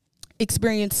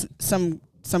experience some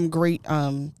great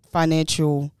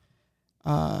financial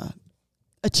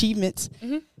achievements.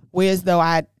 Mm-hmm. Whereas though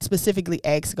I specifically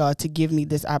asked God to give me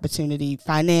this opportunity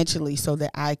financially so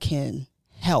that I can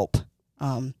help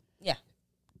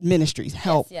ministries,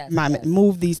 help yes.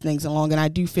 move these things along. And I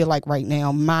do feel like right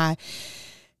now my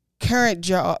current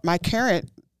job, my current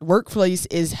workplace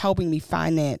is helping me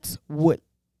finance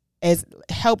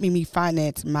helping me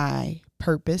finance my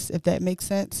purpose, if that makes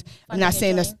sense. I'm not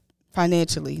saying that's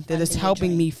financially, that it's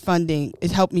helping me funding.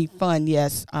 It helped me fund,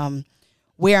 yes,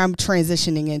 where I'm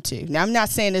transitioning into. Now, I'm not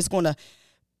saying it's going to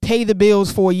pay the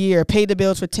bills for a year, pay the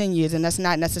bills for 10 years, and that's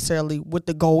not necessarily what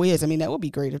the goal is. I mean, that would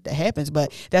be great if that happens,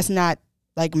 but that's not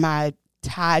like my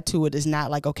tie to it is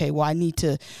not like, okay, well, I need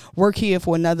to work here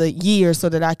for another year so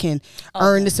that I can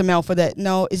earn this amount for that.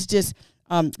 No, it's just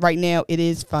right now it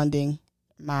is funding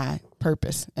my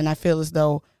purpose. And I feel as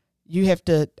though you have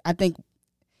to, I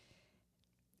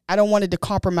don't want it to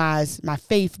compromise my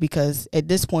faith, because at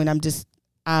this point I'm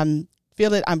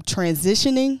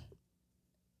transitioning,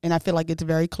 and I feel like it's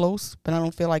very close, but I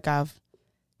don't feel like I've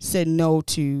said no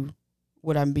to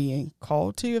what I'm being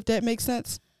called to, if that makes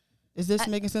sense. Is this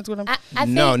making sense? What I'm? I think,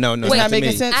 No. It's not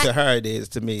making sense? To her, it is.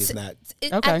 To me, it's not.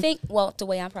 Okay. I think, well, the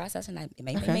way I'm processing, it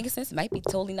might be Okay. making sense. It might be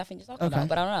totally nothing you're talking Okay. about,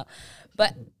 but I don't know.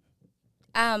 But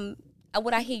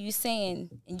what I hear you saying,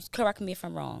 and you correct me if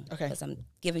I'm wrong, Okay. because I'm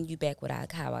giving you back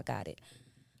how I got it.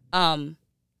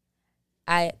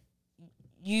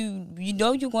 You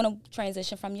know you're going to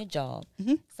transition from your job.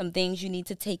 Mm-hmm. Some things you need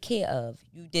to take care of.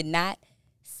 You did not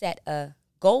set a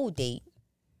goal date.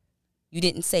 You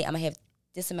didn't say, I'm going to have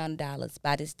this amount of dollars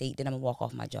by this date, then I'm going to walk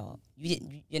off my job. You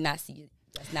didn't. You're not seeing.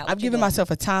 That's not. I've given myself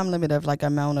a time limit of like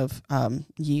amount of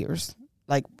years,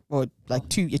 like, or like a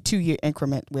 2-year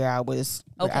increment where I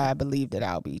believe that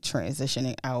I'll be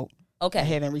transitioning out. Okay. I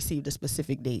haven't received a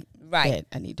specific date Right. that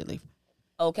I need to leave.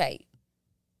 Okay.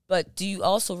 But do you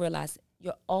also realize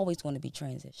you're always going to be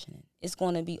transitioning? It's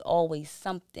going to be always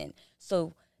something.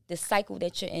 So the cycle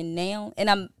that you're in now,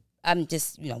 and I'm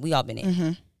just, we all been in.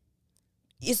 Mm-hmm.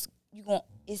 You're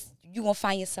gonna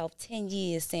find yourself 10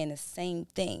 years saying the same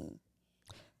thing,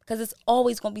 because it's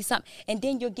always gonna be something. And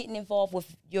then you're getting involved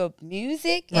with your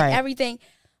music and Right. everything.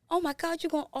 Oh my God, you're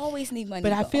gonna always need money.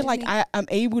 But I feel like I'm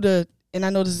able to, and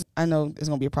I know it's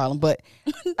gonna be a problem, but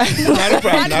Not a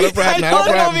problem. Not a problem. I know Not a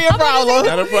it's gonna be problem. a problem.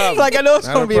 Not a problem. Like, I know it's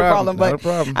Not gonna a be a problem, Not a but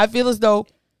problem. I feel as though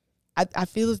I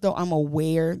feel as though I'm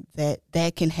aware that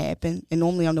can happen, and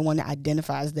normally I'm the one that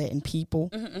identifies that in people.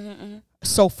 Mm-hmm.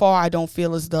 So far, I don't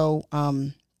feel as though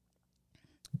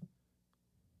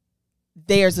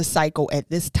there's a cycle at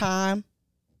this time,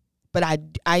 but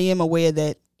I am aware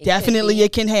that It definitely could be.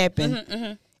 it can happen.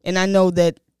 Mm-hmm. And I know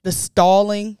that the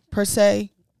stalling per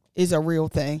se is a real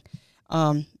thing.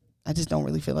 I just don't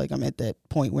really feel like I'm at that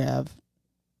point where I've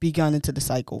begun into the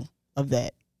cycle of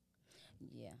that.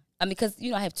 Yeah. I mean, because,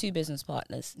 you know, I have 2 business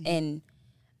partners, and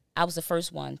I was the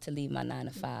first one to leave my 9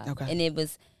 to 5. Okay. And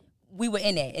we were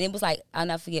in that. And it was like, I'll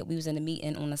never forget, we was in a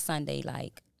meeting on a Sunday,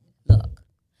 like, look,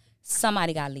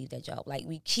 somebody got to leave that job. Like,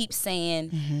 we keep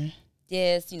saying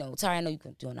this, you know, Tari, I know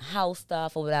you're doing the house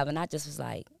stuff or whatever. And I just was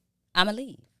like, I'm going to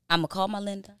leave. I'm going to call my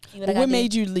Linda. What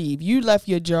made you leave? You left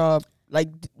your job. Like,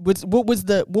 what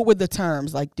were the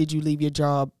terms? Like, did you leave your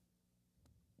job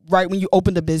right when you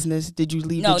opened the business? Did you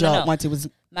leave the job once it was?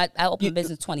 I opened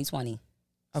business 2020. Okay.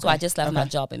 So I just left my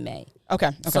job in May.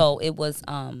 Okay. So it was,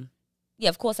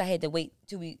 of course I had to wait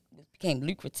till we became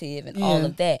lucrative and all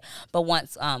of that. But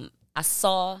once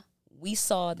we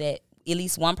saw that at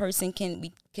least one person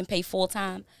can pay full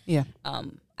time. Yeah.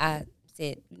 I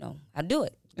said, you know, I'll do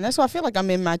it. And that's why I feel like I'm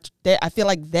in I feel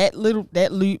like that loop,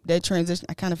 that transition,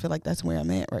 I kind of feel like that's where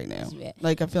I'm at right now. Yeah.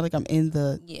 Like, I feel like I'm in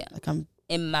like I'm.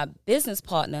 And my business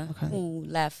partner who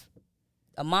left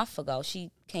a month ago,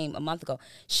 she came a month ago,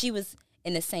 she was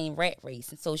in the same rat race.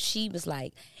 And so she was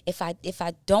like, if I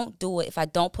don't do it, if I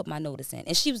don't put my notice in,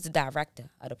 and she was the director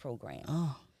of the program.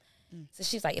 Oh. So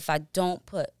she's like, if I don't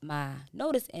put my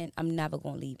notice in, I'm never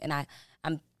going to leave. And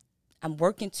I'm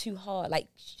working too hard. Like,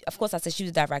 of course, I said she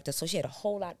was the director, so she had a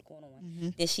whole lot going on. Mm-hmm.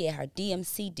 Then she had her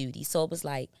DMC duty. So it was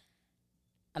like,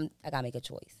 I got to make a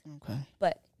choice. Okay.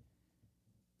 But,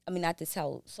 I mean, not to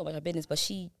tell so much of her business, but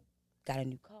she got a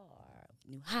new car,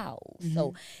 new house. Mm-hmm.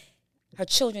 So her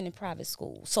children in private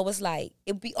school. So it's like,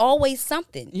 it'd be always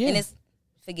something. Yeah. And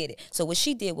forget it. So what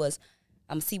she did was,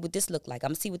 I'm going to see what this look like. I'm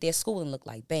going to see what their schooling look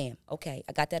like. Bam. Okay,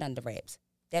 I got that under wraps.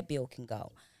 That bill can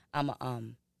go. I'm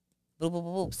going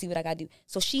to, see what I got to do.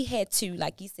 So she had to,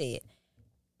 like you said,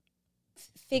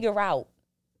 figure out,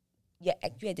 you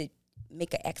had to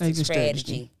make an exit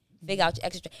strategy. Figure out your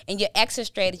exit strategy. And your exit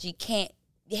strategy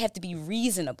you have to be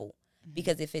reasonable.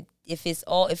 Because if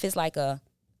it's like you're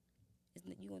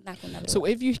not going to. So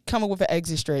if you come up with an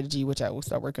exit strategy, which I will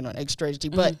start working on exit strategy,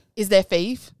 but is that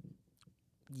faith?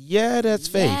 Yeah, that's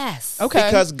faith. Yes. Okay.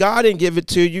 Because God didn't give it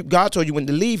to you. God told you when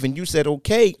to leave, and you said,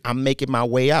 okay, I'm making my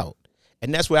way out.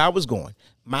 And that's where I was going.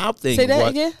 My thing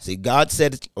was, God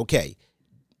said, okay,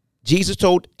 Jesus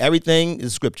told everything in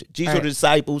Scripture. Jesus told the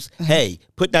disciples, hey,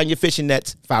 put down your fishing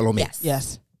nets, follow me.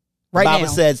 Yes. Right now. The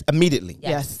Bible says immediately.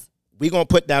 Yes. We're going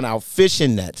to put down our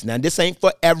fishing nets. Now, this ain't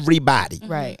for everybody.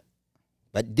 Mm-hmm. Right.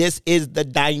 But this is the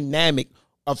dynamic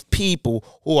of people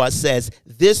who says,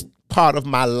 this part of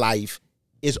my life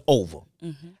is over.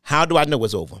 Mm-hmm. How do I know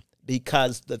it's over?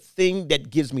 Because the thing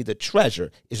that gives me the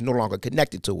treasure is no longer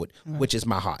connected to it, which is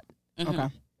my heart. Mm-hmm.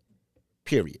 Okay.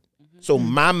 Period. Mm-hmm. So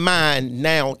my mind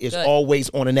now is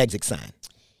always on an exit sign.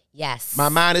 Yes. My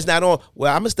mind is not on,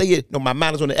 well, I'm going to stay here. No, my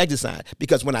mind is on the exit sign.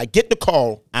 Because when I get the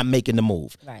call, I'm making the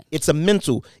move. Right. It's a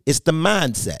mental, it's the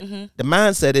mindset. Mm-hmm. The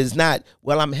mindset is not,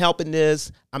 well, I'm helping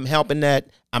this, I'm helping that,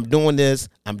 I'm doing this,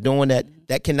 I'm doing that. Mm-hmm.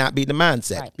 That cannot be the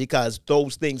mindset because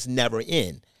those things never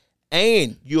end.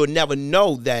 And you'll never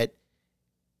know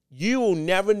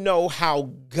how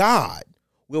God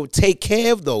will take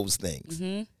care of those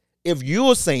things if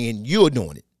you're saying you're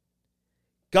doing it.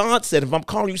 God said, if I'm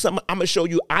calling you something, I'm going to show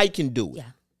you I can do it. Yeah.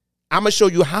 I'm going to show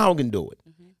you how I can do it.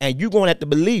 Mm-hmm. And you're going to have to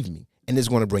believe me. And it's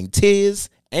going to bring tears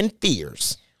and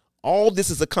fears. All this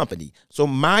is a company. So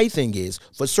my thing is,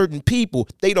 for certain people,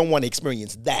 they don't want to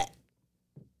experience that.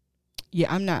 Yeah,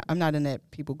 I'm not in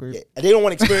that people group. Yeah, they don't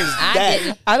want to experience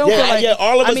that. I don't feel like. Yeah,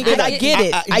 all of us. I mean, because I get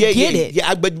it. I get it.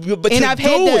 Yeah, but and I've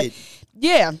had that.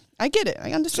 Yeah, I get it.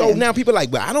 I understand. So now people are like,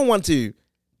 well, I don't want to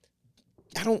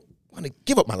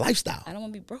give up my lifestyle. I don't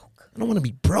want to be broke. I don't want to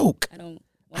be broke. I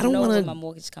don't know where my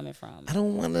mortgage is coming from. I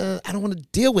don't want to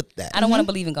deal with that. I don't want to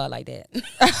believe in God like that.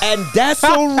 And that's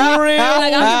so real.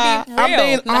 I'm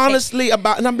being honestly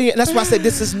about, that's why I say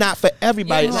this is not for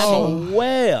everybody. And I'm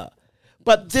aware.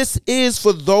 But this is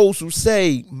for those who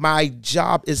say, my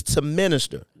job is to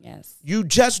minister. Yes. You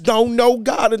just don't know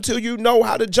God until you know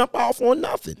how to jump off on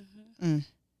nothing. Mm-hmm.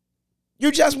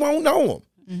 You just won't know him.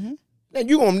 Mm-hmm. And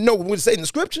you're going to know what it say in the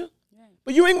scripture. Right.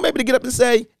 But you ain't going to be able to get up and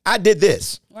say, I did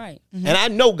this. Right. Mm-hmm. And I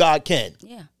know God can.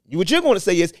 Yeah. What you're going to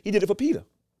say is, he did it for Peter.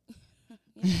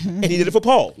 And he did it for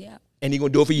Paul. Yeah. And he's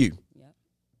going to do it for you. Yeah.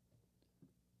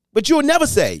 But you'll never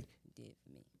say,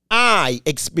 I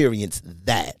experienced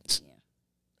that. Yeah.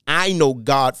 I know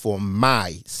God for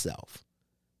myself,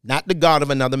 not the God of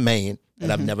another man that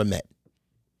I've never met.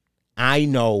 I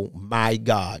know my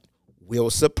God will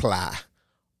supply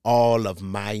all of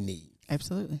my needs.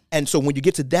 Absolutely. And so when you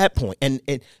get to that point, and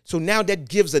so now that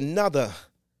gives another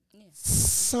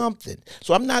something.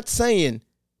 So I'm not saying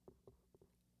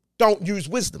don't use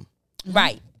wisdom.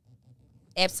 Right.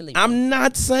 Absolutely. I'm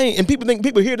not saying, and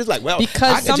people hear this like, well,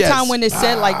 because sometimes when it's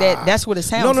said like that, that's what it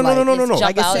sounds like. No.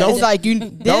 Like I said, it's like you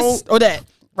this or that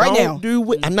right now.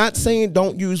 I'm not saying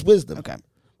don't use wisdom. Okay.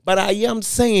 But I am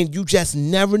saying you just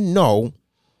never know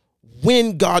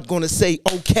when God's going to say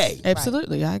okay.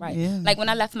 Absolutely. Right. Yeah. Like when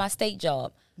I left my state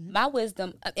job, my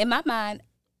wisdom, in my mind,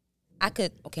 I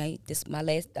could, this my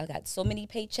last, I got so many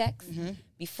paychecks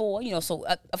before, so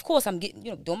of course I'm getting,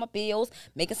 doing my bills,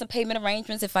 making some payment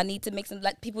arrangements. If I need to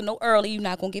let people know early, you're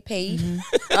not going to get paid. So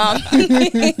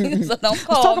don't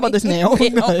call Let's talk about this now. Yeah,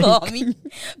 don't call me.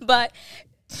 But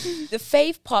the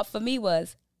faith part for me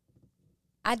was,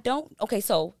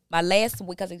 so my last week,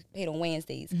 because I paid on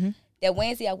Wednesdays, that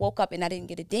Wednesday I woke up and I didn't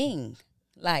get a ding.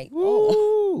 Like,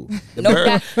 the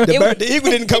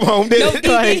eagle didn't come home, did it?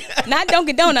 Like, not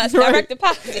Dunkin' Donuts, direct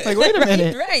deposit. Like, wait a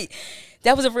minute. Right.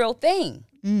 That was a real thing.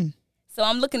 So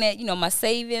I'm looking at, my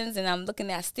savings, and I'm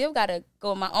looking at, I still got to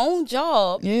go on my own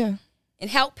job and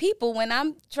help people when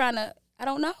I'm trying to, I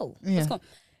don't know. Yeah.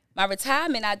 My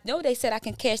retirement, I know they said I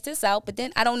can cash this out, but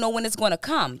then I don't know when it's going to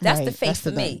come. That's the faith for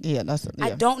me. Yeah,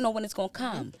 I don't know when it's going to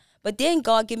come. But then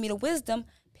God give me the wisdom,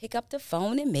 pick up the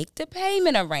phone and make the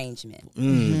payment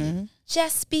arrangement.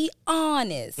 Just be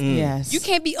honest. Yes. You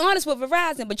can't be honest with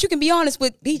Verizon, but you can be honest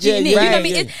with BG&E. Yeah, You know what I right,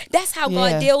 mean? yeah. That's how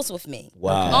God deals with me.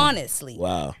 Wow. Honestly.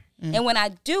 Wow. And when I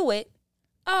do it,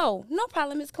 no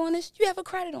problem, Ms. Cornish. You have a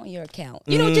credit on your account.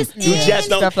 You don't just You just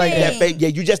don't stuff like that. Yeah,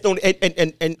 you just don't.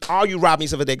 And all you robbed me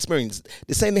some of the experience.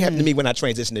 The same thing happened to me when I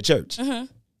transitioned to church.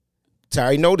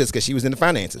 Tari know this because she was in the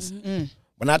finances.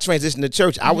 When I transitioned to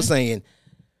church, I was saying,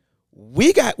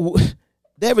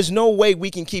 there is no way we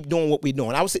can keep doing what we're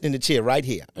doing. I was sitting in the chair right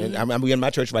here, and I'm in my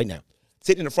church right now,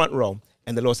 sitting in the front row,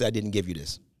 and the Lord said, I didn't give you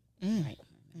this. Right.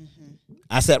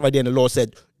 I sat right there, and the Lord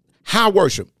said, how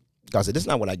worship? God said, this is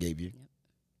not what I gave you.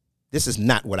 This is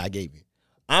not what I gave you.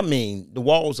 I mean, the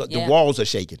walls are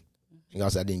shaking. And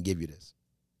God said, I didn't give you this.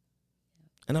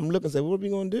 And I'm looking and say, what are we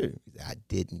going to do? He said, I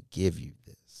didn't give you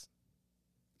this.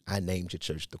 I named your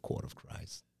church the Court of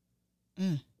Christ.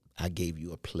 I gave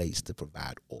you a place to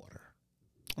provide order.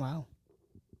 Wow.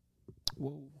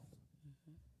 Whoa.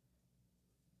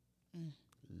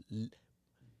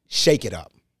 Shake it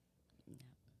up.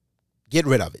 Get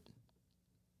rid of it.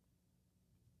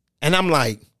 And I'm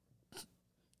like,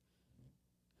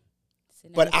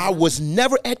 but I was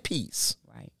never at peace.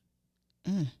 Right.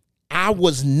 I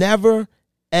was never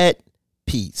at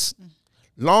peace.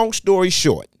 Long story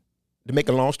short, to make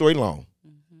a long story long,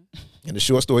 and a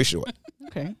short story short.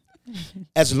 Okay.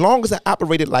 As long as I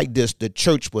operated like this, the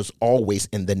church was always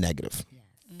in the negative.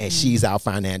 And she's our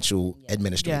financial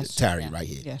administrator, Tari, right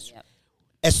here. Yes.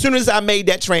 As soon as I made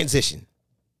that transition,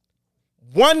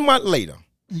 1 month later,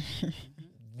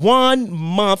 1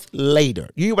 month later,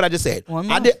 you hear what I just said? 1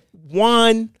 month? I did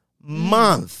 1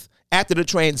 month after the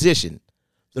transition.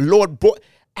 The Lord brought.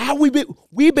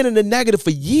 We've been in the negative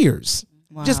for years,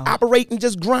 just operating,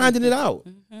 just grinding it out,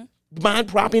 buying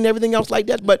property and everything else like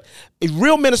that. But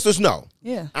real ministers know.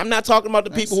 Yeah, I'm not talking about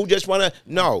the people who just want to.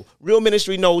 No, real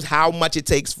ministry knows how much it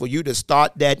takes for you to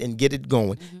start that and get it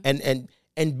going,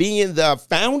 and being the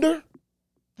founder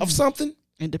of something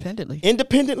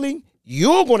independently,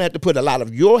 you're going to have to put a lot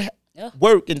of your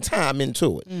work and time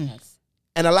into it,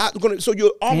 and a lot going to. So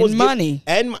you're almost money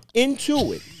and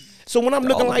into it. So when I'm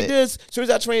looking like this, as soon as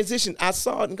I transitioned, I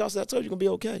saw it, and God said, I told you you're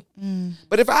going to be okay.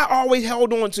 But if I always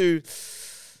held on to,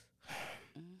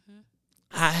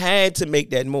 I had to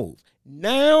make that move.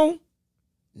 Now,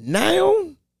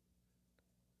 and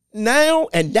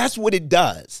that's what it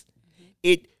does.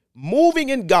 It moving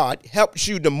in God helps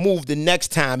you to move the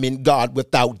next time in God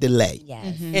without delay.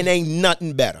 Yes. And ain't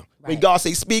nothing better. When God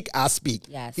say speak, I speak.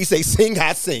 Yes. He say sing,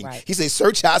 I sing. Right. He say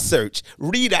search, I search.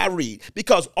 Read, I read.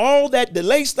 Because all that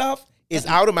delay stuff is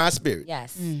out of my spirit.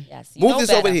 Yes. Yes. You Move know this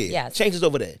better. over here. Yes. Change this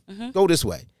over there. Go this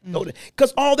way.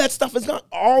 Because all that stuff is gone.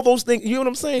 All those things, you know what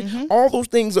I'm saying? All those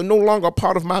things are no longer a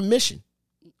part of my mission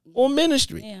or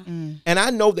ministry. Yeah. And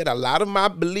I know that a lot of my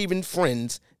believing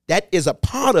friends, that is a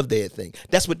part of their thing.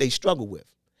 That's what they struggle with.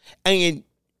 And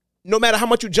no matter how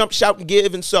much you jump, shout, and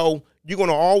give, and so you're going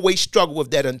to always struggle with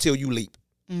that until you leap.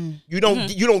 You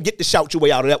don't get to shout your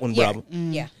way out of that one, brother.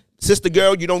 Yeah. Sister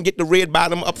girl, you don't get the red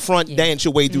bottom up front, dance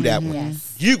your way through that one.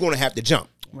 Yes. You're going to have to jump.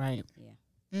 Right.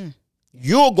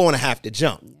 You're going to have to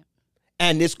jump.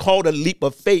 And it's called a leap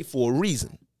of faith for a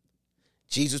reason.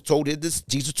 Jesus told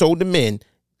the men,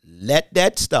 let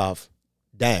that stuff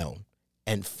down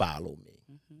and follow me.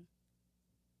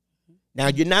 Now,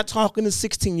 you're not talking to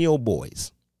 16-year-old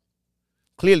boys.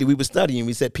 Clearly, we were studying.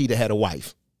 We said Peter had a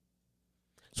wife.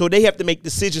 So they have to make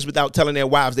decisions without telling their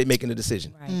wives they're making a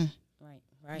decision.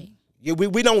 Right. Yeah,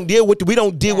 we don't deal with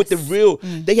the real.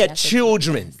 They had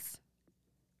children.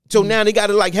 So now they got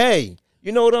to like, hey,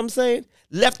 you know what I'm saying?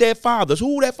 Left their fathers.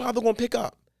 Who that father gonna pick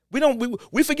up?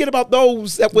 We forget about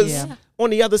those that was on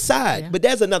the other side. But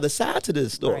there's another side to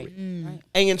this story. Right.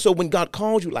 And so when God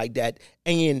calls you like that,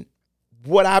 and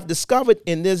what I've discovered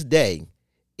in this day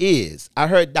is, I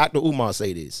heard Dr. Umar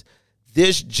say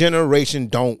this generation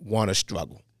don't want to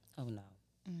struggle. Oh no.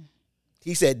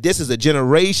 He said this is a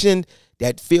generation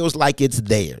that feels like it's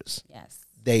theirs. Yes.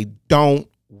 They don't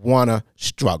want to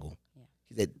struggle. Yeah.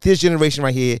 He said this generation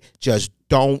right here just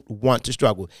don't want to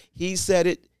struggle. He said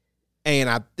it, and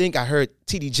I think I heard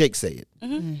T.D. Jakes say it.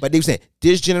 Mm-hmm. But they were saying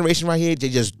this generation right here, they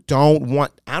just I don't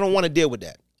want to deal with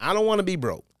that. I don't want to be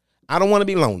broke. I don't want to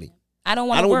be lonely. I don't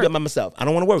want to work by myself. I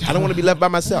don't want to work. I don't want to be left by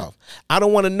myself. I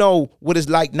don't want to know what it's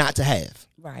like not to have.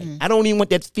 Right. I don't even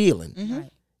want that feeling. Mm-hmm.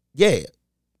 Right. Yeah.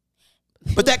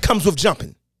 But that comes with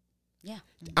jumping. Yeah.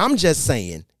 I'm just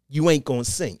saying you ain't going to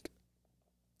sink.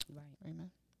 Right.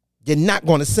 You're not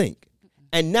going to sink.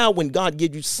 And now when God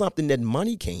gives you something that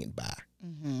money can't buy,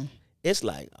 it's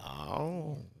like,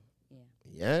 oh,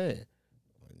 yeah.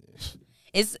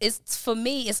 It's for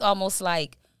me, it's almost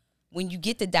like when you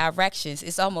get the directions,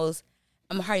 it's almost,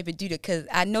 I'm hurry up and do that because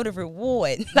I know the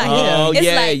reward. Like,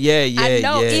 I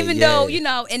know, even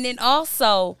though, and then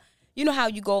also, you know how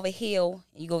you go over a hill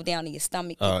and you go down in your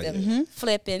stomach,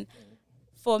 flipping.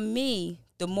 For me,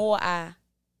 the more I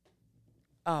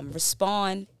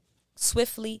respond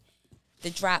swiftly, the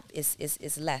drop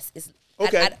is less. It's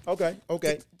okay.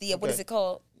 What is it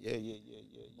called? Yeah.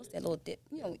 What's that little dip?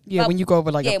 When you go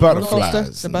over like a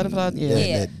butterflies. The butterflies.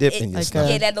 That dip in your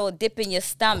stomach. Yeah, that little dip in your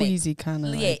stomach. Queasy kind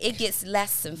of. Yeah, it gets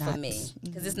lessened for me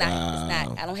because it's not.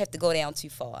 I don't have to go down too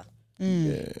far.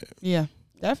 Yeah,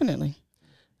 definitely.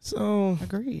 So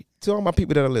agreed. To all my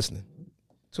people that are listening,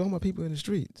 to all my people in the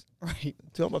streets, right?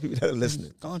 To all my people that are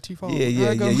listening, gone too far.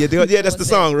 Yeah. That's the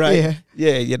song, right?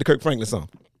 Yeah, the Kirk Franklin song.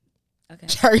 Okay.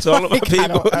 Terry, to all of my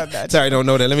people. Terry don't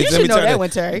know that. Let me know turn that one,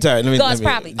 Terry. Terry, let me. God's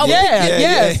probably. Oh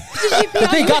yeah. I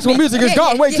think gospel music has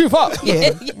gone way too far.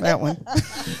 Yeah, that one.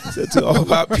 So to all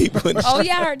my people in the streets. Oh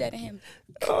yeah, I heard that of him.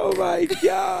 Oh my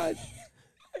God.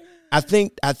 I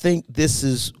think this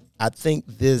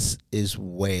is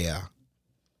where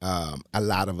a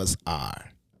lot of us are,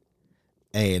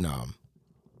 and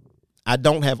I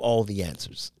don't have all the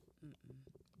answers,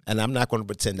 and I'm not going to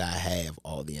pretend I have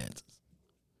all the answers,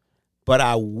 but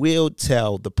I will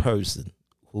tell the person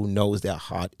who knows their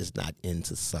heart is not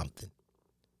into something,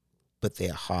 but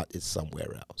their heart is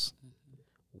somewhere else.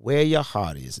 Where your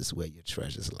heart is where your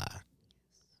treasures lie.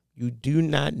 You do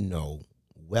not know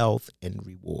wealth and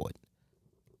reward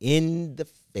in the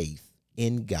faith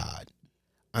in God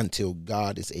until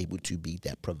God is able to be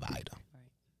that provider. Right.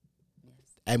 Yes.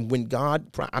 And when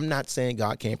I'm not saying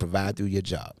God can't provide through your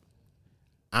job.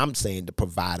 I'm saying the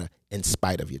provider in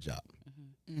spite of your job.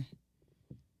 Mm-hmm.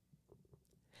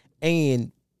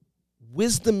 And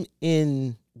wisdom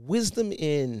in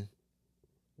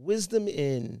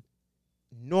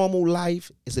normal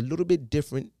life is a little bit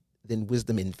different than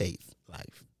wisdom in faith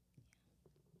life.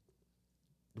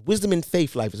 Wisdom in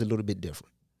faith life is a little bit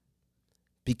different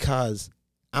because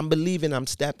I'm believing, I'm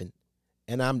stepping,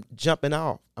 and I'm jumping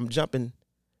off. I'm jumping,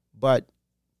 but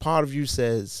part of you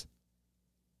says,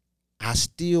 I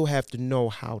still have to know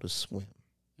how to swim.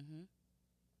 Mm-hmm.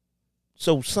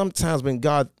 So sometimes when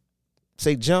God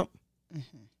say jump,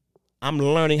 I'm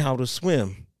learning how to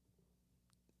swim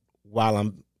while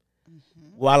I'm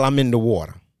in the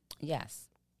water. Yes.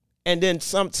 And then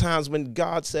sometimes when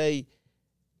God say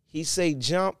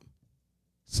jump,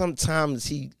 sometimes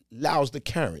he allows the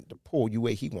current to pull you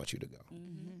where he wants you to go.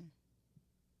 Mm-hmm.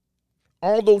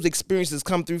 All those experiences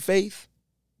come through faith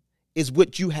is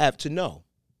what you have to know.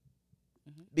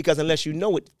 Mm-hmm. Because unless you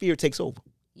know it, fear takes over.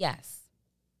 Yes.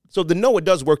 So the know it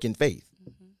does work in faith.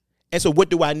 Mm-hmm. And so what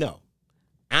do I know?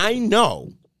 I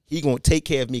know he going to take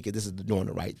care of me because this is doing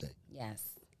the right thing. Yes.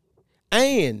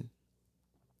 And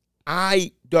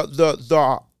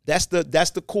that's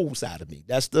the cool side of me.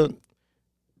 That's the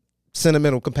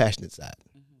sentimental, compassionate side.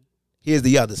 Mm-hmm. Here's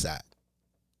the other side.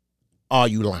 Are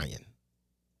you lying?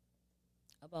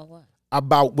 About what?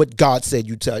 About what God said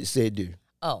said do.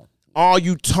 Oh. Are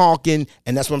you talking?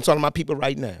 And that's what I'm talking about people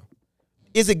right now.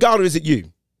 Is it God or is it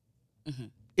you? Mm-hmm.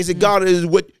 Is it God or is it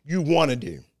what you want to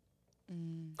do?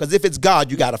 Because if it's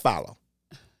God, you got to follow.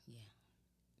 Yeah.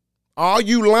 Are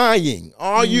you lying?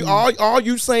 Are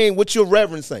you saying what your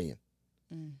reverend saying?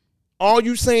 Are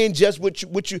you saying just what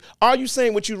you are you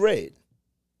saying what you read?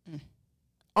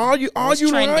 Are you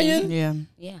lying? Yeah.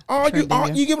 Yeah. Are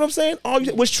Trendy, you get what I'm saying?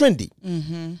 What's trendy?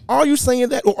 Are you saying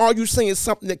that, or are you saying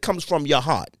something that comes from your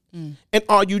heart? And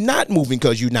are you not moving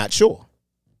because you're not sure?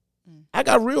 I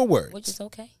got real words. Which is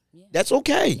okay. Yeah. That's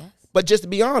okay. Yes. But just to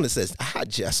be honest, says I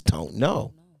just don't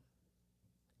know.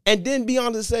 And then be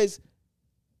honest says,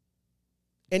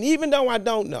 and even though I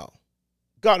don't know,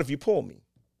 God, if you pull me,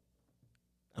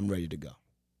 I'm ready to go.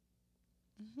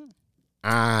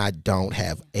 I don't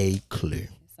have a clue.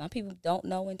 Some people don't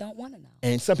know and don't want to know.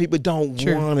 And some people don't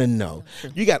want to know.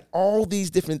 You got all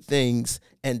these different things,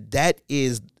 and that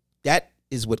is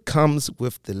what comes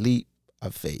with the leap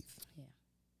of faith. Yeah.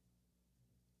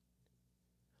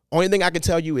 Only thing I can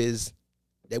tell you is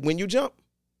that when you jump,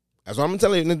 that's what I'm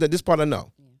telling you. This part I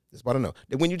know. Yeah. This part I know.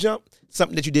 That when you jump,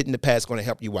 something that you did in the past is going to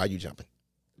help you while you're jumping.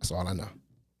 That's all I know.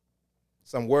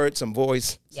 Some word, some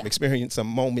voice, some experience, some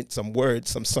moment, some word,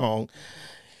 some song.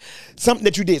 Something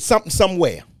that you did, something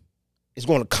somewhere is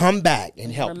going to come back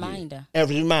and help you.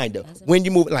 Every reminder. When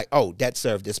you move, like, oh, that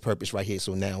served this purpose right here,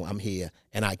 so now I'm here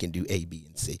and I can do A, B,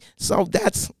 and C. So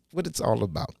that's what it's all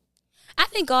about. I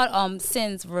think God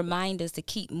sends reminders to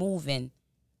keep moving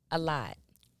a lot.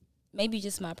 Maybe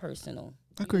just my personal.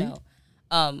 Agreed. You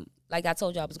know? Like I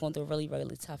told you, I was going through a really,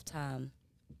 really tough time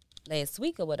last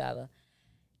week or whatever.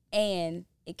 And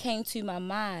it came to my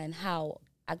mind how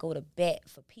I go to bat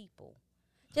for people.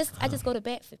 I just go to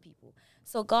bat for people.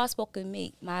 So God spoke to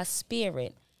me, my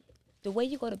spirit. The way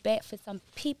you go to bat for some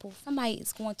people, somebody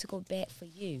is going to go bat for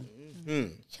you.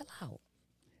 Chill out.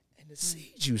 And the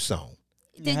seeds you sown.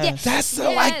 Yes. That's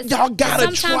like y'all gotta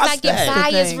trust that. Sometimes I get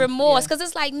buyer's thing. remorse because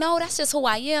it's like, no, that's just who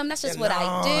I am. That's just what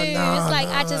I do. It's like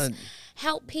I just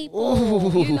help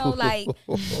people. You know, like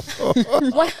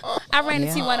I ran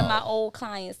into one of my old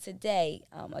clients today,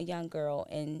 a young girl,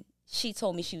 and she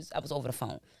told me I was over the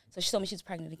phone. So she told me she was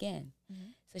pregnant again.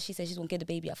 So she said she's going to get the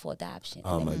baby up for adoption.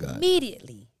 Oh, and my God.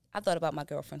 Immediately, I thought about my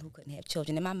girlfriend who couldn't have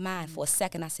children. In my mind, for a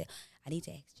second, I said, I need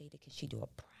to ask Jada, can she do a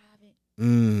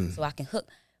private so I can hook?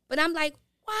 But I'm like,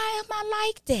 why am I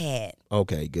like that?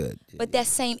 Okay, good. But that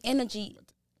same energy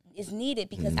is needed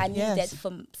because I need that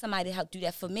from somebody to help do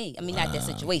that for me. I mean, not that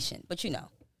situation, but you know.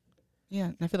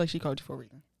 Yeah, I feel like she called you for a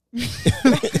reason.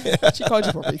 She called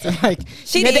you for a reason. Like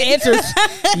She had did. the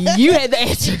answers. You had the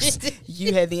answers.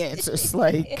 You had the answers.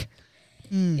 Like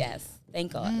Yes.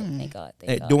 Thank God. Thank God.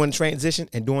 Thank God. During transition,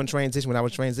 when I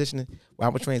was transitioning,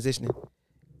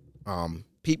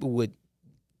 people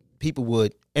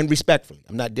would, and respectfully,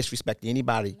 I'm not disrespecting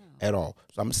anybody at all.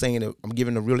 So I'm saying that I'm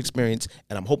giving a real experience,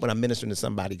 and I'm hoping I'm ministering to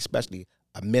somebody, especially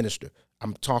a minister.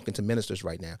 I'm talking to ministers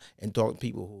right now, and talking to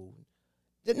people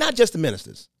who, not just the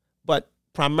ministers, but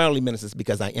primarily ministers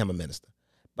because I am a minister.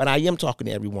 But I am talking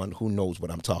to everyone who knows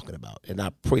what I'm talking about, and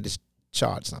I pray to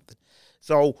charge something.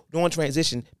 So during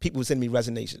transition, people would send me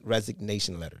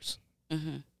resignation letters.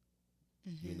 You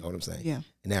know what I'm saying? Yeah.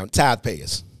 And now tithe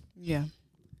payers. Yeah.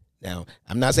 Now,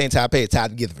 I'm not saying tithe payers,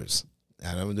 tithe givers.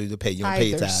 I don't need to pay. You don't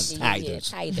pay Tithers.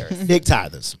 tithes. Tithers. Big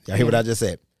tithers. Y'all hear what I just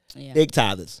said? Yeah. Big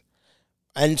tithers.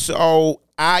 And so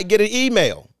I get an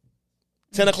email,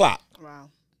 10 o'clock. Wow.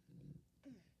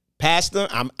 Pastor,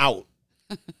 I'm out.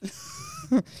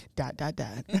 Dot.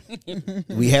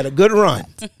 We had a good run.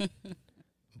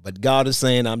 But God is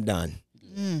saying I'm done.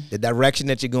 The direction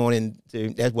that you're going into,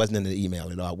 that wasn't in the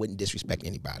email at all. I wouldn't disrespect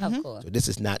anybody. Of course. So this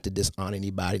is not to dishonor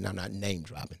anybody, and I'm not name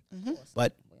dropping.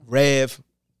 But Rev,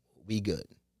 we good.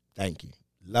 Thank you.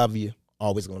 Love you.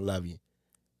 Always going to love you.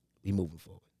 We moving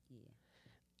forward.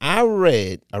 I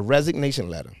read a resignation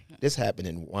letter. This happened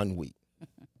in 1 week.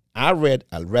 I read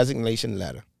a resignation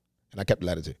letter, and I kept the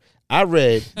letter too. I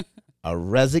read a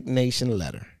resignation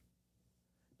letter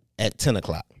at 10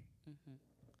 o'clock.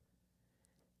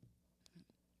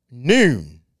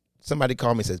 Noon, somebody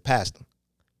called me and says, Pastor,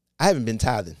 I haven't been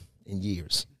tithing in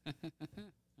years. I'm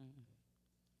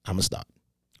going to stop.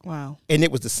 Wow. And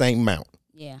it was the same amount.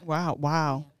 Yeah.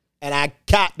 Wow. And I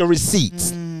got the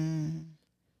receipts.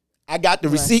 I got the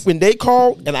receipt when they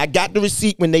called, and I got the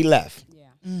receipt when they left. Yeah.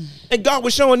 And God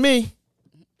was showing me.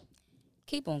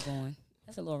 Keep on going.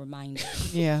 That's a little reminder.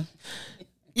 Yeah.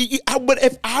 But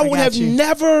if I would have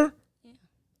never...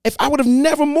 If I would have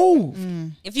never moved,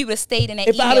 If you would have stayed in that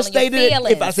if I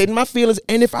stayed in my feelings,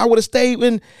 and if I would have stayed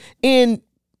in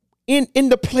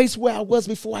the place where I was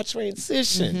before I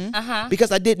transitioned,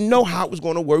 because I didn't know how it was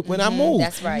going to work when I moved.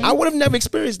 That's right. I would have never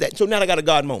experienced that. So now I got a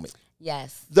God moment.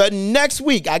 Yes. The next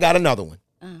week I got another one,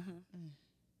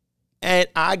 and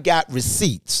I got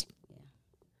receipts.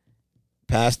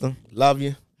 Pastor, love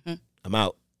you. I'm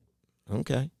out.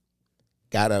 Okay.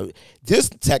 This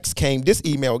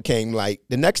email came like,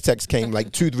 the next text came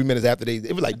like 2-3 minutes after it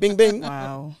was like bing, bing.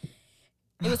 Wow.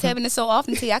 It was happening so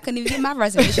often, T, I couldn't even get my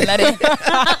reservation letter in.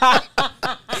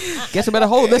 Guess I better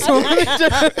hold this one.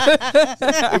 It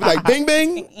was like, bing,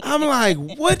 bing. I'm like,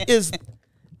 what is...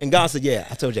 And God said, yeah,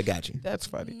 I told you I got you. That's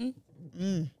funny.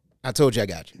 I told you I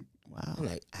got you. Wow. I'm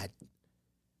like,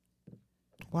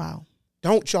 Wow.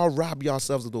 don't y'all rob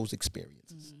yourselves of those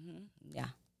experiences. Yeah.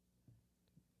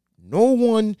 No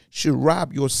one should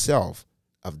rob yourself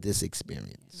of this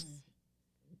experience.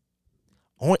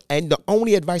 And the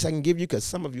only advice I can give you, because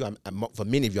some of you, for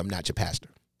many of you, I'm not your pastor.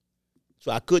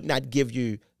 So I could not give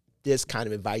you this kind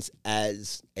of advice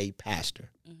as a pastor.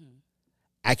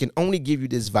 I can only give you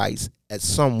this advice as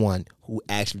someone who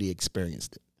actually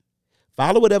experienced it.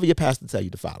 Follow whatever your pastor tell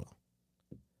you to follow.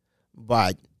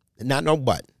 But, not no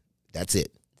but, that's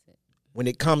it. When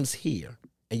it comes here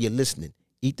and you're listening,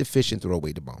 eat the fish and throw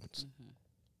away the bones.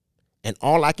 And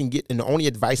all I can get, and the only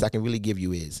advice I can really give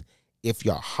you is, if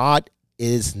your heart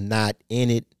is not in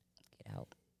it, Get out.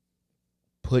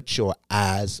 put your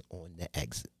eyes on the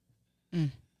exit.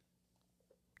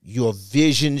 Your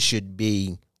vision should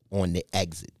be on the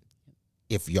exit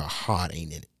if your heart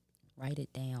ain't in it. Write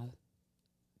it down.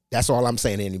 That's all I'm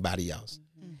saying to anybody else.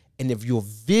 And if your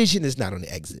vision is not on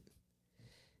the exit,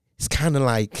 it's kind of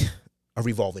like a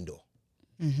revolving door.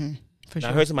 For Now, sure.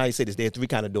 I heard somebody say this. There are three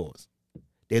kind of doors.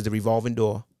 There's the revolving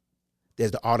door.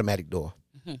 There's the automatic door.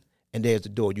 And there's the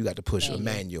door you got to push, a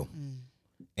manual.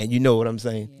 And you know what I'm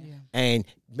saying? Yeah. And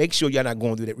make sure you're not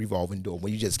going through that revolving door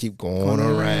when you just keep going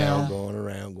around.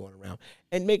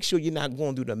 And make sure you're not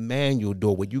going through the manual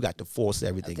door where you got to force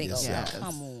everything yourself.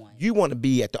 Come on. You want to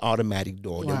be at the automatic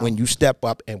door that when you step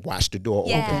up and watch the door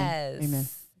open. Yes. Amen.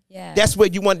 Yes. That's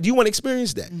what you want. Do you want to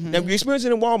experience that? Now, if you experience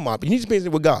it in Walmart, but you need to experience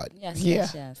it with God. Yes, Yeah.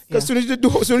 yes, yes. Because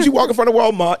as soon as you walk in front of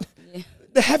Walmart,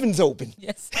 the heavens open.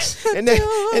 Yes. And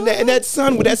that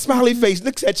son with that smiley face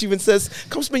looks at you and says,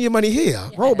 come spend your money here.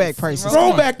 Rollback prices.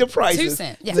 Roll back the 2 prices.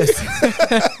 cents. Yes.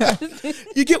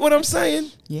 You get what I'm saying?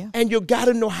 Yeah. And you got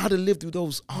to know how to live through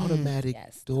those automatic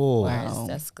Yes. doors. Wow.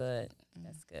 That's good.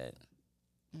 That's good.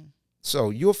 So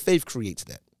your faith creates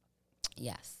that.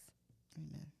 Yes.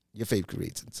 Your faith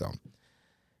creates it. So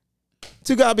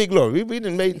to God be glory. We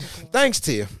didn't make thanks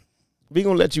to you. We're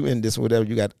going to let you end this, whatever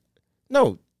you got.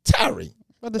 No, Terry.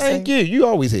 Thank you. You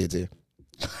always here, Terry.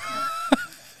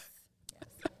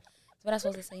 What I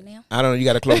supposed to say now? I don't know. You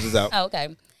got to close this out. Oh,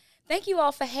 okay. Thank you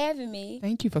all for having me.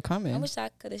 Thank you for coming. I wish I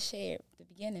could have shared the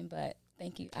beginning, but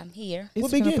thank you. I'm here. It's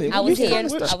What gonna beginning? be- I was You here.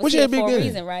 said- I was what's here your for a beginning?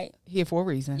 reason, right? Here for a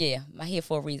reason. Yeah, I'm here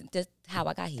for a reason. Just how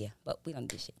I got here, but we don't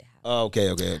do shit to happen. Okay.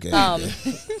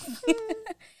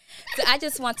 So I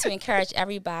just want to encourage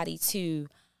everybody to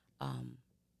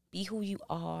be who you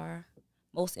are.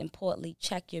 Most importantly,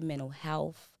 check your mental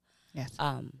health. Yes.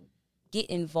 Get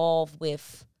involved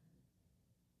with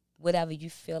whatever you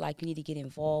feel like you need to get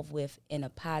involved with in a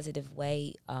positive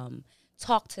way.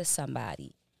 Talk to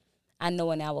somebody. I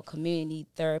know in our community,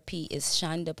 therapy is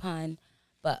shunned upon,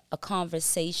 but a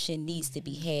conversation needs to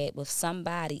be had with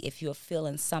somebody if you're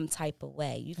feeling some type of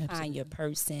way. You find your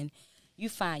person, you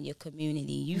find your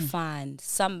community, you find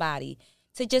somebody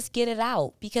to just get it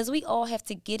out, because we all have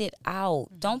to get it out.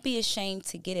 Don't be ashamed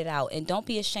to get it out, and don't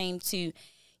be ashamed to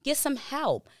get some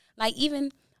help. Like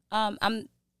even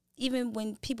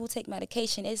when people take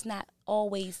medication, it's not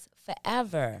always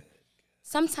forever.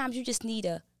 Sometimes you just need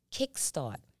a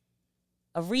kickstart,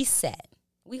 a reset.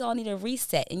 We all need a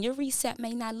reset, and your reset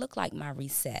may not look like my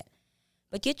reset,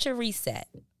 but get your reset,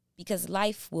 because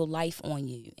life will life on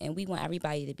you, and we want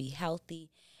everybody to be healthy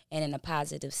and in a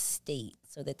positive state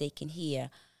so that they can hear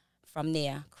from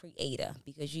their creator,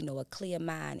 because you know a clear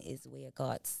mind is where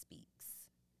God speaks.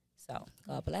 So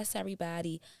God bless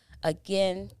everybody.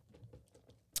 Again,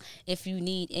 if you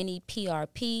need any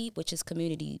PRP, which is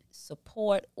community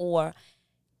support, or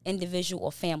individual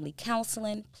or family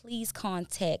counseling, please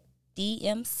contact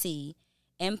DMC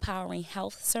Empowering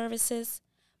Health Services.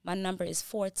 My number is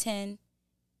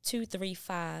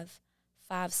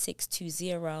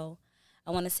 410-235-5620.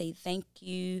 I want to say thank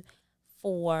you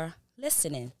for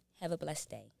listening. Have a blessed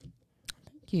day.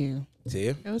 Thank you.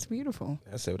 Tia, That was beautiful.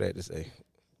 that's what I had to say.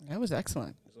 That was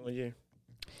excellent. It's on you.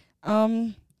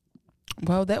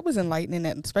 Well, that was enlightening,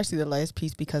 especially the last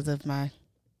piece, because of my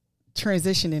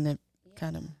transition, and it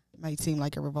kind of might seem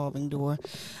like a revolving door.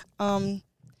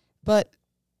 But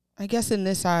I guess in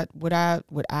this side, what I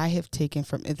have taken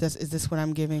from is this what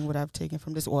I'm giving? What I've taken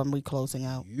from this, or am we closing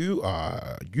out? You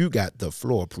got the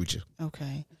floor, preacher.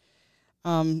 Okay.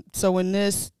 So in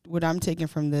this, what I'm taking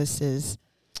from this is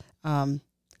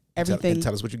everything.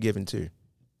 Tell us what you're giving to.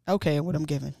 Okay, what I'm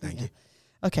giving. Thank you.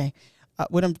 Okay.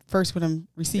 What I'm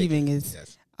receiving is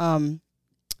Yes.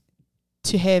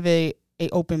 to have a a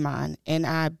open mind. And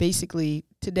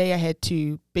today I had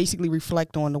to basically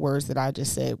reflect on the words that I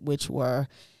just said, which were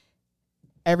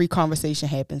every conversation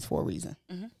happens for a reason,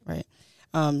 right?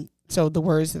 So the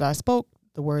words that I spoke,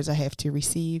 the words I have to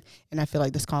receive, and I feel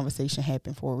like this conversation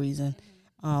happened for a reason.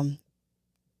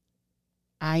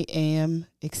 I am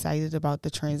excited about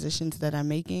the transitions that I'm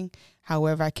making.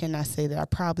 However, I cannot say that I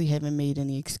probably haven't made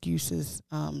any excuses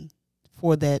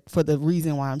for the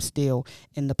reason why I'm still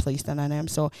in the place that I am.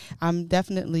 So I'm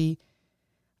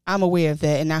aware of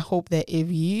that. And I hope that if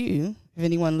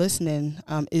anyone listening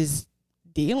is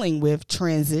dealing with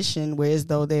transition, whereas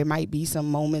though there might be some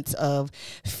moments of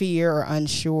fear or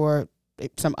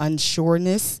some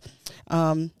unsureness,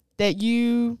 that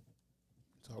you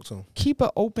keep an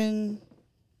open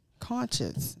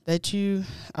conscience, that you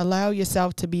allow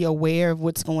yourself to be aware of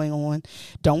what's going on.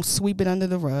 Don't sweep it under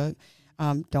the rug.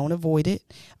 Don't avoid it,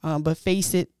 but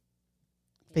face it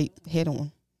head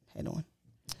on.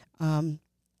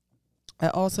 I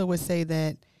also would say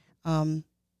that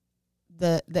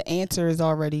the answer is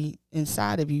already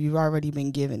inside of you. You've already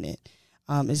been given it.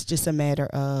 It's just a matter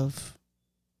of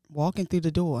walking through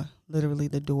the door, literally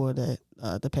the door that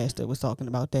the pastor was talking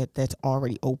about, that's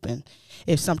already open.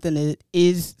 If it's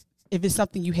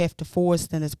something you have to force,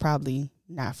 then it's probably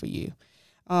not for you.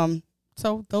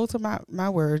 So those are my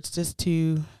words, just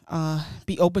to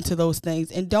be open to those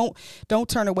things, and don't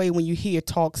turn away when you hear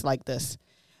talks like this.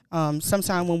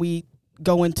 Sometimes when we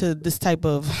go into this type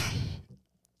of,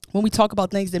 when we talk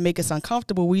about things that make us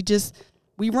uncomfortable, we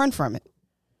run from it.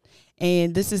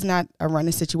 And this is not a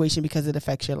running situation because it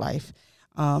affects your life.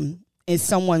 And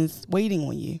someone's waiting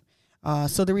on you.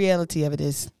 So the reality of it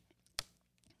is,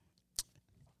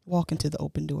 walk into the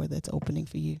open door that's opening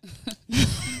for you.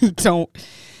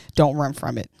 Don't run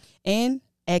from it. And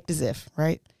act as if,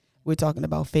 right? We're talking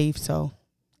about faith, so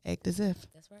act as if.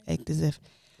 That's right. Act as if.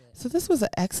 So this was an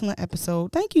excellent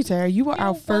episode. Thank you, Tara. You were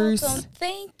our first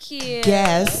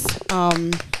guest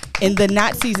in the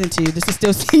not season 2. This is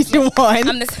still season 1.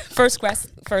 I'm the first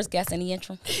guest in the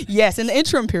interim. Yes, in the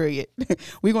interim period.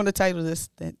 We're going to title this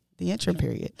the interim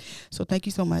period. So thank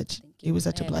you so much. It was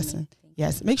such a blessing.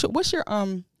 Yes. Make sure. What's your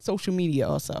social media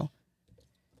also?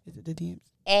 Is it the DMs?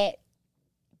 At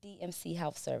DMC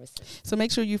Health Services. So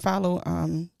make sure you follow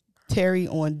Terry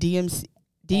on DMC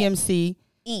DMC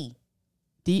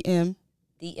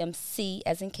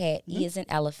as in cat, E as in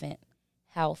elephant,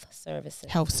 Health Services.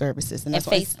 Health Services. And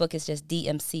Facebook is just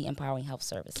DMC Empowering Health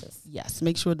Services. Yes.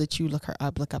 Make sure that you look her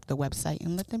up, look up the website,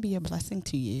 and let them be a blessing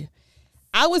to you.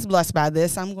 I was blessed by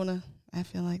this. I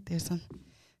feel like there's some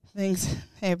things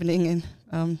happening, and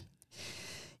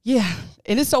yeah,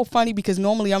 and it's so funny because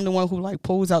normally I'm the one who like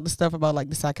pulls out the stuff about like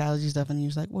the psychology stuff, and he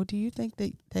was like, well, do you think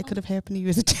that could have happened to you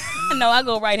as a child? No, I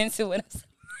go right into it.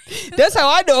 That's how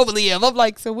I normally am. I'm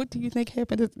like, so what do you think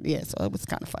happened? Yeah, so it was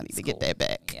kind of funny to get that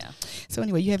back. Yeah. So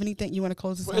anyway, you have anything you want to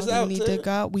close us out? We need to,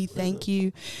 God, we thank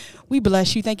you. We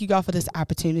bless you. Thank you, God, for this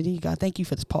opportunity. God, thank you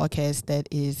for this podcast that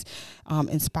is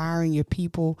inspiring your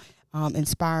people,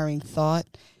 inspiring thought.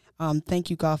 Thank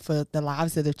you, God, for the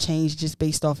lives that have changed just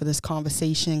based off of this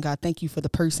conversation. God, thank you for the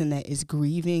person that is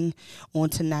grieving on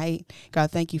tonight.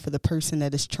 God, thank you for the person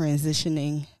that is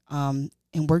transitioning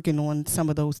and working on some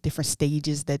of those different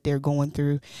stages that they're going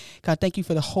through. God, thank you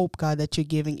for the hope, God, that you're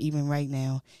giving even right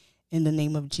now. In the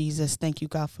name of Jesus, thank you,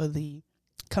 God, for the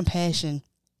compassion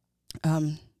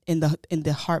in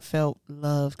the heartfelt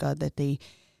love, God, that they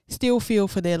still feel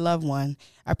for their loved one.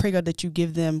 I pray, God, that you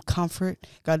give them comfort,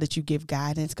 God, that you give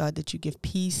guidance, God, that you give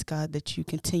peace, God, that you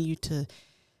continue to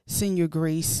send your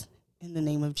grace in the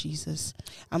name of Jesus.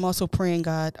 I'm also praying,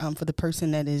 God, for the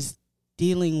person that is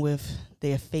dealing with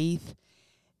their faith,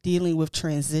 dealing with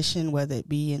transition, whether it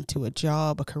be into a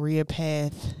job, a career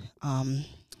path,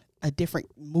 a different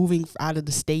moving out of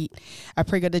the state. I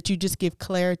pray, God, that you just give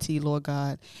clarity, Lord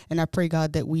God. And I pray,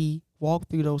 God, that we walk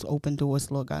through those open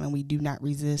doors, Lord God, and we do not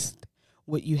resist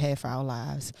what you have for our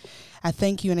lives. I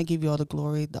thank you and I give you all the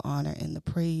glory, the honor, and the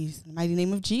praise. In the mighty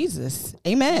name of Jesus.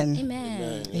 Amen.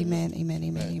 Amen. Amen. Amen. Amen.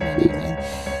 Amen.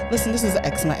 Amen. Listen, this is an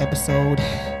excellent episode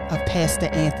of Pastor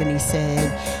Anthony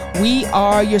Said. We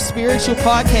are your spiritual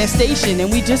podcast station,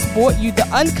 and we just brought you the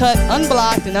uncut,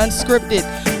 unblocked, and unscripted.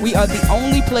 We are the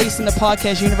only place in the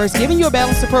podcast universe giving you a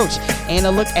balanced approach and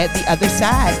a look at the other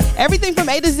side. Everything from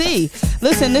A to Z.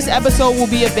 Listen, this episode will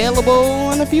be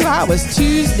available in a few hours,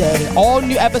 Tuesday. All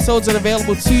new episodes are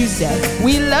available Tuesday.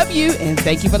 We love you, and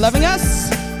thank you for loving us.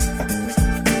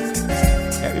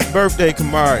 Happy birthday,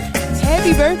 Kamari.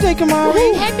 Happy birthday,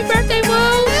 Kamari. Happy birthday, Woo.